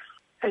learning.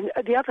 And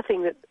the other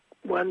thing that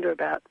I wonder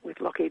about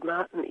with Lockheed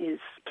Martin is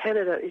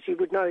Canada, as you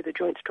would know, the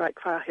Joint Strike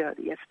Fighter,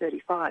 the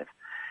F-35,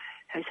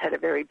 has had a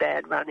very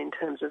bad run in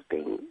terms of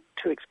being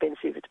too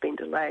expensive. It's been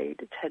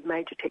delayed. It's had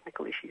major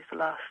technical issues. The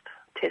last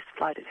test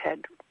flight it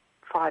had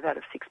 5 out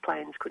of 6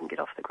 planes couldn't get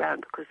off the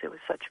ground because there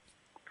was such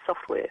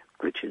software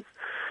glitches.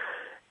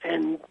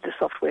 And the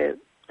software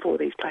for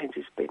these planes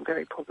has been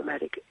very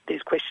problematic.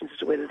 There's questions as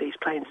to whether these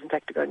planes, in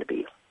fact, are going to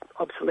be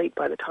obsolete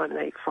by the time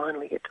they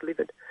finally get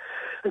delivered.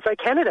 And so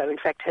Canada, in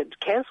fact, had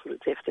cancelled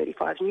its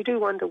F-35s, and you do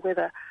wonder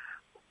whether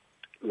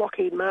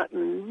Lockheed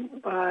Martin,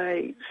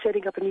 by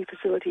setting up a new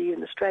facility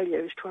in Australia,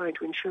 is trying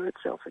to insure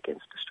itself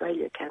against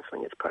Australia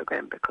cancelling its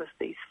program, because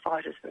these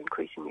fighters are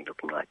increasingly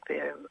looking like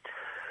they're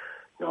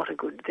not a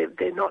good...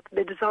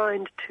 They're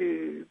designed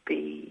to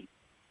be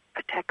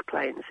attack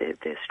planes.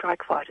 They're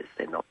strike fighters.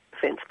 They're not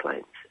defence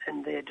planes,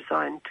 and they're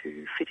designed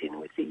to fit in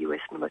with the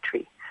US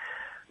military.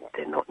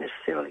 They're not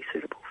necessarily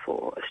suitable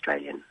for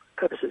Australian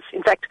purposes.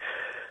 In fact,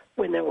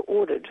 when they were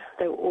ordered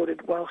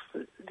whilst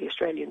the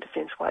Australian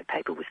Defence White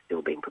Paper was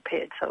still being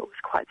prepared, so it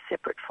was quite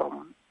separate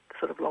from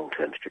sort of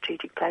long-term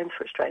strategic plans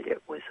for Australia.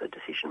 It was a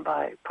decision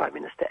by Prime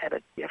Minister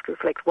Abbott. You have to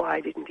reflect,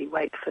 why didn't he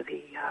wait for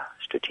the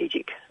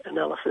strategic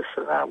analysis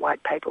of our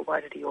White Paper?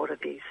 Why did he order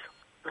these,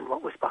 and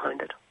what was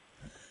behind it?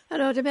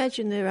 And I'd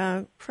imagine there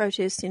are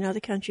protests in other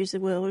countries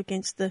of the world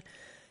against the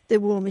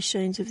war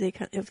machines of their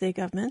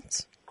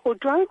governments. Well,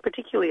 drone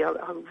particularly, I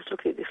was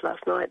looking at this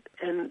last night,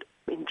 and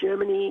in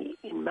Germany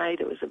in May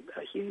there was a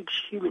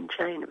huge human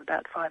chain of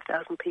about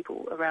 5,000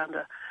 people around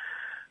a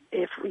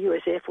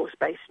US Air Force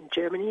base in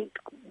Germany,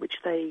 which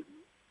they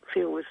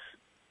feel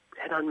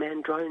had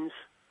unmanned drones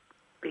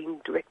being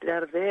directed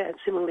out of there. And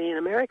similarly in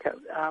America,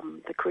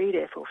 the Creed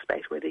Air Force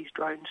Base, where these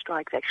drone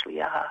strikes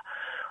actually are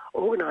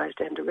organised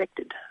and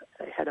directed,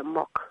 they had a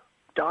mock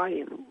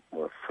die-in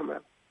from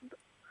a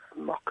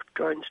mock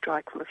drone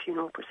strike from a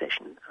funeral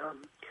procession.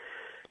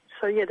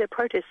 So, yeah, there are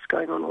protests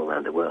going on all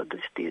around the world.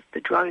 The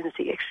drones,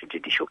 the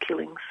extrajudicial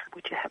killings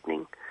which are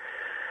happening,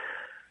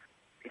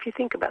 if you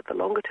think about the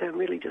longer term,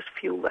 really just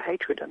fuel the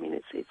hatred. I mean,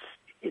 it's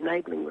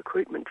enabling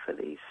recruitment for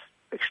these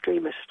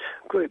extremist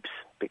groups,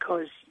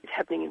 because it's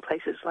happening in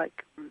places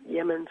like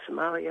Yemen,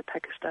 Somalia,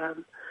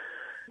 Pakistan.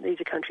 These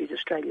are countries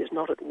Australia is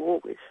not at war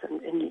with,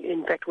 and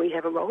in fact we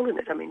have a role in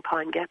it. I mean,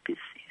 Pine Gap is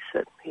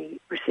certainly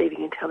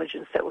receiving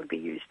intelligence that would be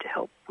used to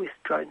help with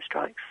drone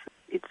strikes.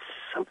 It's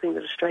something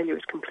that Australia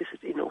is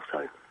complicit in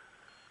also.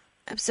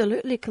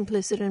 Absolutely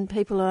complicit, and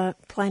people are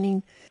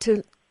planning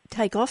to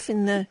take off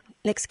in the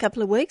next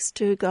couple of weeks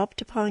to go up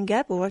to Pine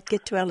Gap, or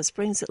get to Alice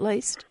Springs at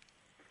least.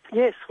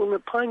 Yes, well, the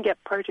Pine Gap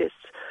protests,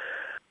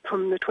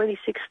 from the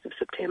 26th of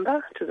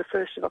September to the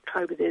 1st of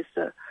October, there's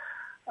a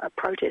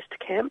protest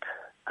camp,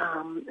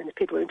 and if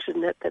people are interested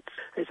in that,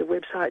 there's a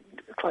website,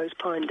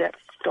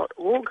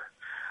 closepinegap.org.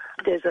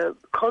 There's a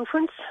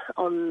conference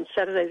on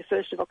Saturday the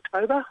 1st of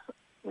October,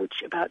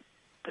 which about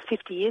the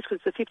 50 years,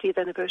 because it's the 50th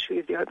anniversary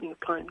of the opening of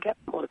Pine Gap,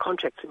 or the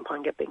contracts in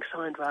Pine Gap being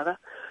signed, rather.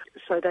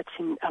 So that's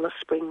in Alice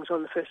Springs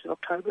on the 1st of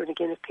October. And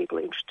again, if people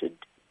are interested,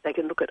 they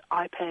can look at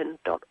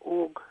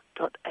ipan.org.au,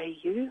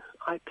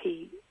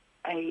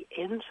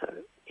 IPAN, so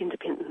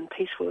Independent and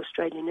Peaceful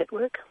Australian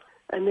Network.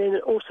 And then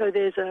also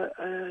there's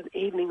an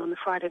evening on the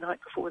Friday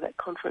night before that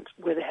conference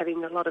where they're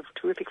having a lot of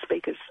terrific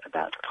speakers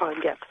about Pine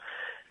Gap.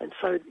 And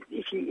so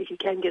if you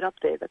can get up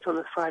there, that's on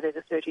the Friday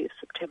the 30th of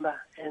September,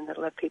 and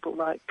that'll have people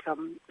like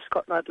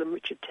Scott Ludlam,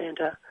 Richard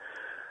Tanter,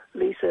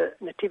 Lisa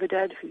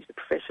Natividad, who's a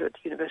professor at the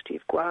University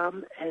of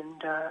Guam,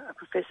 and a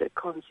Professor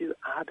Konzu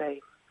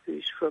Abe,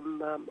 who's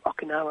from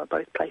Okinawa,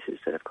 both places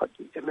that have got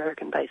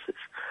American bases.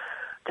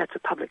 That's a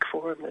public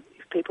forum that,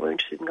 if people are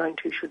interested in going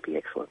to, should be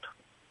excellent.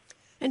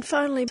 And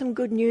finally, some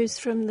good news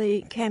from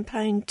the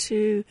campaign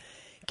to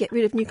get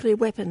rid of nuclear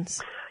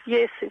weapons.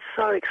 Yes, it's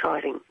so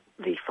exciting.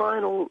 The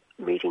final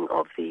meeting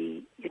of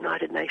the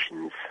United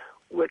Nations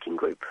Working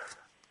Group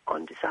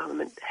on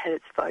Disarmament had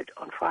its vote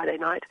on Friday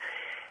night,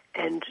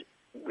 and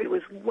it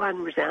was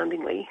won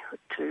resoundingly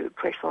to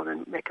press on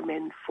and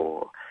recommend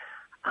for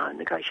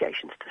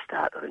negotiations to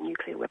start on a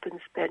nuclear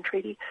weapons ban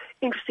treaty.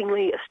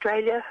 Interestingly,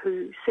 Australia,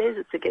 who says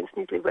it's against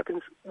nuclear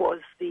weapons, was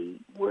the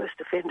worst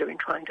offender in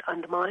trying to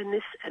undermine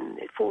this, and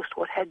it forced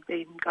what had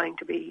been going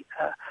to be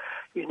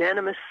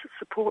unanimous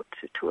support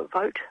to a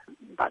vote,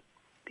 but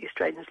the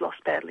Australians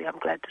lost badly, I'm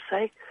glad to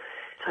say.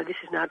 So this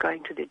is now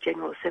going to the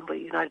General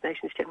Assembly, United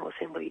Nations General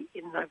Assembly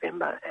in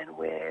November, and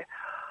we're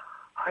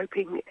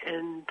hoping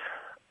and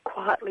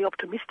quietly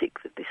optimistic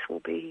that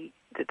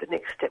the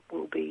next step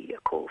will be a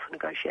call for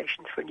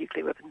negotiations for a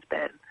nuclear weapons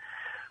ban.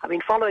 I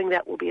mean, following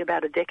that will be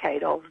about a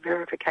decade of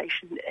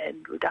verification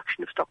and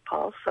reduction of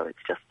stockpiles, so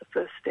it's just the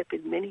first step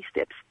in many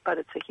steps, but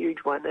it's a huge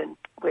one, and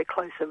we're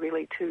closer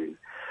really to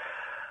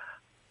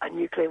a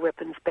nuclear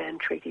weapons ban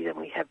treaty than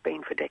we have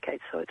been for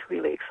decades. So it's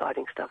really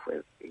exciting stuff.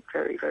 We're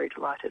very, very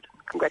delighted.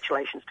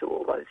 Congratulations to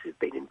all those who've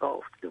been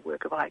involved. The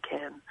work of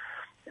ICANN,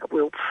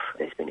 WILP,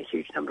 there's been a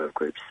huge number of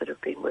groups that have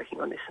been working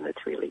on this, and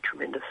it's really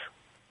tremendous.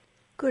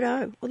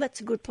 Good-o. Well, that's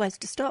a good place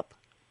to stop.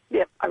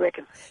 Yep, I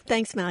reckon.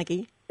 Thanks,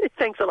 Margie.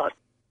 Thanks a lot.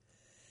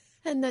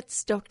 And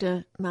that's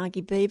Dr.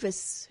 Margie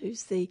Beavis,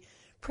 who's the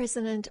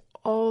president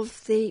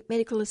of the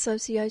Medical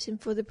Association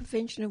for the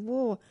Prevention of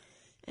War,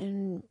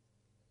 and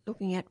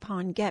looking at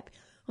Pine Gap.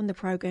 On the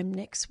program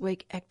next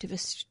week,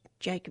 activist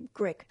Jacob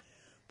Grech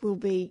will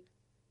be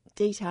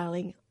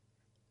detailing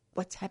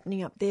what's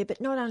happening up there,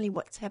 but not only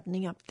what's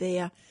happening up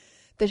there,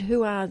 but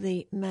who are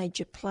the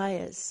major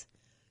players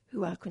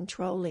who are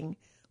controlling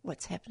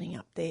what's happening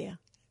up there.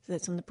 So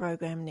that's on the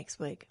program next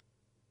week.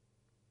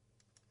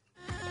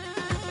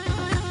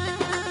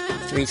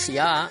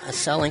 3CR are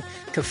selling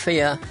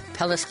kefir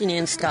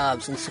Palestinian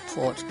scarves in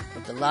support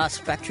of the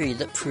last factory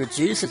that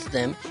produces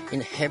them in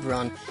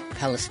Hebron,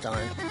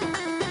 Palestine.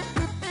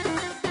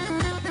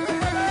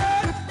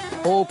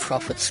 All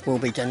profits will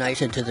be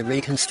donated to the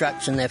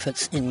reconstruction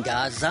efforts in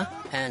Gaza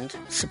and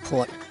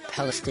support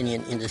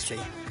Palestinian industry.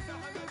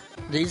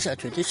 These are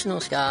traditional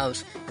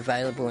scarves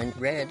available in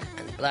red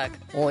and black,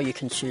 or you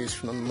can choose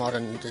from a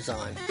modern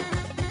design.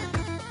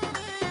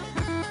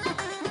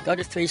 Go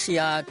to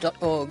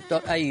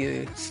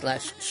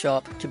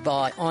 3cr.org.au/shop to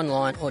buy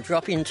online or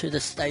drop into the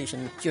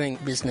station during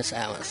business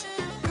hours.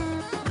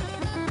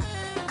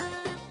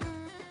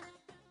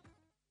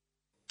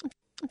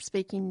 I'm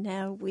speaking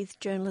now with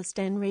journalist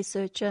and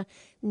researcher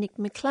Nick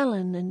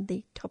McClellan, and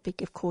the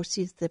topic, of course,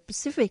 is the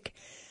Pacific.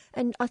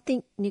 And I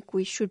think, Nick,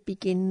 we should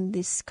begin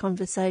this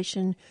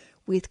conversation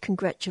with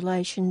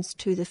congratulations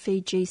to the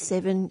Fiji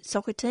 7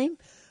 soccer team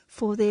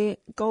for their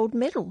gold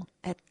medal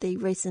at the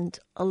recent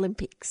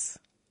Olympics.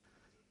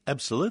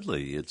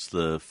 Absolutely. It's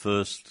the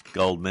first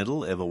gold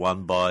medal ever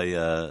won by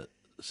a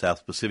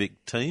South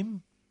Pacific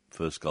team.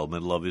 First gold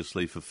medal,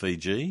 obviously, for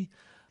Fiji.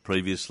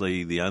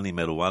 Previously, the only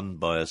medal won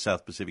by a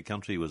South Pacific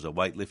country was a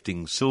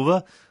weightlifting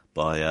silver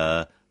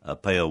by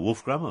Peo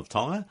Wolfgram of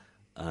Tonga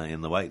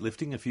in the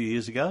weightlifting a few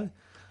years ago.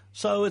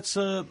 So it's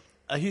a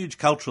huge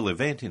cultural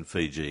event in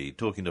Fiji.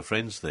 Talking to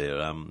friends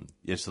there,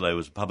 yesterday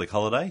was a public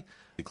holiday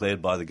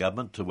declared by the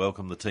government to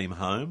welcome the team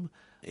home.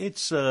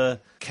 It's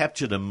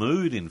captured a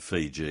mood in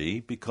Fiji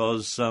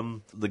because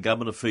the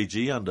government of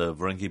Fiji under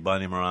Vorenke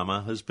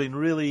Bainimarama has been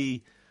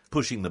really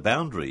pushing the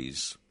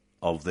boundaries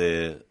of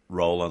their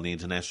role on the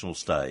international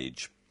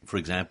stage. For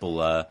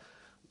example,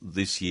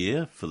 this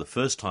year, for the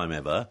first time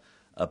ever,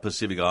 a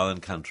Pacific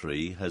Island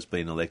country has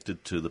been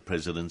elected to the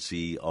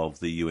presidency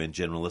of the UN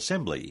General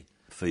Assembly.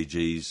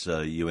 Fiji's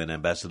UN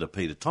Ambassador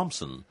Peter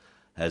Thompson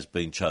has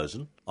been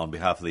chosen on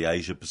behalf of the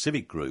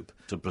Asia-Pacific group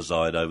to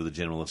preside over the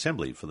General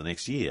Assembly for the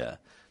next year.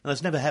 Now,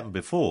 that's never happened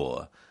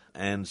before,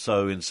 and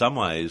so in some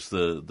ways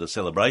the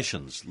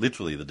celebrations,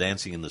 literally the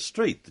dancing in the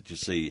street that you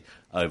see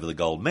over the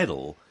gold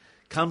medal,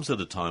 comes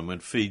at a time when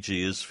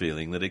Fiji is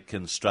feeling that it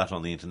can strut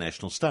on the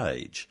international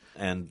stage.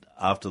 And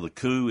after the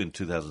coup in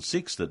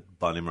 2006 that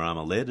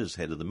Bainimarama led as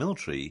head of the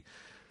military,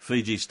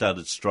 Fiji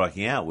started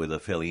striking out with a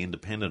fairly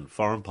independent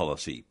foreign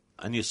policy.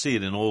 And you see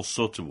it in all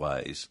sorts of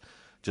ways.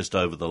 Just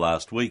over the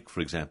last week,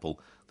 for example,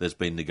 there's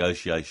been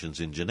negotiations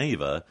in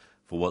Geneva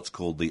for what's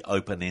called the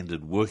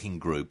Open-Ended Working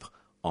Group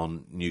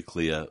on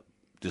Nuclear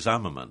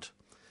Disarmament.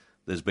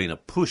 There's been a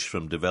push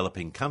from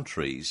developing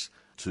countries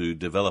to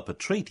develop a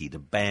treaty to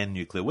ban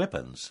nuclear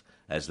weapons,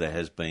 as there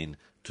has been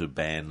to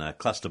ban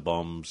cluster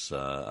bombs,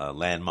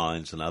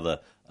 landmines and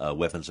other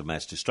weapons of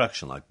mass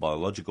destruction like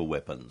biological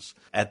weapons.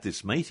 At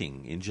this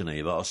meeting in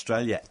Geneva,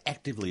 Australia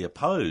actively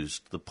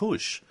opposed the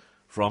push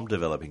from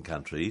developing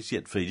countries,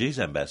 yet Fiji's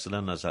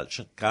ambassador,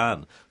 Nazat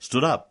Khan,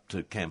 stood up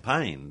to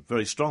campaign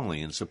very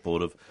strongly in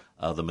support of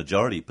the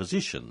majority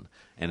position.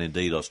 And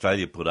indeed,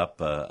 Australia put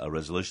up a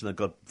resolution that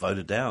got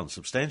voted down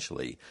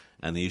substantially.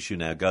 And the issue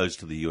now goes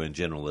to the UN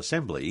General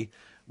Assembly,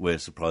 where,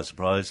 surprise,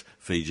 surprise,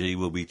 Fiji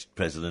will be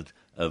president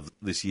of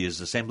this year's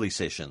Assembly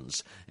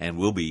sessions and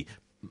will be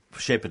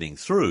shepherding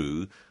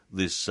through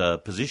this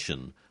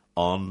position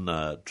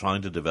on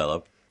trying to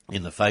develop,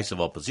 in the face of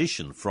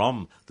opposition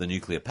from the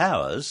nuclear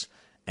powers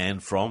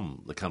and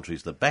from the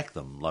countries that back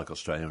them, like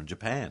Australia and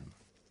Japan.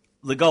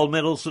 The gold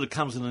medal sort of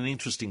comes in an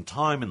interesting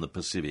time in the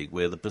Pacific,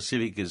 where the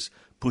Pacific is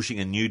pushing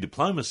a new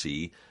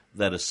diplomacy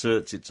that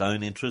asserts its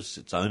own interests,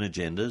 its own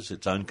agendas,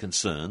 its own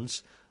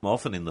concerns,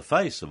 often in the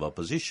face of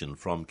opposition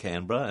from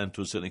Canberra and,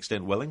 to a certain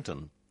extent,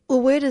 Wellington.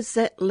 Well, where does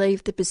that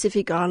leave the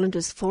Pacific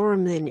Islanders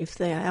Forum then, if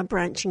they are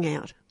branching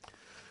out?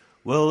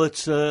 Well,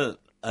 it's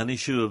an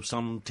issue of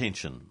some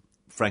tension.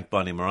 Frank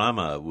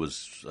Bainimarama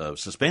was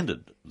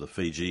suspended. The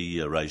Fiji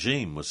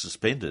regime was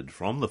suspended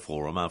from the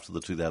forum after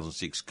the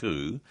 2006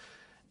 coup,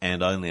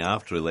 and only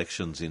after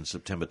elections in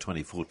September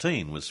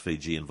 2014 was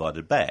Fiji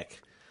invited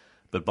back.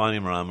 But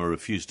Bainimarama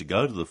refused to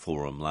go to the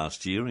forum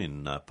last year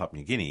in Papua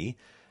New Guinea,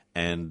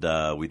 and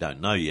we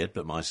don't know yet,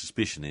 but my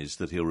suspicion is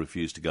that he'll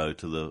refuse to go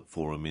to the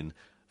forum in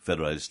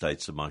Federated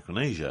States of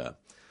Micronesia.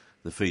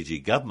 The Fiji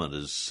government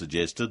has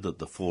suggested that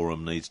the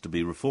forum needs to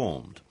be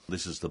reformed.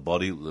 This is the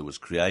body that was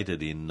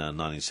created in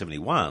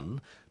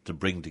 1971 to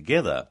bring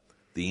together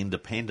the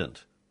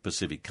independent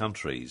Pacific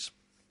countries,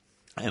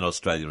 and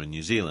Australia and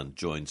New Zealand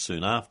joined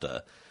soon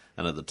after.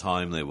 And at the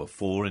time there were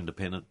 4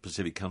 independent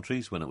Pacific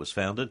countries when it was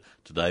founded.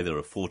 Today there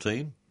are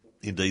 14.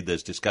 Indeed,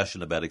 there's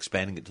discussion about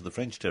expanding it to the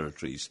French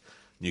territories,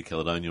 New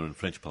Caledonia and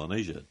French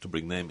Polynesia, to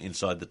bring them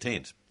inside the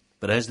tent.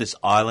 But as this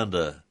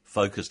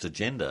islander-focused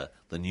agenda,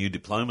 the new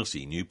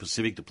diplomacy, new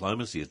Pacific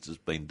diplomacy as it's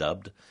been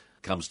dubbed,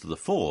 comes to the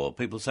fore,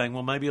 people are saying,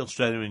 well, maybe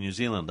Australia and New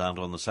Zealand aren't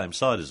on the same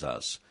side as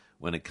us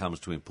when it comes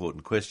to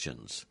important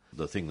questions.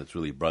 The thing that's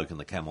really broken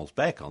the camel's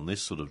back on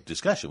this sort of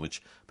discussion,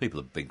 which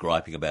people have been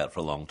griping about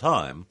for a long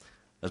time,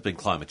 has been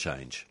climate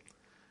change.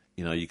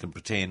 You know, you can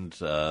pretend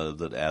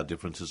that our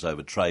differences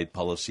over trade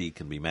policy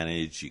can be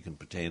managed. You can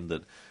pretend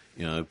that,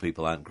 you know,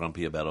 people aren't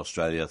grumpy about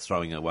Australia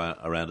throwing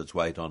around its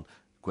weight on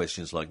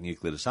questions like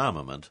nuclear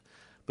disarmament.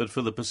 But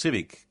for the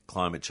Pacific,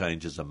 climate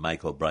change is a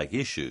make-or-break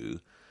issue.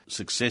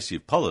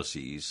 Successive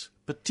policies,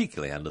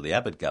 particularly under the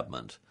Abbott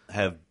government,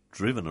 have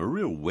driven a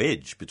real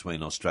wedge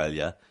between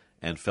Australia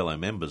and fellow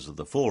members of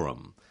the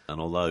Forum. And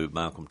although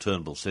Malcolm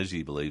Turnbull says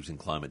he believes in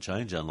climate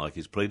change, unlike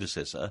his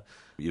predecessor,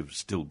 you've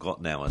still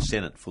got now a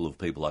Senate full of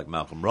people like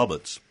Malcolm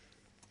Roberts,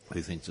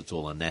 who thinks it's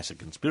all a NASA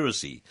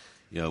conspiracy.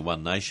 You know,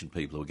 One Nation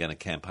people who are going to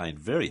campaign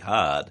very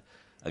hard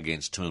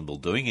against Turnbull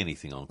doing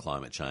anything on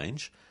climate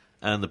change.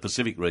 And the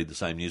Pacific read the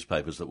same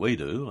newspapers that we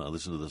do,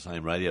 listen to the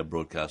same radio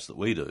broadcasts that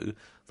we do.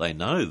 They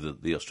know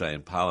that the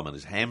Australian Parliament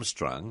is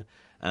hamstrung,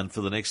 and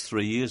for the next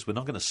 3 years we're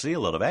not going to see a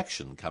lot of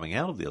action coming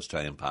out of the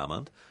Australian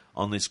Parliament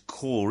on this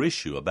core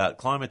issue about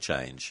climate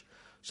change.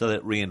 So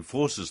that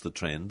reinforces the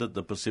trend that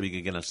the Pacific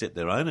are going to set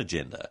their own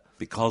agenda.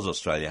 Because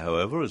Australia,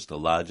 however, is the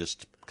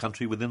largest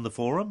country within the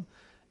Forum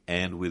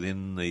and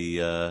within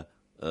the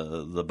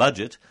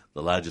budget,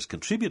 the largest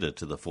contributor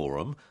to the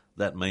Forum,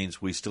 that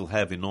means we still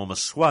have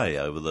enormous sway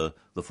over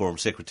the Forum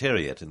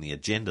Secretariat and the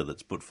agenda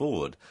that's put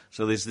forward.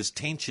 So there's this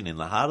tension in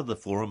the heart of the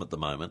Forum at the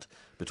moment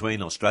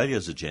between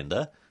Australia's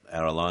agenda,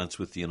 our alliance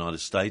with the United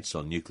States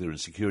on nuclear and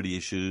security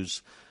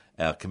issues,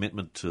 our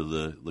commitment to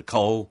the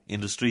coal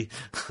industry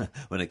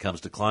when it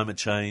comes to climate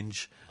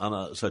change.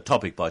 So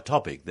topic by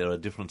topic, there are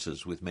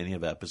differences with many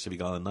of our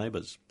Pacific Island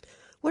neighbours.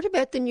 What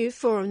about the new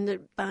forum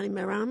that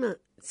Bainimarama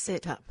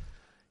set up?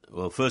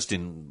 Well, first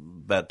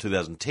in about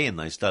 2010,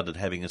 they started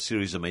having a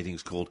series of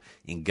meetings called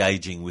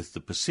Engaging with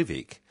the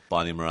Pacific.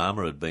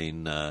 Bainimarama had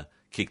been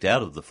kicked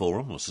out of the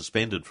Forum or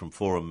suspended from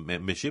Forum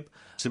membership,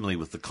 similarly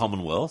with the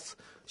Commonwealth.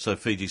 So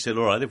Fiji said,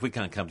 all right, if we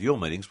can't come to your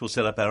meetings, we'll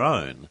set up our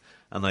own.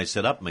 And they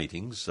set up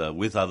meetings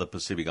with other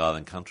Pacific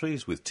Island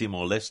countries, with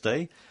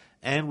Timor-Leste,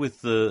 and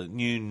with the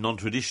new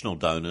non-traditional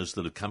donors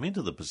that have come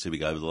into the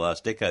Pacific over the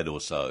last decade or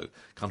so.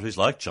 Countries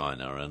like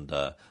China and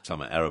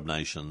some Arab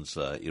nations,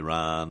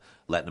 Iran,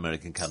 Latin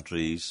American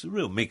countries, a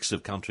real mix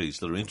of countries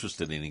that are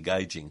interested in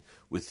engaging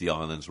with the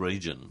islands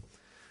region.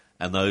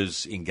 And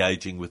those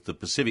engaging with the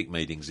Pacific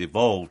meetings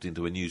evolved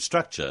into a new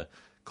structure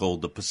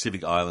called the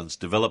Pacific Islands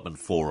Development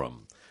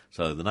Forum.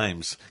 So the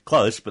name's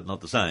close, but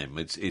not the same.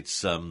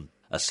 It's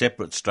a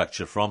separate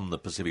structure from the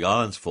Pacific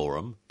Islands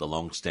Forum, the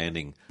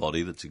long-standing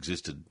body that's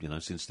existed,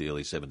 since the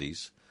early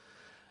 70s.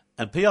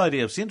 And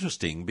PIDF's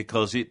interesting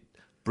because it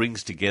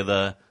brings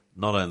together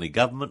not only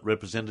government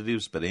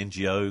representatives, but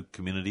NGO,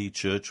 community,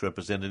 church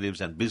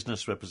representatives and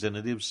business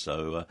representatives,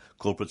 so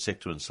corporate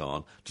sector and so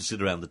on, to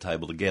sit around the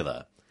table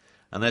together.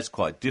 And that's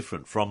quite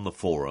different from the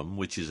Forum,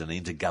 which is an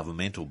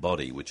intergovernmental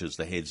body, which is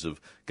the heads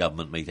of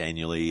government meet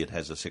annually. It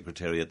has a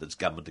secretariat that's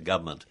government to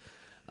government.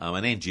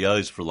 And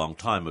NGOs for a long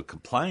time have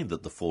complained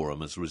that the Forum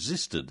has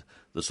resisted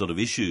the sort of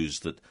issues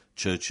that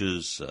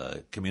churches,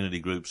 community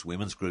groups,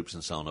 women's groups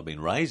and so on have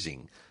been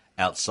raising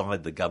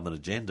outside the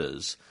government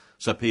agendas.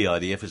 So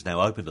PIDF is now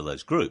open to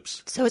those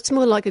groups. So it's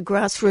more like a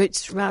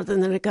grassroots rather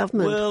than a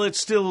government? Well, it's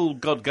still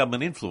got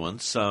government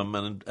influence,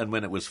 and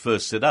when it was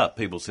first set up,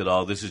 people said,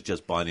 this is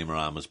just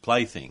Bainimarama's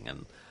plaything.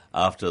 And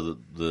after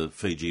the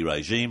Fiji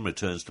regime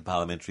returns to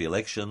parliamentary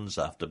elections,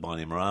 after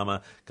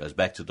Bainimarama goes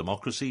back to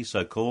democracy,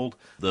 so-called,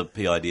 the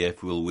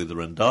PIDF will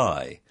wither and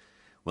die.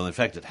 Well, in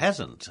fact, it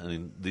hasn't.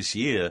 And this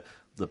year,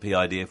 the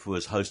PIDF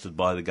was hosted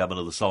by the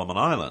government of the Solomon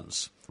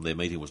Islands. Their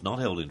meeting was not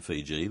held in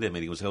Fiji, their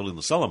meeting was held in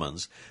the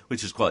Solomons,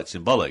 which is quite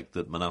symbolic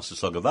that Manasseh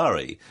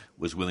Sogavare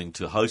was willing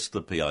to host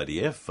the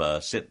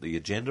PIDF, set the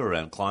agenda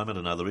around climate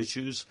and other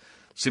issues,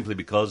 simply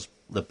because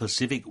the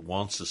Pacific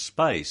wants a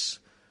space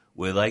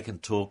where they can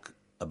talk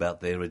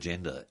about their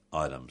agenda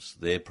items,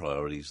 their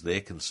priorities, their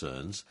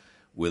concerns,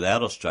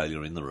 without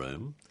Australia in the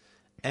room,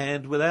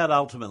 and without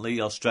ultimately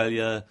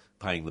Australia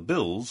paying the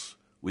bills,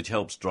 which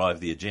helps drive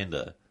the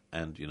agenda.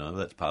 And,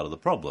 that's part of the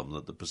problem,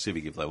 that the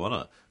Pacific, if they want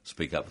to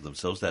speak up for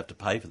themselves, they have to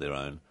pay for their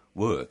own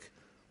work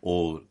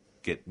or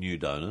get new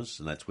donors,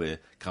 and that's where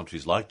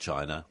countries like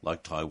China,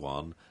 like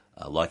Taiwan,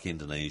 like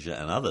Indonesia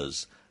and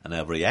others are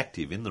now very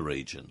active in the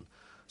region.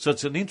 So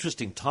it's an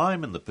interesting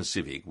time in the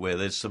Pacific where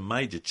there's some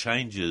major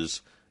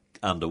changes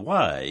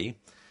underway,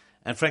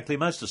 and frankly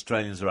most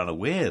Australians are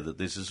unaware that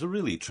this is a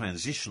really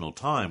transitional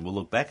time. We'll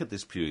look back at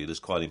this period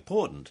as quite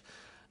important.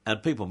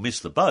 And people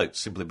miss the boat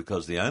simply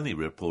because the only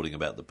reporting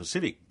about the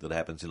Pacific that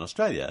happens in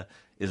Australia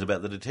is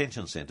about the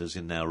detention centres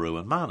in Nauru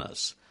and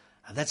Manus.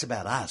 And that's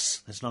about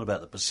us. That's not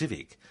about the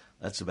Pacific.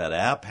 That's about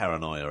our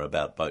paranoia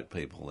about boat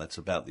people. That's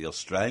about the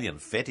Australian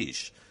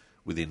fetish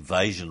with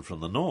invasion from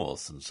the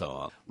north and so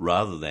on,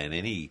 rather than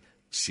any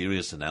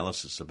serious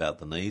analysis about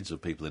the needs of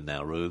people in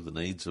Nauru, the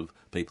needs of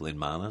people in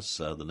Manus,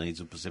 the needs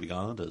of Pacific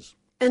Islanders.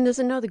 And there's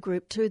another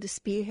group too, the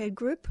Spearhead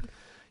Group.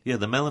 Yeah,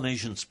 the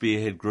Melanesian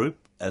Spearhead Group,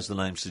 as the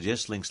name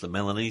suggests, links the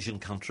Melanesian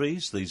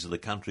countries. These are the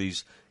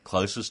countries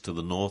closest to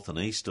the north and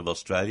east of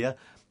Australia: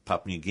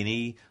 Papua New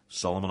Guinea,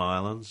 Solomon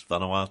Islands,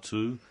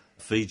 Vanuatu,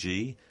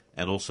 Fiji,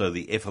 and also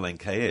the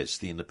FLNKS,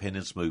 the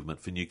Independence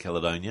Movement for New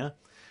Caledonia.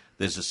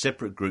 There's a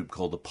separate group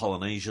called the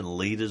Polynesian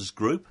Leaders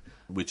Group,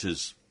 which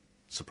is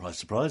surprise,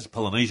 surprise,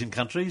 Polynesian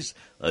countries.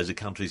 Those are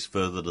countries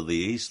further to the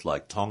east,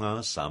 like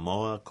Tonga,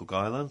 Samoa, Cook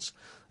Islands.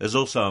 There's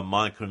also a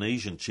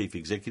Micronesian Chief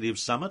Executive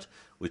Summit,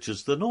 which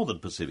is the Northern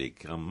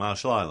Pacific,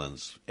 Marshall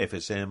Islands,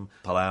 FSM,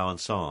 Palau, and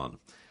so on.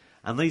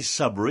 And these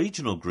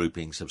sub-regional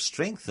groupings have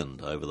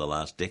strengthened over the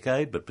last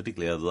decade, but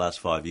particularly over the last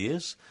 5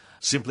 years,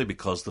 simply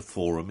because the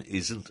forum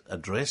isn't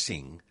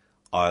addressing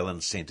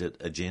island-centred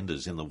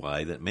agendas in the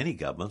way that many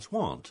governments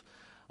want.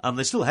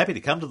 They're still happy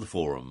to come to the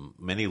forum.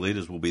 Many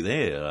leaders will be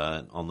there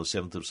on the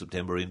 7th of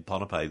September in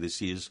Ponape,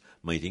 this year's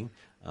meeting,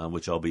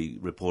 which I'll be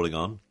reporting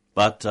on.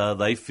 But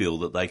they feel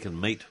that they can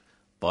meet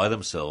by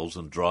themselves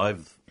and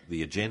drive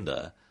the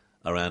agenda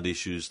around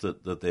issues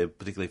that they're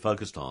particularly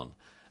focused on.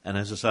 And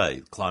as I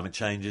say, climate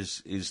change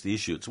is the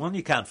issue. It's one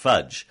you can't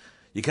fudge.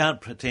 You can't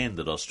pretend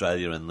that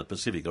Australia and the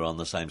Pacific are on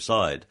the same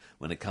side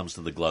when it comes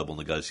to the global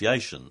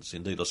negotiations.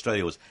 Indeed,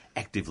 Australia was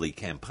actively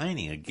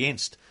campaigning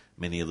against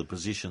many of the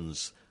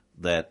positions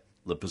that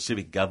the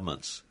Pacific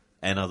governments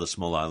and other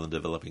small island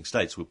developing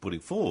states were putting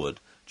forward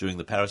during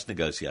the Paris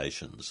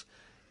negotiations.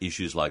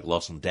 Issues like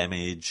loss and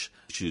damage,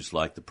 issues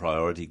like the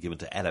priority given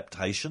to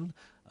adaptation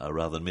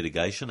rather than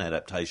mitigation.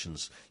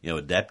 Adaptation's,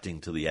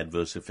 adapting to the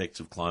adverse effects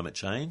of climate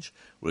change,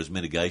 whereas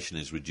mitigation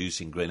is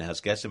reducing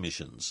greenhouse gas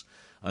emissions.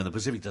 The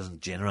Pacific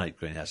doesn't generate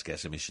greenhouse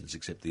gas emissions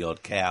except the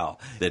odd cow.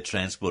 Their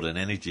transport and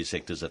energy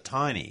sectors are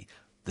tiny.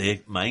 Their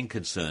main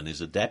concern is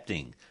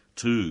adapting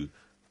to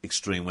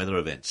extreme weather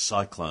events,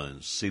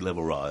 cyclones, sea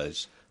level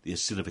rise, the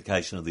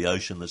acidification of the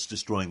ocean that's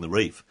destroying the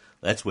reef.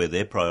 That's where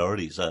their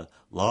priorities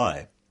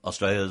lie.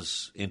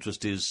 Australia's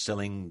interest is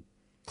selling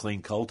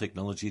clean coal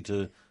technology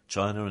to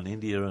China and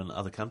India and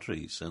other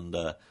countries, and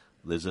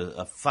there's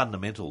a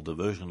fundamental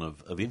diversion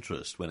of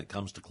interest when it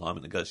comes to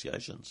climate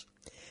negotiations.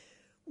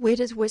 Where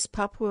does West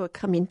Papua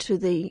come into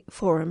the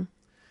forum?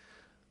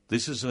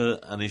 This is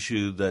an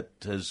issue that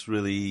has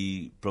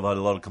really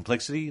provided a lot of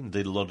complexity,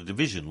 indeed a lot of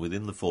division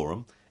within the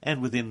forum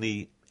and within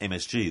the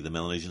MSG, the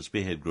Melanesian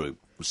Spearhead Group.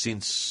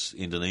 Since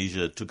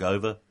Indonesia took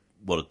over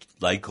what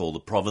they call the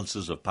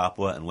provinces of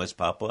Papua and West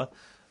Papua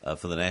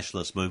for the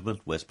nationalist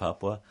movement, West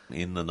Papua,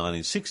 in the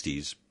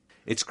 1960s,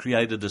 it's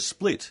created a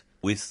split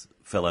with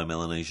fellow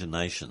Melanesian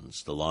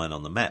nations. The line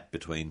on the map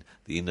between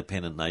the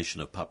independent nation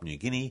of Papua New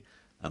Guinea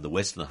and the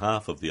western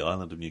half of the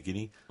island of New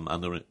Guinea,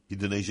 under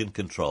Indonesian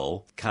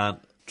control,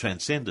 can't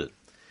transcend it.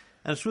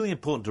 And it's really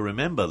important to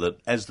remember that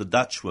as the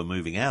Dutch were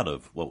moving out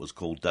of what was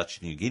called Dutch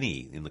New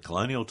Guinea in the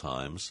colonial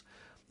times,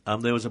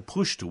 there was a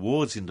push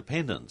towards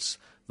independence.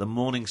 The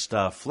Morning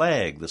Star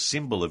flag, the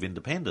symbol of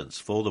independence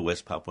for the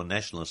West Papuan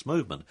nationalist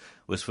movement,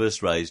 was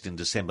first raised in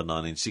December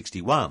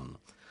 1961.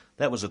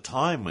 That was a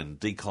time when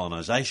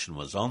decolonisation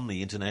was on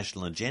the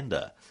international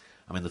agenda.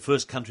 The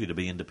first country to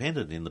be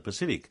independent in the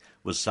Pacific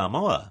was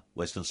Samoa,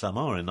 Western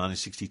Samoa, in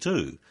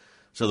 1962.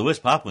 So the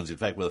West Papuans, in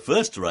fact, were the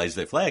first to raise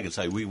their flag and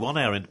say, we want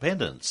our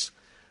independence.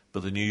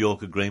 But the New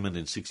York Agreement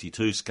in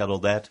 1962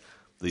 scuttled that.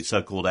 The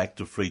so-called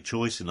Act of Free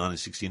Choice in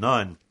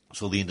 1969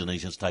 saw the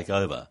Indonesians take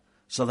over.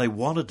 So they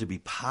wanted to be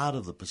part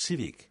of the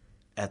Pacific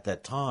at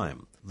that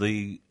time.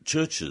 The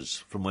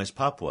churches from West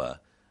Papua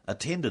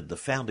attended the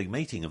founding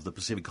meeting of the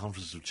Pacific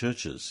Conference of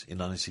Churches in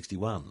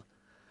 1961.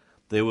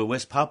 There were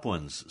West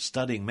Papuans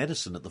studying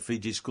medicine at the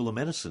Fiji School of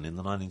Medicine in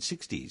the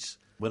 1960s.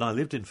 When I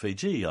lived in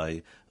Fiji,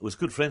 I was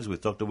good friends with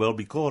Dr.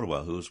 Welby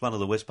Korwa, who was one of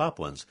the West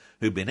Papuans,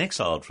 who'd been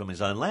exiled from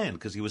his own land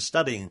because he was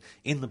studying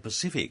in the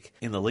Pacific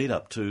in the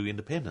lead-up to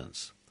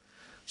independence.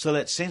 So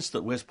that sense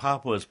that West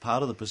Papua is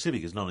part of the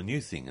Pacific is not a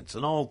new thing, it's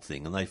an old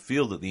thing, and they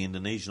feel that the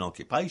Indonesian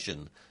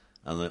occupation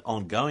and the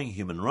ongoing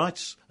human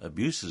rights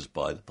abuses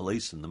by the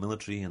police and the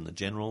military and the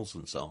generals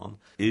and so on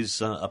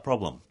is a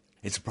problem.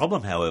 It's a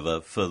problem, however,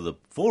 for the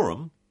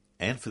Forum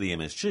and for the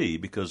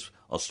MSG because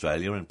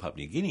Australia and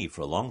Papua New Guinea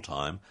for a long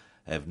time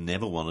have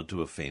never wanted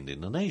to offend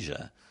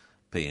Indonesia.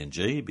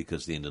 PNG,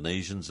 because the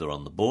Indonesians are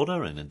on the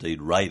border and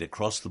indeed raid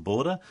across the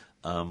border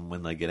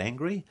when they get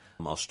angry.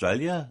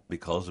 Australia,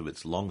 because of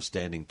its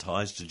long-standing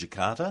ties to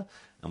Jakarta,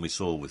 and we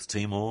saw with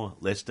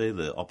Timor-Leste,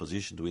 the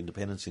opposition to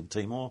independence in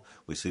Timor.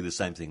 We see the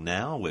same thing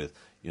now with,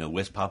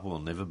 West Papua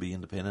will never be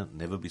independent,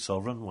 never be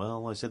sovereign.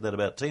 Well, I said that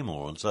about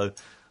Timor, and so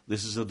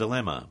this is a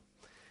dilemma.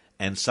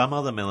 And some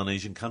other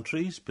Melanesian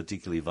countries,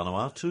 particularly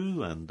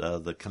Vanuatu and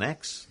the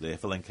Kanaks, the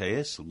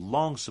FLNKS, have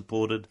long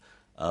supported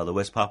the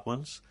West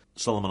Papuans.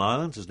 Solomon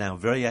Islands is now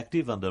very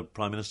active under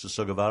Prime Minister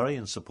Sogavari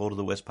in support of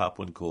the West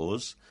Papuan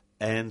cause.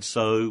 And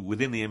so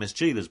within the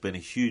MSG there's been a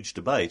huge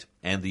debate,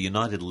 and the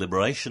United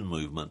Liberation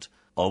Movement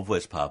of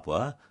West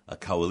Papua, a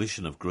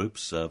coalition of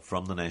groups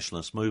from the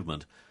nationalist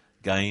movement,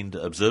 gained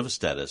observer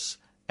status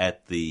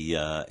at the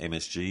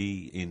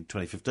MSG in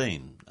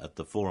 2015 at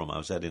the forum I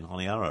was at in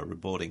Honiara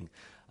reporting.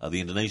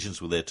 The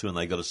Indonesians were there too, and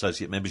they got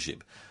associate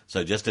membership.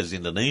 So just as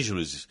Indonesia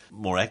is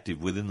more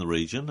active within the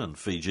region, and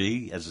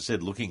Fiji, as I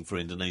said, looking for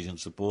Indonesian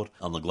support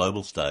on the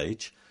global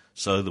stage,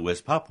 so the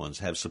West Papuans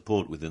have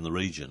support within the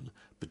region,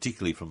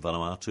 particularly from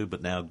Vanuatu,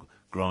 but now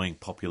growing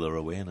popular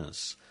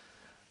awareness.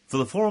 For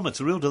the Forum, it's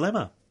a real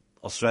dilemma.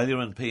 Australia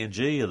and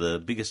PNG are the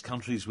biggest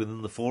countries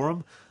within the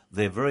Forum.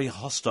 they're very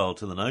hostile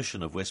to the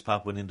notion of West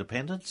Papuan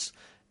independence.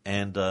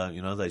 And,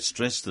 they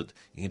stress that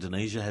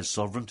Indonesia has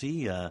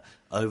sovereignty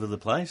over the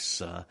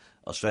place.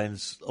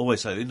 Australians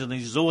always say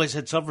Indonesia's always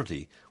had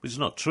sovereignty, which is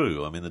not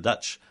true. I mean, the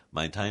Dutch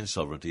maintained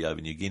sovereignty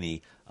over New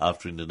Guinea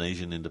after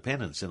Indonesian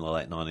independence in the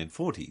late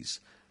 1940s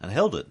and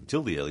held it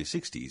until the early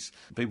 60s.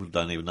 People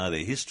don't even know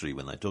their history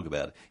when they talk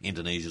about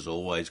Indonesia's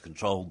always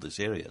controlled this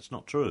area. It's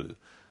not true.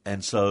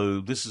 And so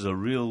this is a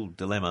real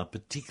dilemma,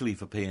 particularly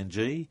for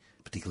PNG,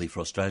 particularly for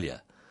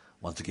Australia.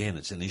 Once again,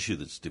 it's an issue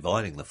that's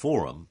dividing the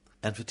forum.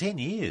 And for 10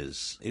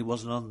 years, it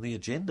wasn't on the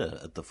agenda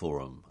at the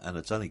forum, and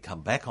it's only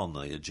come back on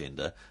the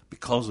agenda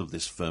because of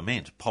this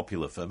ferment,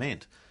 popular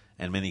ferment.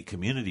 And many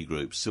community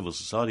groups, civil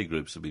society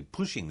groups, have been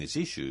pushing this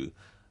issue.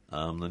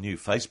 The new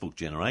Facebook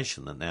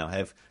generation that now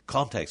have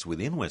contacts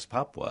within West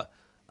Papua,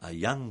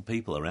 young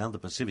people around the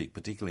Pacific,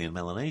 particularly in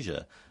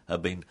Melanesia,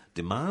 have been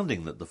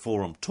demanding that the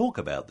forum talk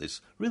about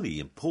this really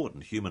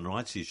important human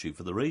rights issue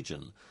for the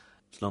region.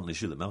 It's not an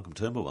issue that Malcolm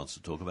Turnbull wants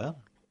to talk about.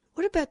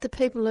 What about the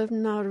people of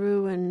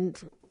Nauru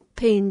and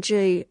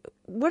PNG?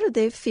 What are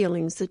their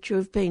feelings that you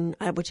have been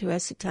able to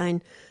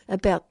ascertain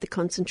about the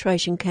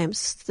concentration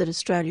camps that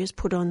Australia's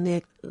put on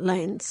their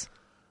lands?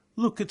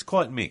 Look, it's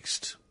quite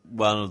mixed.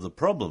 One of the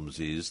problems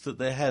is that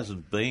there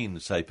hasn't been,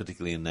 say,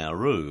 particularly in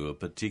Nauru, a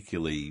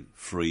particularly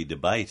free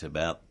debate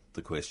about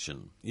the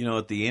question.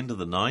 At the end of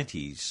the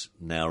 90s,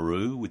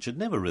 Nauru, which had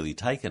never really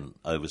taken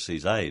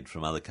overseas aid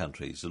from other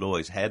countries, had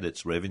always had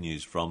its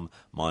revenues from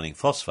mining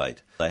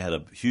phosphate. They had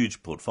a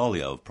huge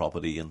portfolio of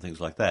property and things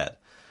like that.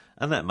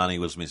 And that money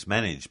was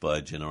mismanaged by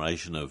a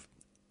generation of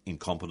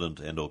incompetent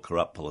and or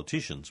corrupt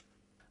politicians.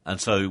 And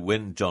so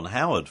when John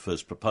Howard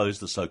first proposed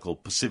the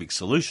so-called Pacific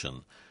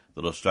Solution,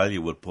 that Australia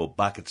would pour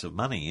buckets of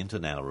money into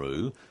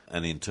Nauru,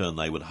 and in turn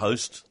they would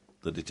host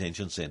the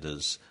detention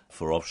centres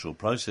for offshore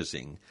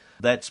processing,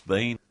 that's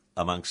been,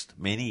 amongst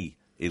many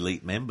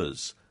elite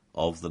members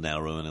of the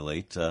Nauruan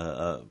elite,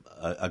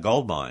 a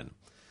gold mine.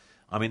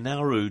 I mean,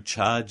 Nauru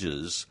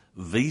charges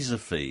visa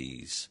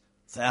fees,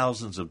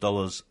 thousands of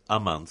dollars a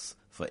month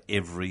for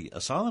every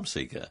asylum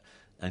seeker.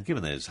 And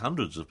given there's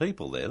hundreds of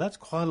people there, that's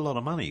quite a lot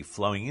of money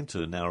flowing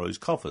into Nauru's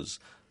coffers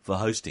for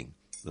hosting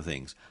the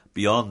things,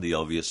 beyond the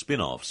obvious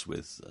spin-offs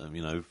with,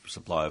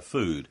 supply of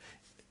food,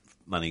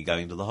 money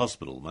going to the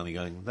hospital, money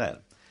going to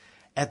that.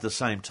 At the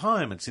same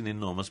time, it's an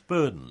enormous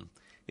burden.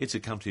 It's a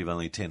country of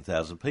only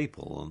 10,000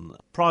 people, and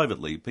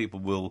privately people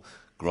will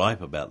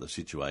gripe about the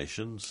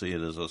situation, see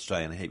it as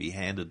Australian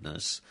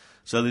heavy-handedness.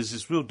 So there's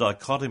this real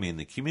dichotomy in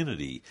the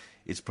community.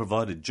 It's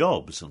provided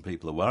jobs, and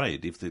people are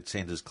worried if the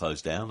centres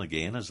close down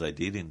again, as they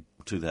did in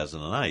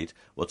 2008,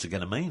 what's it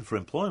going to mean for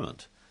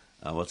employment?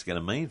 What's it going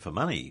to mean for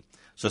money?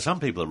 So some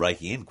people are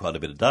raking in quite a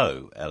bit of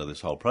dough out of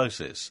this whole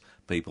process.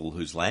 People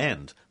whose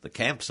land the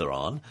camps are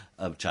on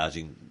are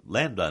charging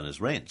landowners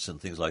rents and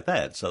things like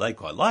that, so they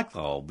quite like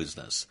the whole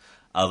business.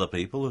 Other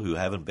people who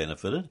haven't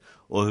benefited,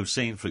 or who've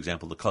seen, for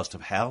example, the cost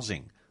of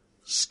housing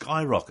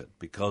skyrocket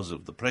because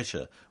of the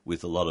pressure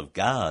with a lot of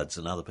guards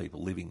and other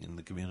people living in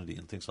the community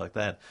and things like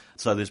that.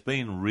 So there's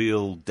been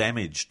real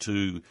damage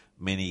to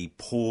many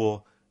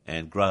poor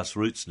and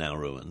grassroots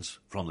Nauruans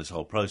from this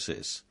whole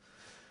process.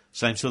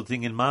 Same sort of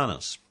thing in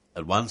Manus.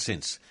 At one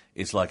sense,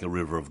 it's like a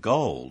river of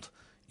gold.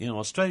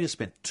 Australia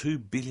spent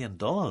 $2 billion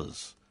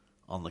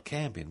on the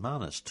camp in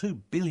Manus. $2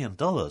 billion.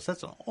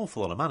 That's an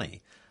awful lot of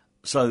money.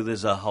 So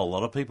there's a whole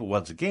lot of people,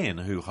 once again,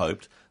 who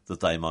hoped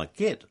that they might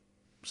get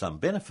some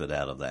benefit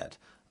out of that.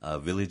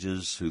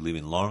 Villagers who live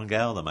in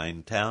Lorengau, the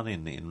main town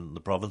in the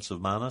province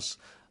of Manus,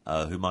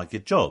 who might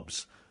get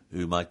jobs,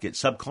 who might get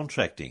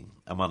subcontracting.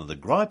 And one of the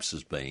gripes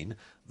has been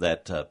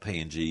that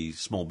PNG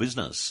small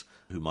business,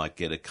 who might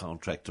get a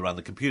contract to run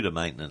the computer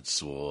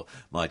maintenance, or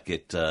might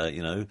get,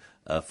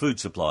 food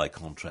supply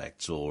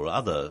contracts, or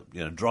other,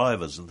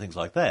 drivers and things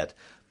like that.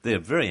 They're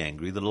very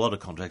angry that a lot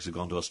of contracts have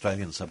gone to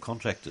Australian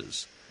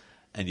subcontractors.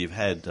 And you've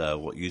had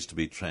what used to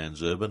be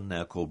Transurban,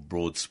 now called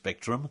Broad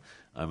Spectrum.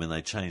 I mean,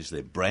 they changed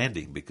their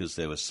branding because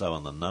they were so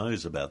on the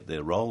nose about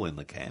their role in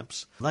the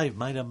camps. They've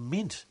made a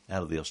mint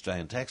out of the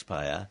Australian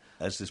taxpayer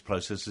as this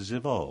process has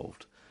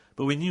evolved.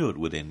 But we knew it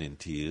would end in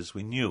tears.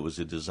 We knew it was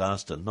a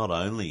disaster not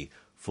only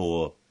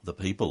for the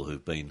people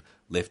who've been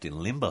left in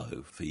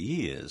limbo for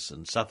years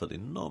and suffered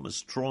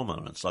enormous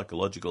trauma and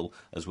psychological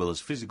as well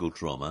as physical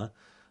trauma,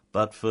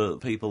 but for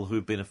people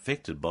who've been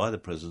affected by the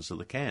presence of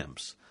the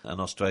camps. And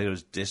Australia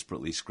is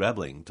desperately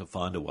scrabbling to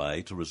find a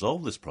way to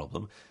resolve this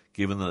problem,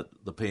 given that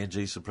the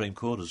PNG Supreme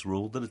Court has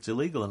ruled that it's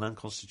illegal and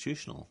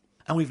unconstitutional.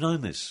 And we've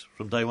known this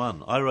from day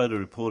one. I wrote a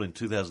report in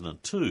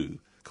 2002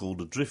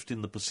 called Adrift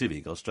in the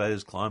Pacific,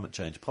 Australia's Climate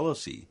Change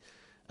Policy,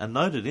 and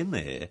noted in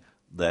there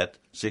that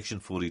Section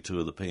 42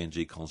 of the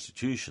PNG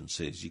Constitution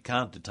says you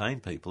can't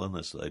detain people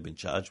unless they've been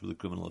charged with a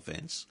criminal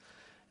offence,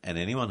 and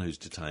anyone who's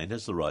detained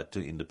has the right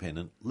to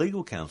independent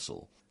legal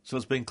counsel. So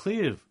it's been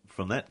clear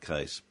from that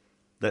case,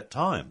 that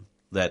time,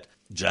 that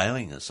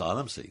jailing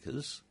asylum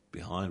seekers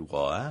behind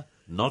wire,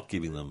 not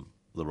giving them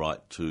the right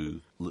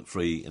to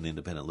free and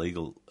independent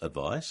legal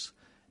advice,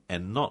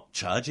 and not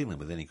charging them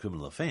with any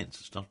criminal offence,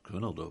 it's not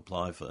criminal to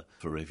apply for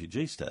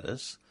refugee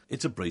status,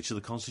 it's a breach of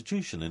the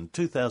Constitution. In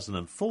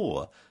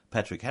 2004,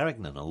 Patrick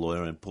Harrington, a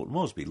lawyer in Port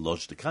Moresby,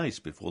 lodged a case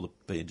before the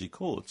PNG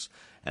courts,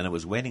 and it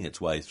was wending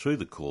its way through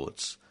the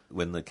courts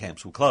when the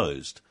camps were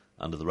closed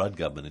under the Rudd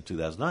government in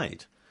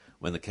 2008.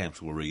 When the camps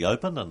were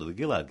reopened under the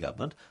Gillard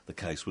government, the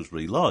case was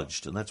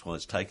relodged, and that's why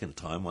it's taken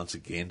time once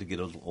again to get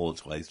all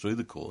its way through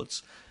the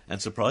courts.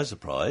 And surprise,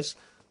 surprise,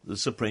 the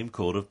Supreme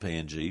Court of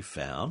PNG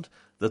found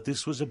that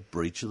this was a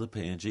breach of the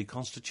PNG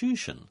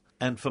Constitution.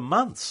 And for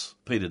months,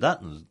 Peter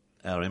Dutton,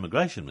 our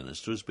immigration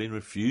minister, has been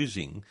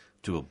refusing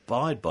to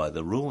abide by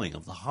the ruling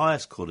of the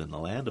highest court in the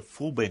land, a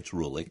full bench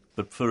ruling.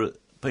 But for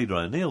Peter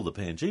O'Neill, the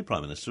PNG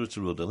Prime Minister, it's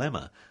a real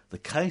dilemma. The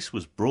case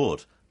was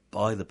brought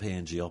by the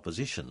PNG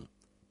opposition.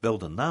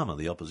 Belden Nama,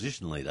 the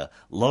opposition leader,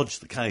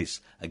 lodged the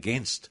case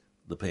against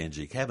the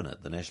PNG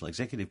Cabinet, the National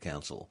Executive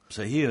Council.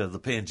 So here the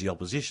PNG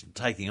opposition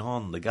taking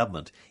on the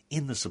government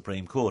in the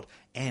Supreme Court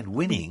and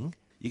winning.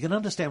 You can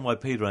understand why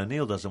Peter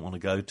O'Neill doesn't want to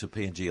go to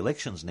PNG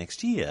elections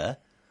next year,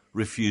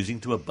 refusing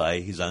to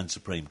obey his own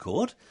Supreme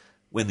Court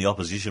when the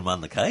opposition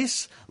won the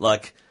case.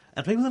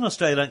 And people in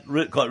Australia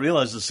don't quite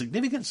realise the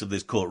significance of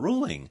this court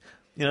ruling.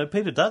 You know,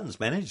 Peter Dutton's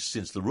managed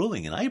since the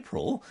ruling in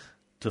April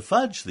to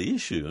fudge the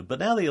issue, but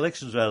now the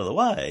elections are out of the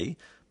way,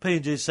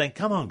 PNG is saying,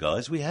 come on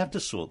guys, we have to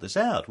sort this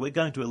out. We're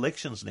going to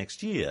elections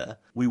next year.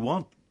 We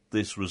want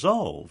this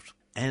resolved.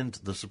 And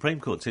the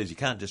Supreme Court says you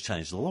can't just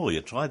change the law.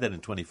 You tried that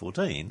in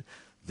 2014.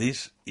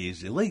 This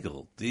is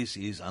illegal. This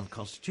is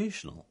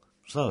unconstitutional.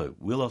 So,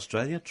 will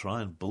Australia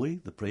try and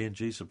bully the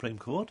PNG Supreme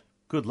Court?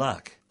 Good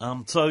luck.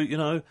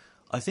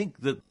 I think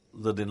that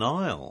the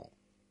denial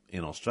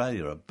in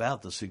Australia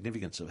about the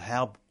significance of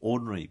how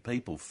ordinary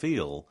people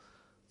feel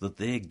that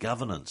their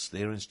governance,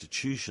 their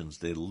institutions,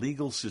 their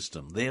legal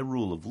system, their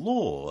rule of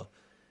law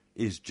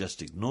is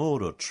just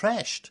ignored or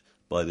trashed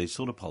by these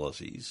sort of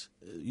policies,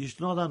 you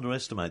should not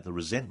underestimate the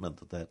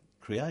resentment that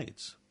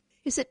creates.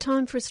 Is it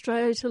time for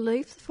Australia to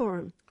leave the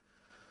forum?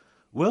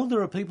 Well,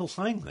 there are people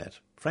saying that.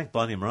 Frank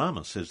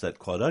Bainimarama says that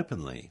quite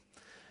openly.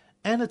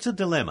 And it's a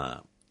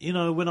dilemma. You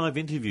know, when I've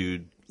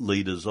interviewed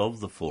leaders of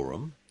the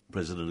forum,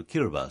 President of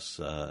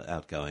Kiribati,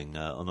 outgoing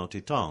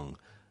Onote Tong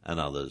and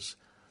others,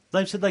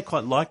 they've said they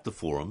quite like the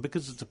forum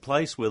because it's a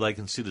place where they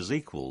can sit as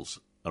equals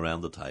around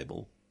the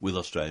table with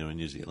Australia and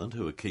New Zealand,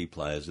 who are key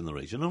players in the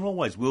region and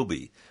always will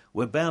be.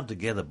 We're bound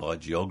together by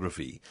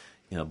geography,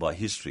 by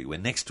history. We're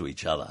next to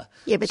each other.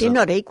 Yeah, but they're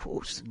not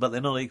equals. But they're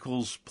not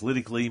equals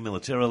politically,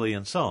 militarily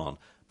and so on.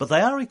 But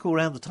they are equal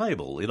around the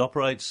table. It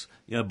operates,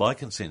 by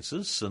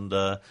consensus, and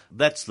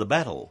that's the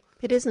battle.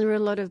 But isn't there a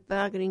lot of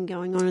bargaining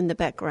going on in the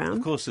background?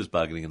 Of course there's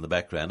bargaining in the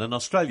background, and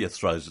Australia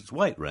throws its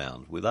weight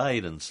round with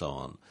aid and so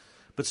on.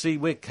 But see,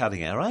 we're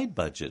cutting our aid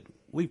budget.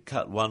 We've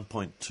cut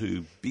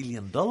 $1.2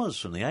 billion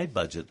from the aid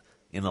budget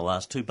in the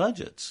last two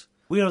budgets.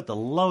 We are at the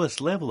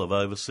lowest level of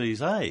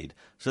overseas aid.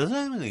 So there's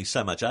only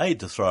so much aid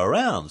to throw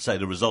around, say,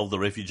 to resolve the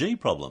refugee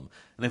problem.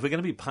 And if we're going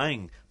to be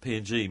paying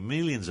PNG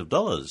millions of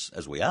dollars,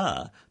 as we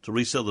are, to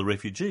resell the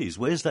refugees,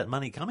 where's that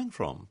money coming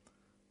from?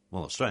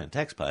 Well, Australian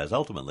taxpayers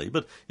ultimately,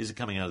 but is it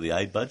coming out of the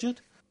aid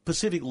budget?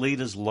 Pacific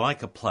leaders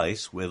like a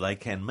place where they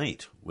can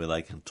meet, where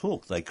they can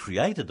talk. They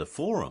created a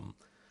forum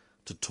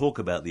to talk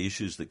about the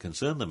issues that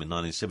concerned them in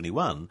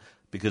 1971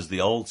 because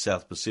the old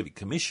South Pacific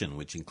Commission,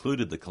 which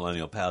included the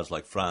colonial powers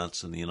like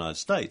France and the United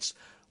States,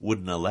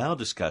 wouldn't allow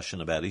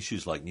discussion about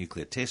issues like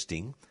nuclear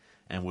testing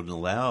and wouldn't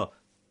allow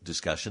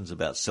discussions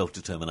about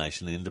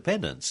self-determination and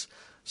independence.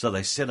 So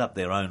they set up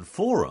their own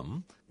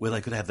forum where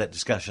they could have that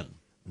discussion.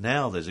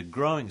 Now there's a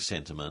growing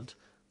sentiment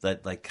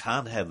that they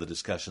can't have the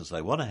discussions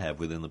they want to have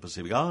within the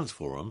Pacific Islands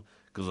Forum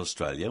because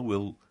Australia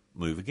will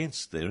move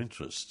against their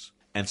interests.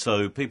 And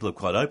so people have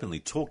quite openly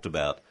talked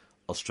about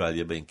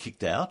Australia being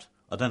kicked out.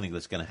 I don't think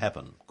that's going to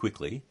happen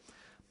quickly.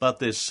 But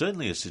there's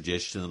certainly a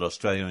suggestion that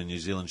Australia and New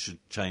Zealand should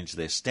change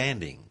their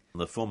standing.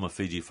 The former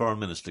Fiji Foreign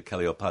Minister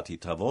Kaliopati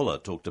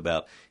Tavola talked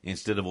about,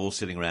 instead of all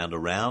sitting around a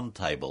round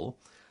table,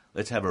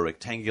 let's have a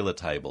rectangular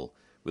table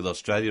with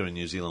Australia and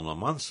New Zealand on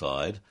one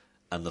side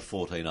and the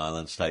 14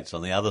 island states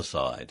on the other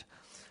side.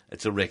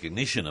 It's a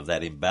recognition of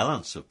that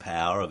imbalance of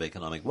power, of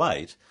economic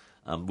weight.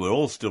 We're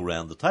all still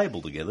round the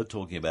table together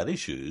talking about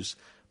issues,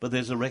 but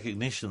there's a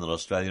recognition that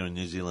Australia and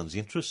New Zealand's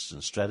interests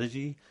and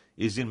strategy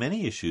is in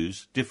many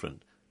issues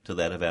different to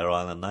that of our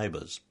island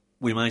neighbours.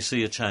 We may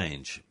see a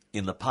change.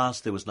 In the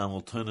past there was no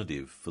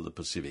alternative for the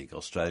Pacific.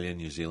 Australia,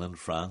 New Zealand,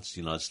 France,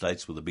 the United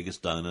States were the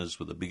biggest donors,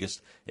 were the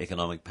biggest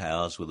economic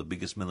powers, were the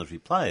biggest military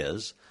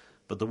players,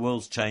 but the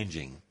world's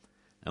changing.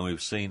 And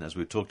we've seen, as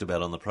we've talked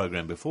about on the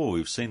program before,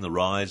 we've seen the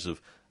rise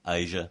of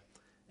Asia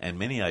and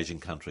many Asian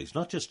countries,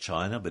 not just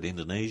China, but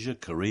Indonesia,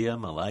 Korea,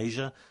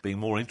 Malaysia, being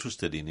more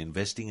interested in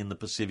investing in the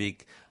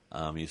Pacific.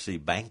 You see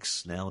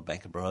banks now, the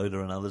Bank of Baroda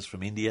and others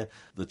from India.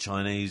 The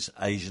Chinese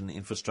Asian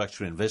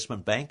Infrastructure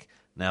Investment Bank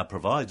now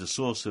provides a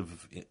source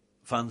of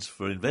funds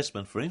for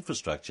investment for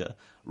infrastructure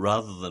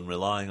rather than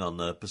relying on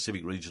the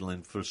Pacific Regional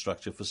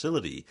Infrastructure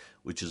Facility,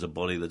 which is a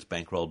body that's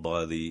bankrolled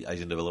by the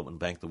Asian Development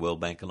Bank, the World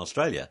Bank and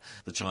Australia.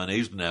 The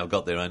Chinese now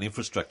got their own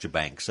infrastructure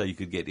bank, so you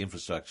could get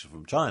infrastructure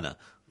from China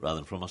rather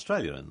than from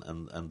Australia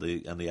and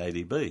the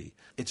ADB.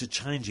 It's a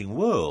changing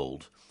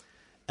world,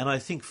 and I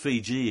think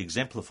Fiji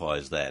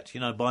exemplifies that.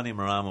 You know,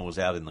 Bainimarama was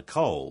out in the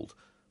cold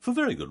for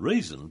very good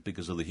reason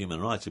because of the human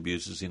rights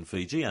abuses in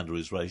Fiji under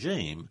his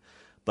regime.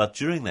 But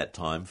during that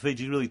time,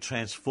 Fiji really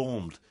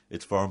transformed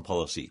its foreign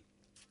policy.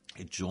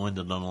 It joined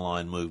the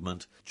non-aligned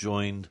movement,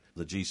 joined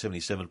the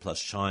G77 plus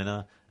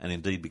China, and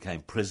indeed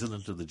became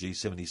president of the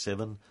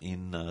G77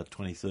 in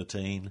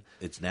 2013.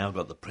 It's now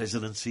got the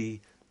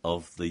presidency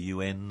of the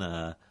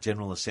UN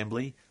General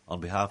Assembly on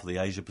behalf of the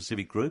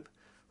Asia-Pacific Group,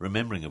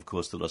 remembering, of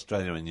course, that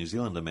Australia and New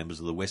Zealand are members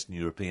of the Western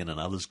European and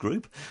Others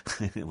Group.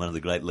 One of the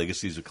great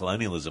legacies of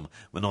colonialism.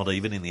 We're not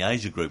even in the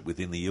Asia Group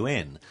within the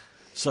UN.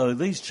 So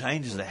these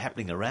changes are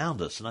happening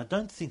around us, and I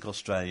don't think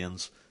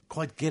Australians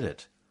quite get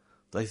it.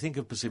 They think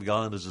of Pacific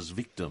Islanders as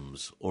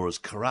victims or as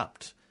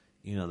corrupt.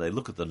 You know, they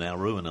look at the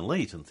Nauruan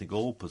elite and think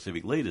all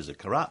Pacific leaders are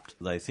corrupt.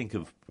 They think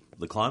of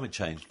the climate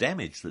change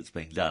damage that's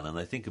being done, and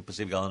they think of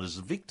Pacific Islanders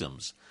as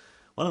victims.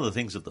 One of the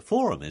things at the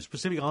forum is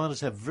Pacific Islanders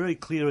have very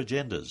clear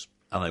agendas,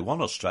 and they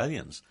want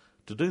Australians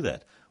to do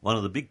that. One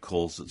of the big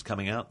calls that's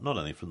coming out, not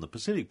only from the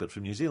Pacific but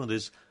from New Zealand,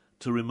 is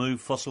to remove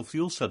fossil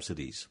fuel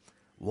subsidies.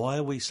 Why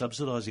are we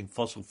subsidising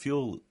fossil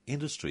fuel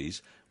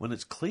industries when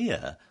it's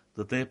clear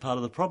that they're part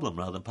of the problem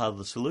rather than part of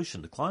the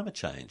solution to climate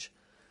change?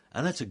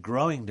 And that's a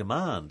growing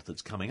demand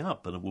that's coming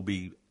up, and it will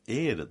be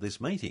aired at this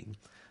meeting.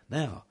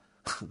 Now,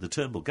 the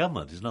Turnbull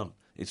government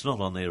it's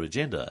not on their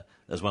agenda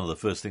as one of the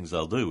first things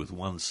they'll do with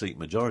one seat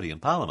majority in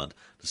Parliament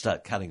to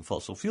start cutting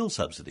fossil fuel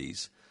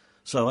subsidies.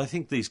 So I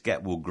think this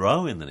gap will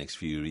grow in the next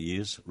few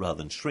years rather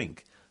than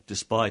shrink,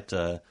 despite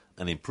an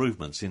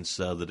improvement since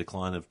the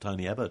decline of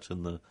Tony Abbott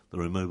and the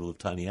removal of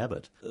Tony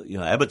Abbott.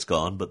 Abbott's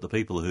gone, but the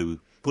people who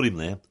put him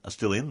there are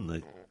still in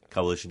the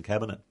coalition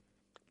cabinet.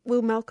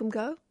 Will Malcolm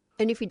go?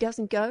 And if he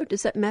doesn't go,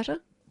 does that matter?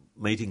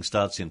 Meeting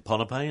starts in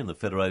Ponape in the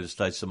Federated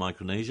States of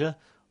Micronesia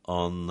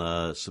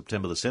on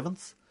September the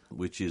 7th,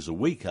 which is a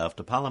week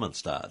after Parliament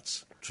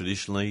starts.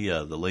 Traditionally,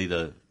 the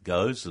leader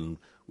goes, and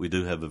we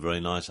do have a very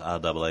nice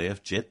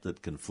RAAF jet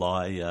that can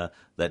fly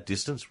that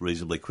distance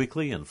reasonably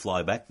quickly and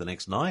fly back the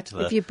next night.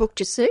 Have you booked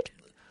your seat?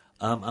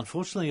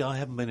 Unfortunately, I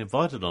haven't been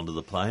invited onto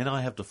the plane.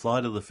 I have to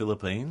fly to the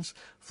Philippines,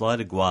 fly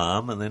to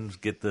Guam, and then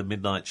get the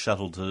midnight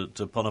shuttle to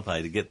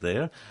Ponape to get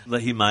there.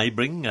 He may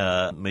bring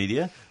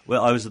media.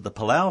 Well, I was at the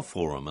Palau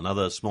Forum,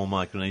 another small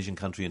Micronesian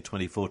country, in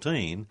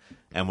 2014,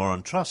 and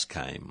Warren Truss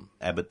came.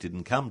 Abbott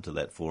didn't come to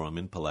that forum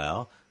in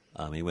Palau.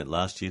 He went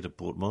last year to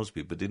Port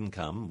Moresby, but didn't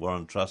come.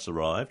 Warren Truss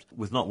arrived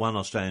with not one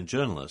Australian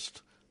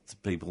journalist.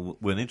 People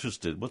weren't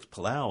interested. What's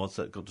Palau? What's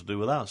that got to do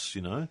with us,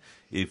 you know?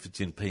 If it's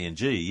in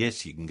PNG,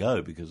 yes, you can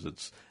go because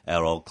it's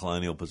our old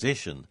colonial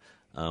possession.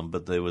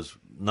 But there was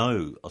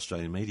no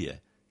Australian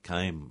media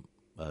came,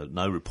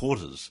 no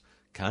reporters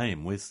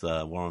came with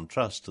Warren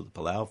Truss to the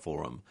Palau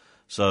Forum.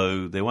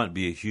 So there won't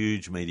be a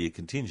huge media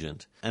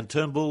contingent. And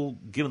Turnbull,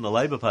 given the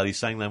Labor Party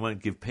saying they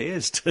won't give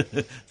pears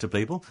to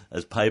people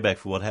as payback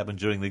for what happened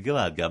during the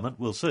Gillard government,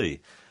 we'll see.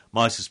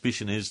 My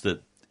suspicion is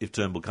that if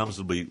Turnbull comes,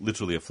 it'll be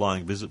literally a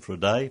flying visit for a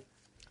day.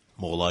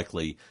 More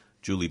likely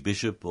Julie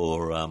Bishop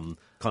or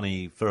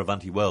Connie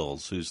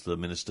Fierravanti-Wells, who's the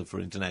Minister for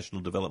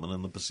International Development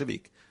in the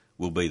Pacific,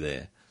 will be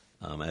there.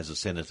 As a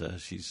senator,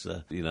 she's,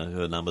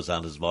 her numbers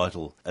aren't as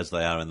vital as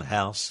they are in the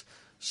House.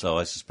 So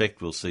I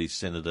suspect we'll see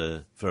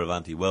Senator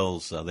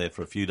Fierravanti-Wells there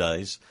for a few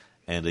days,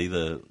 and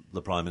either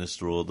the Prime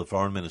Minister or the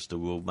Foreign Minister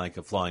will make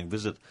a flying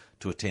visit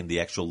to attend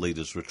the actual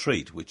leaders'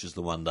 retreat, which is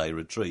the one-day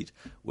retreat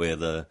where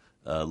the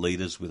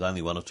leaders with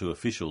only one or two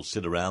officials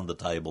sit around the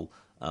table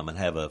and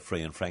have a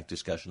free and frank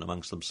discussion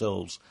amongst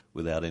themselves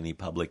without any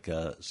public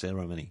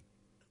ceremony.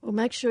 Well,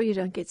 make sure you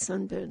don't get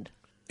sunburned.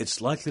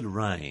 It's likely to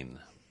rain.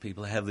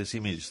 People have this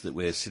image that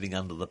we're sitting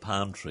under the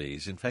palm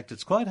trees. In fact,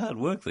 it's quite hard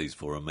work, these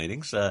forum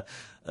meetings.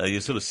 You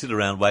sort of sit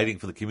around waiting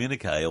for the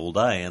communique all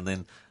day and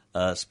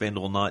then spend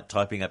all night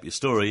typing up your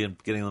story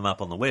and getting them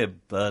up on the web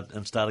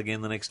and start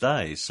again the next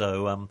day.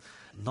 So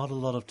not a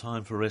lot of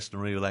time for rest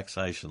and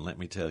relaxation, let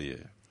me tell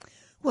you.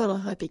 Well, I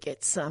hope he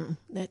gets some.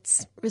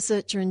 That's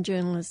researcher and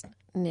journalist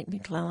Nick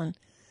McClellan.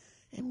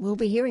 And we'll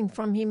be hearing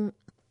from him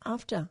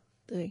after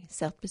the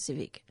South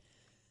Pacific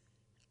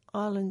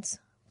Islands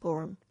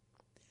Forum.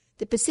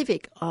 The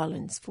Pacific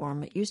Islands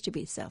Forum. It used to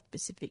be South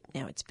Pacific,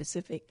 now it's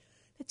Pacific.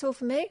 That's all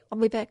for me. I'll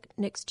be back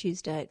next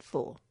Tuesday at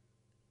 4.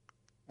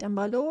 Done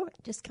by law,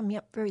 just coming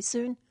up very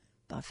soon.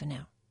 Bye for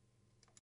now.